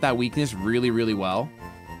rounds out that weakness really, really well.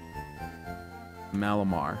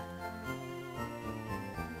 Malamar.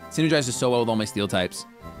 Synergizes so well with all my steel types.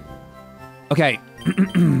 Okay.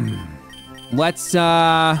 Let's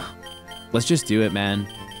just do it, man.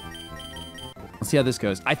 Let's see how this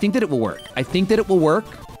goes. I think that it will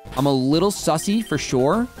work. I'm a little sussy for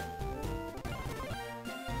sure.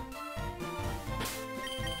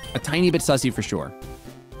 A tiny bit sussy for sure.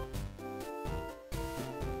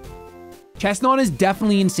 Chestnut is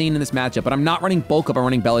definitely insane in this matchup, but I'm not running Bulk Up, I'm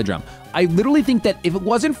running Belly Drum. I literally think that if it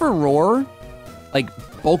wasn't for Roar, like,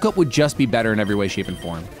 Bulk Up would just be better in every way, shape, and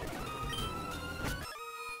form.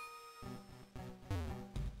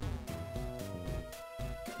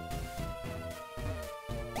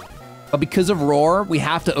 But because of Roar, we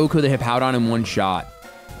have to Oko the Hippowdon in one shot.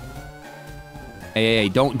 Hey,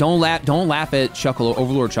 don't laugh at Chuckle,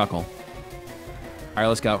 Overlord Chuckle. All right,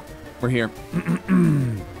 let's go. We're here.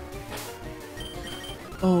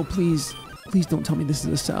 Oh, please don't tell me this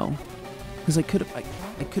is a cell, because I could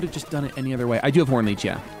have just done it any other way. I do have Horn Leech,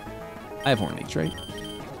 yeah. I have Horn Leech, right?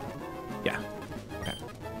 Yeah. Okay.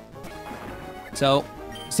 So,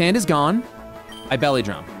 Sand is gone. I Belly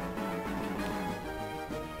Drum.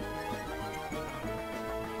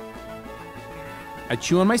 I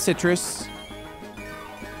chew on my citrus.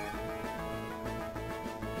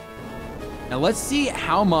 Now let's see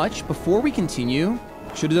how much, before we continue,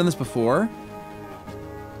 should have done this before.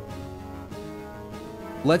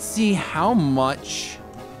 Let's see how much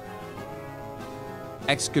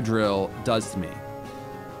Excadrill does to me.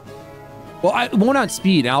 Well, I won't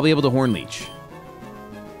outspeed, and I'll be able to Horn Leech.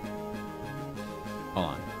 Hold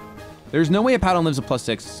on. There's no way a Hippowdon lives a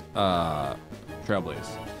 +6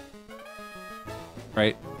 Trailblaze.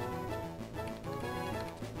 Right?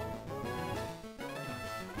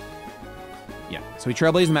 Yeah, so we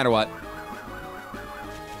Trailblaze no matter what.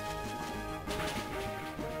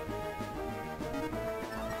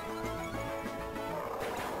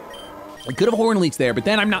 I could have Horn Leech there, but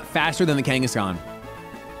then I'm not faster than the Kangaskhan.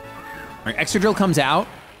 All right, Excadrill comes out.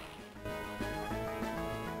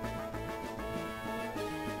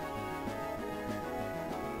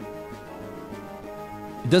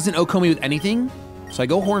 It doesn't Oko me with anything, so I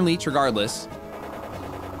go Horn Leech regardless.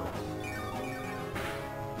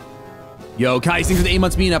 Yo, Kai, thanks for the 8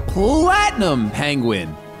 months being a Platinum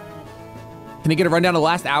Penguin. Can I get a rundown of the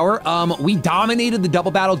last hour? We dominated the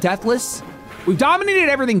double battle Deathless. We've dominated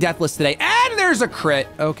everything Deathless today, and there's a crit.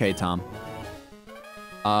 Okay, Tom.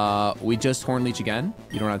 We just Horn Leech again.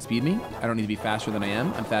 You don't outspeed me. I don't need to be faster than I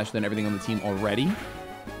am. I'm faster than everything on the team already.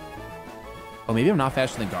 Oh, maybe I'm not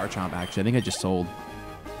faster than Garchomp, actually. I think I just sold.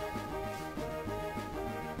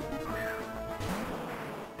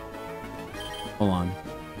 Hold on.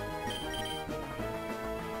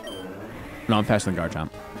 No, I'm faster than Garchomp.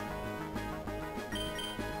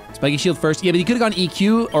 Spiky Shield first. Yeah, but he could have gone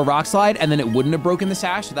EQ or Rock Slide, and then it wouldn't have broken the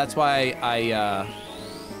sash. So that's why I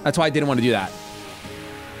didn't want to do that.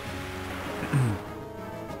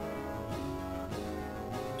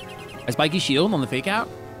 A Spiky Shield on the fake out.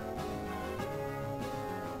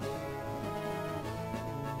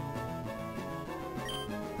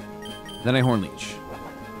 Then I Horn Leech.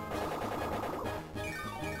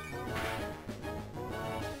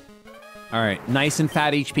 All right, nice and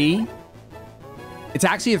fat HP. It's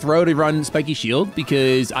actually a throw to run Spiky Shield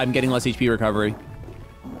because I'm getting less HP recovery.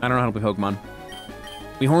 I don't know how to play Pokemon.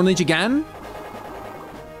 We Horn Leech again.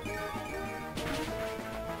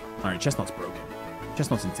 All right, Chestnut's broken.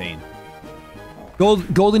 Chestnut's insane.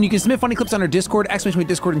 Golden, you can submit funny clips on our Discord, !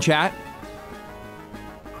 Discord in chat.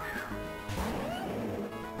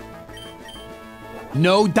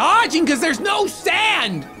 No dodging because there's no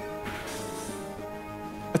sand.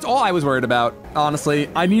 That's all I was worried about, honestly.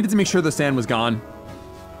 I needed to make sure the sand was gone.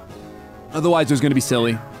 Otherwise, it was going to be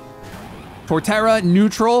silly. Torterra,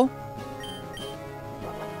 neutral.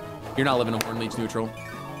 You're not living a Horn Leech neutral.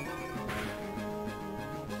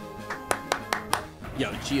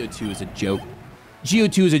 Yo, Geo2 is a joke.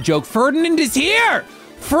 Geo2 is a joke. Ferdinand is here!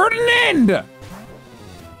 Ferdinand!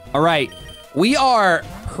 All right, we are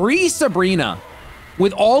pre-Sabrina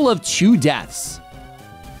with all of 2 deaths.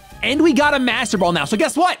 And we got a Master Ball now. So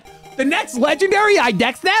guess what? The next Legendary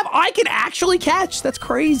Idexnab, I can actually catch. That's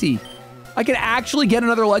crazy. I can actually get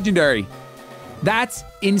another Legendary. That's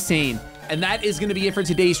insane. And that is gonna be it for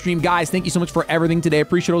today's stream. Guys, thank you so much for everything today.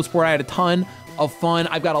 Appreciate all the support. I had a ton of fun.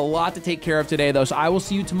 I've got a lot to take care of today though. So I will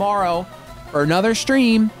see you tomorrow for another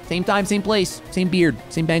stream. Same time, same place, same beard,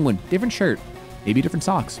 same penguin, different shirt, maybe different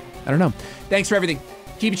socks. I don't know. Thanks for everything.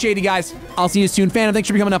 Keep it shady, guys. I'll see you soon. Phantom, thanks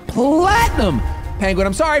for becoming a Platinum Penguin.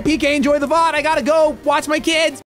 I'm sorry, PK, enjoy the VOD. I gotta go watch my kids.